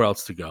 you have nowhere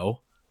else to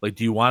go. Like,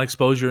 do you want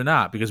exposure or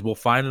not? Because we'll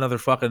find another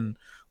fucking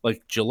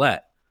like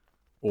Gillette,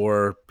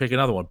 or pick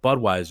another one,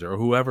 Budweiser, or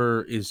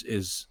whoever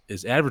is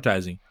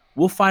advertising.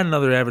 We'll find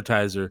another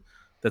advertiser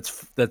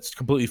that's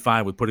completely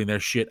fine with putting their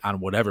shit on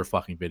whatever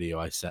fucking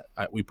video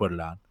we put it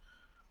on.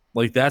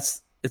 Like,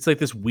 it's like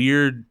this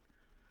weird,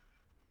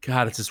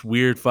 God, it's this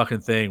weird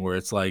fucking thing where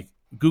it's like,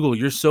 Google,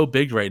 you're so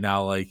big right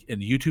now, like,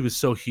 and YouTube is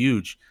so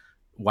huge.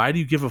 Why do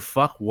you give a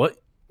fuck what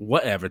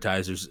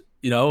advertisers?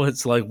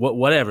 It's like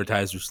what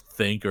advertisers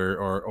think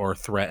or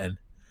threaten.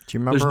 Do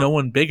you There's remember? no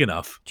one big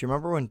enough. Do you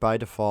remember when by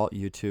default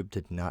YouTube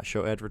did not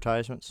show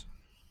advertisements?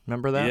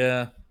 Remember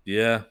that?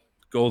 Yeah.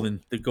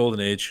 The golden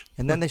age.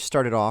 And then they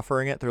started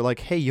offering it. They're like,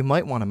 "Hey, you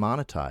might want to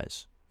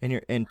monetize."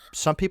 And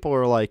some people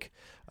are like,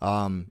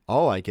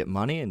 "Oh, I get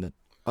money," and the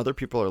other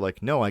people are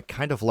like, "No, I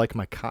kind of like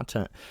my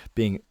content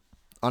being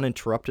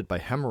uninterrupted by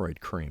hemorrhoid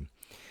cream."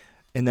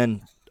 And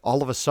then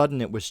all of a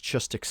sudden it was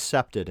just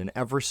accepted, and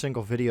every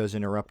single video is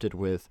interrupted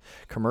with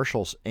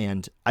commercials,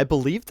 and I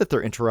believe that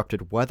they're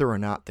interrupted whether or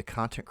not the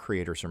content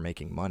creators are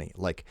making money.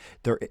 Like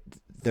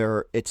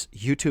it's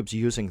YouTube's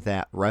using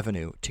that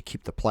revenue to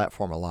keep the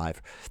platform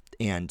alive,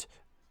 and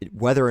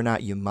whether or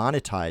not you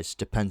monetize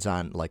depends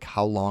on like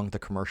how long the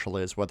commercial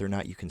is, whether or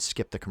not you can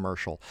skip the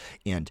commercial,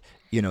 and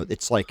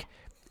it's like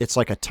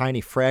a tiny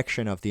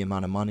fraction of the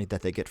amount of money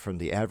that they get from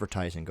the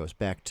advertising goes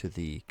back to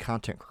the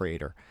content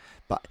creator.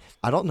 But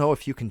I don't know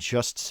if you can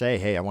just say,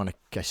 "Hey,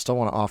 I still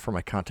want to offer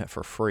my content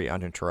for free,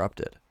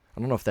 uninterrupted." I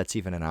don't know if that's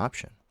even an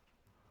option.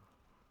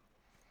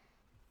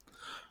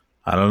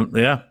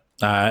 Yeah.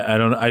 I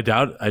don't. I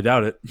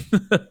doubt it.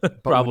 But when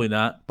Probably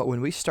not. but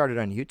when we started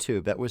on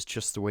YouTube, that was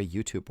just the way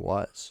YouTube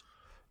was.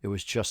 It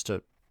was just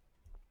a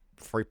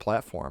free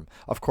platform.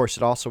 Of course,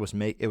 it also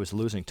it was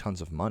losing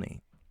tons of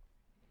money.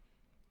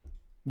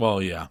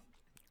 Well, yeah.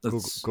 Google,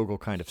 That's Google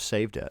kind of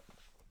saved it.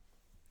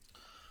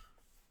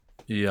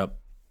 yep.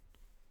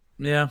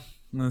 Yeah,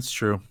 that's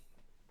true.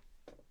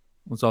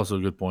 That's also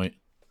a good point.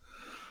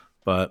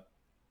 But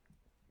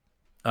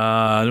do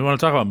we want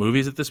to talk about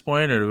movies at this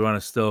point, or do we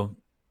want to still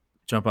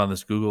jump on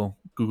this Google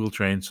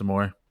train some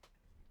more?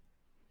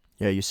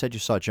 Yeah, you said you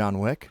saw John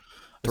Wick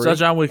I saw 3?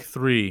 John Wick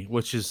 3,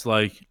 which is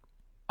like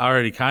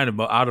already kind of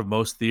out of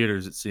most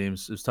theaters. It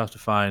seems it's tough to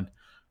find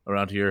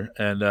around here,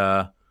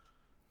 and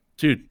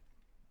dude,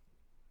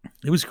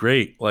 it was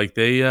great. Like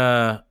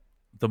the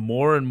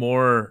more and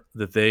more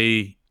that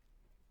they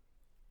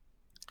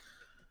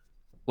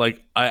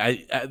like,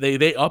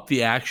 they up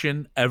the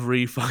action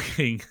every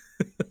fucking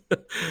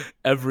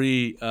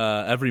every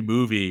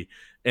movie,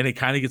 and it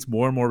kind of gets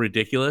more and more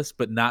ridiculous,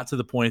 but not to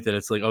the point that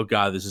it's like, oh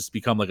god, this has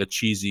become like a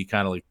cheesy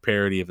kind of like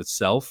parody of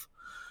itself.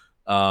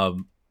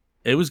 Um,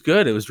 it was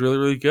good. It was really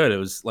really good. It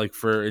was like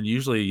for and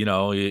usually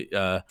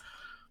a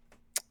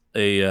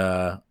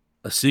a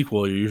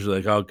sequel, you're usually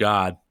like, oh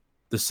god,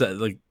 this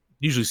like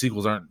usually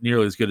sequels aren't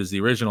nearly as good as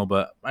the original,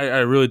 but I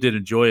really did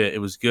enjoy it. It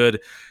was good,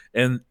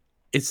 and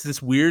it's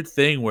this weird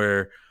thing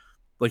where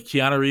like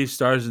Keanu Reeves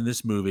stars in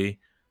this movie,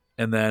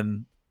 and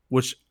then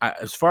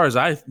as far as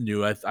I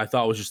knew, I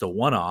thought was just a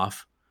one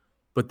off,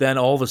 but then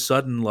all of a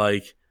sudden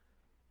like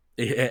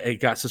it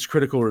got such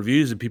critical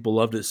reviews and people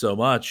loved it so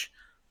much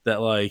that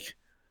like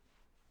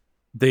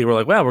they were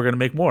like, "Wow, we're gonna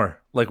make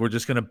more. Like, we're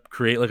just gonna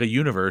create like a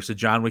universe, a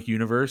John Wick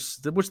universe,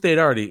 which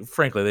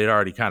frankly, they'd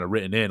already kind of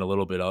written in a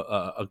little bit,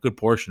 a good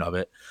portion of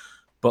it.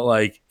 But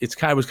like, was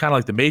kind of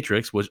like the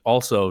Matrix, which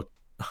also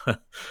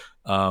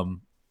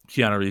um,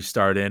 Keanu Reeves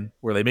starred in,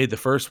 where they made the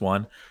first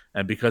one,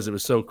 and because it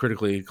was so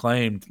critically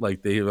acclaimed,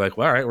 like they were like,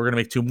 well, all right, we're gonna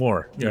make two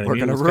more. You know what I We're mean?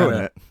 gonna It's ruin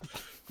kinda, it.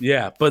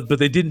 yeah, but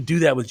they didn't do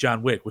that with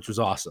John Wick, which was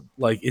awesome.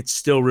 Like it's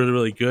still really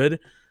really good,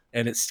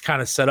 and it's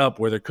kind of set up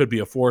where there could be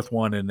a fourth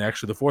one, and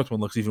actually the fourth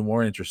one looks even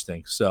more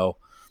interesting. So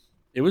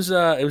it was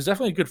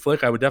definitely a good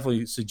flick. I would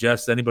definitely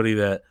suggest anybody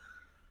that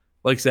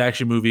likes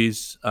action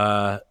movies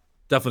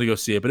definitely go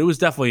see it. But it was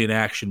definitely an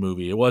action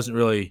movie. It wasn't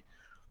really,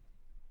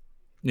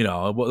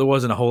 there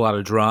wasn't a whole lot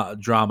of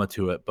drama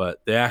to it, but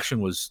the action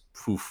was,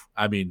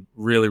 I mean,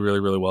 really really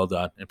really well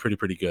done and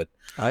pretty good.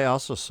 I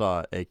also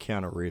saw a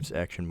Keanu Reeves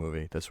action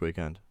movie this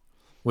weekend.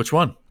 Which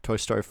one? Toy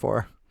Story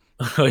 4.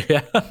 Oh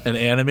yeah, an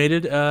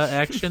animated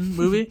action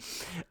movie.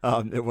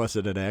 It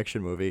wasn't an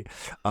action movie,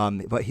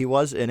 but he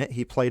was in it.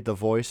 He played the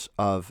voice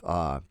of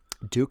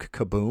Duke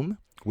Kaboom,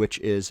 which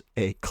is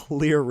a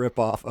clear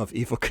ripoff of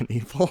Evil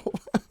Knievel.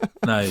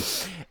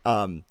 Nice.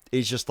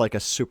 He's just like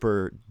a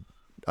super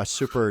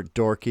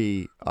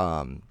dorky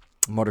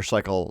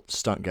motorcycle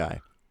stunt guy.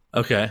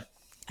 Okay.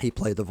 He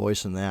played the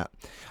voice in that.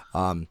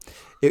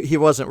 He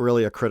wasn't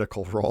really a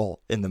critical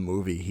role in the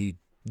movie. He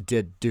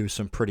did do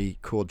some pretty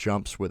cool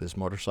jumps with his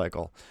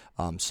motorcycle.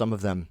 Some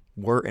of them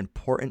were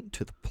important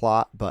to the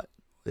plot, but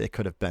it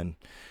could have been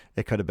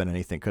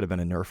anything. Could have been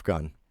a Nerf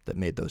gun that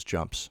made those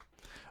jumps.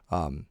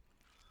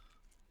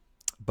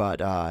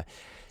 But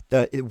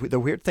the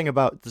weird thing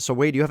about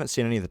Wade, you haven't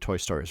seen any of the Toy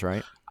Stories,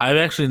 right? I've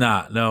actually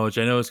not. No, which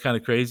I know is kind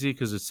of crazy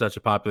because it's such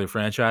a popular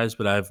franchise,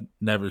 but I've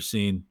never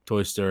seen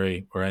Toy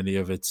Story or any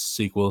of its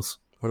sequels.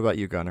 What about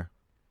you, Gunner?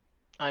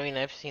 I mean,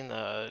 I've seen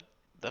the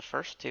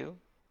first two.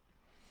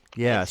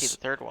 I didn't see Yes.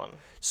 the third one.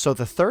 So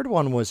the third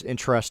one was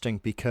interesting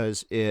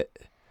because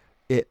it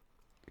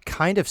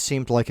kind of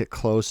seemed like it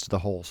closed the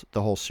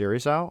whole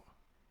series out.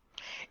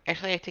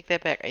 Actually, I take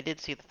that back. I did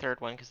see the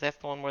third one because that's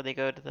the one where they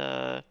go to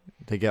the.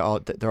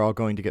 They're all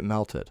going to get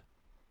melted.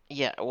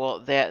 Yeah, well,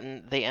 that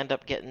and they end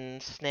up getting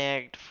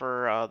snagged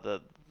for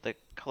the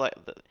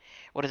collect the,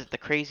 what is it, the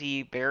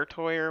crazy bear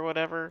toy or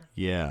whatever,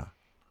 Yeah.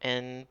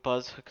 and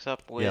Buzz hooks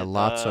up with Yeah,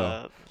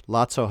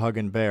 Lotso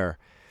hugging bear.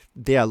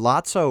 Yeah,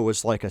 Lotso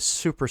was like a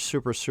super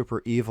super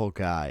super evil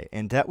guy,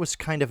 and that was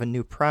kind of a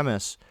new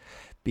premise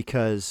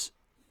because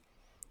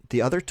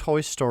the other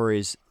Toy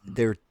Stories,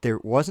 there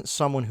wasn't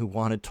someone who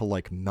wanted to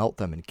like melt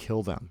them and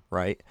kill them,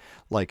 right?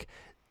 Like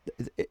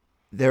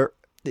there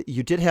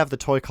you did have the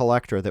toy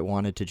collector that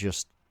wanted to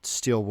just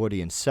steal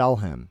Woody and sell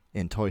him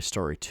in Toy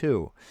Story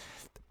 2,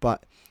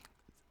 but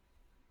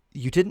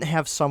you didn't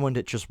have someone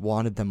that just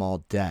wanted them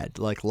all dead.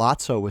 Like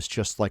Lotso was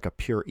just like a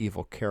pure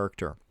evil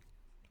character.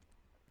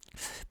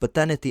 But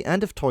then at the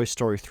end of Toy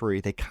Story 3,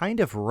 they kind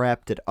of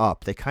wrapped it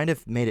up. They kind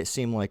of made it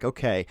seem like,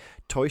 okay,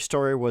 Toy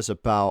Story was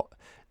about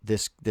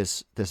this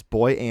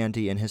boy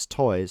Andy and his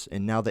toys,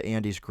 and now that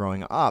Andy's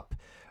growing up,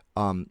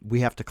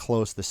 we have to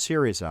close the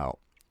series out.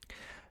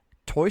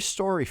 Toy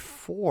Story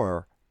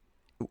 4,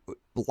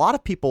 a lot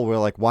of people were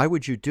like, why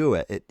would you do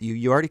it?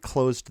 You already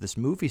closed this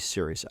movie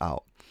series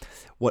out.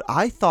 What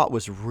I thought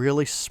was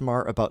really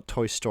smart about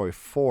Toy Story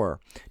 4,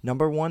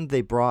 number one,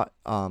 they brought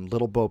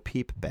Little Bo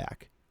Peep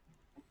back.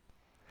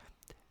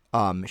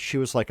 She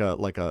was like a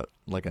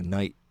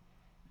knight,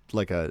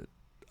 like a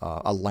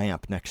a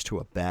lamp next to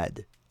a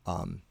bed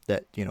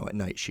that at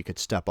night she could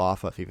step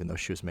off of, even though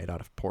she was made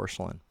out of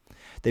porcelain.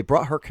 They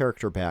brought her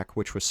character back,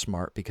 which was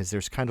smart because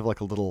there's kind of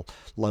like a little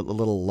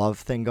love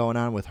thing going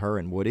on with her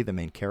and Woody, the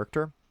main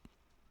character.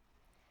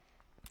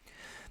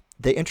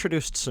 They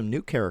introduced some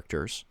new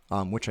characters,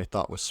 which I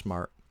thought was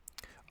smart.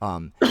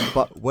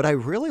 But what I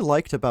really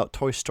liked about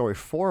Toy Story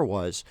 4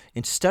 was,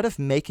 instead of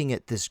making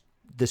it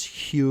this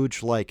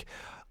huge like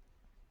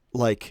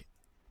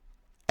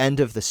end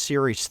of the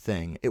series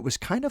thing, it was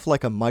kind of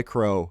like a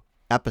micro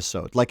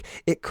episode. Like,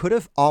 it could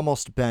have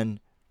almost been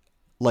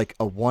like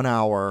a 1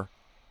 hour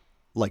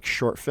like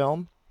short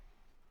film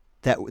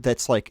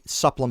that's like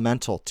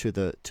supplemental to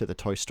the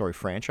Toy Story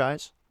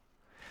franchise.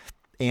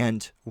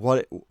 And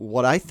what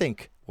I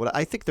think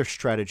their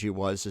strategy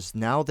is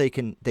now they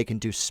can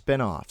do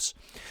spin-offs.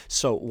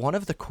 So one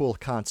of the cool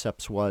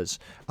concepts was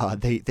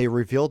they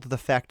revealed the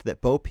fact that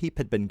Bo Peep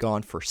had been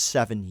gone for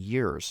 7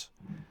 years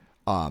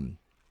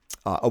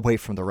away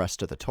from the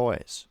rest of the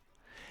toys.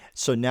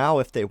 So now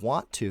if they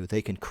want to,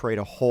 they can create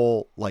a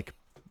whole like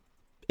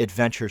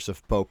Adventures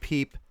of Bo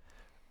Peep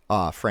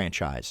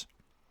franchise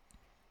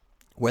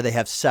where they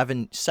have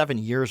seven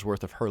years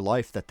worth of her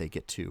life that they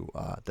get to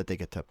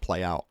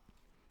play out.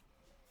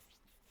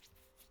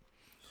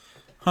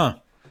 Huh.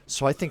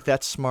 So I think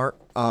that's smart.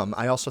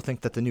 I also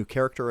think that the new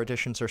character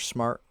additions are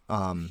smart.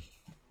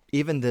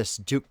 Even this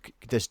Duke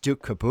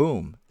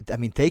Kaboom. I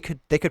mean, they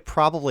could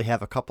probably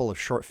have a couple of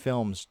short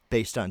films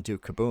based on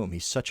Duke Kaboom.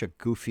 He's such a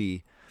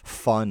goofy,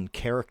 fun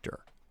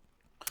character,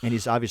 and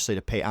he's obviously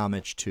to pay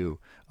homage to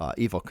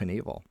Evel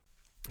Knievel.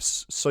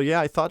 So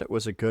yeah, I thought it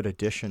was a good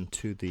addition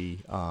to the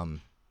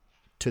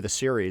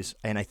series,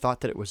 and I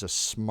thought that it was a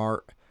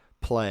smart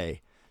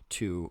play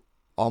to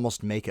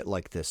almost make it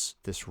like this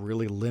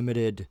really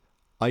limited,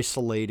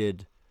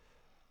 isolated.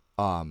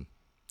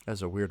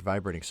 There's a weird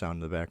vibrating sound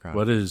in the background.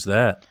 What is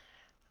that?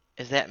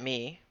 Is that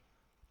me?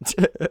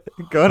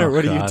 Gunnar, Oh,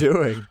 what God. are you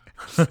doing?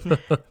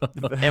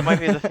 It might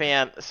be the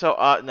fan. So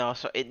no,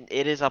 so it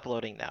is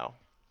uploading now.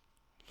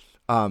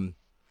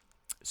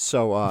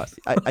 So I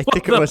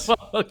think it What was. the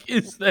fuck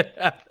is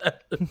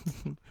that?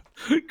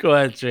 Go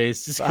ahead,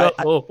 Chase. Just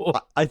go.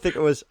 I think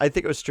it was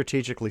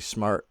strategically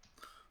smart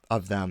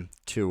of them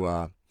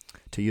to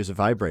use a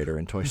vibrator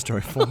in Toy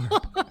Story 4.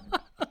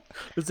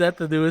 Is that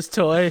the newest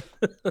toy?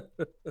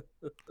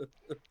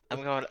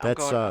 I'm going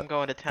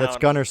to town. That's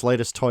Gunnar's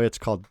latest toy. It's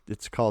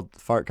called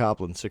Fart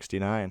Goblin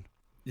 69.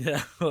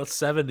 Yeah, well, it's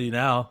 70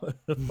 now.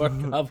 Mark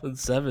Goblin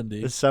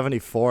 70. It's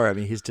 74. I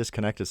mean, he's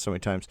disconnected so many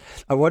times.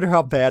 I wonder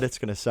how bad it's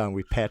going to sound.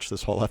 We patched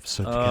this whole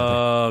episode together.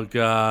 Oh,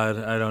 God.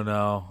 I don't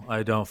know.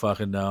 I don't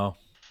fucking know.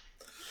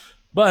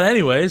 But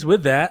anyways,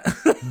 with that,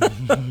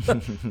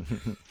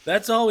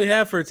 that's all we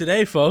have for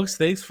today, folks.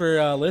 Thanks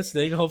for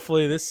listening.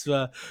 Hopefully this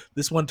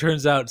one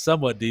turns out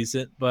somewhat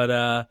decent.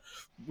 But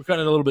we're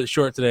cutting it a little bit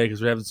short today because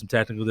we're having some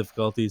technical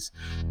difficulties.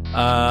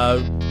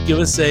 Give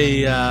us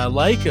a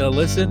like, a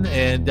listen,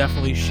 and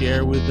definitely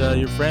share with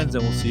your friends,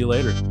 and we'll see you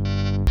later.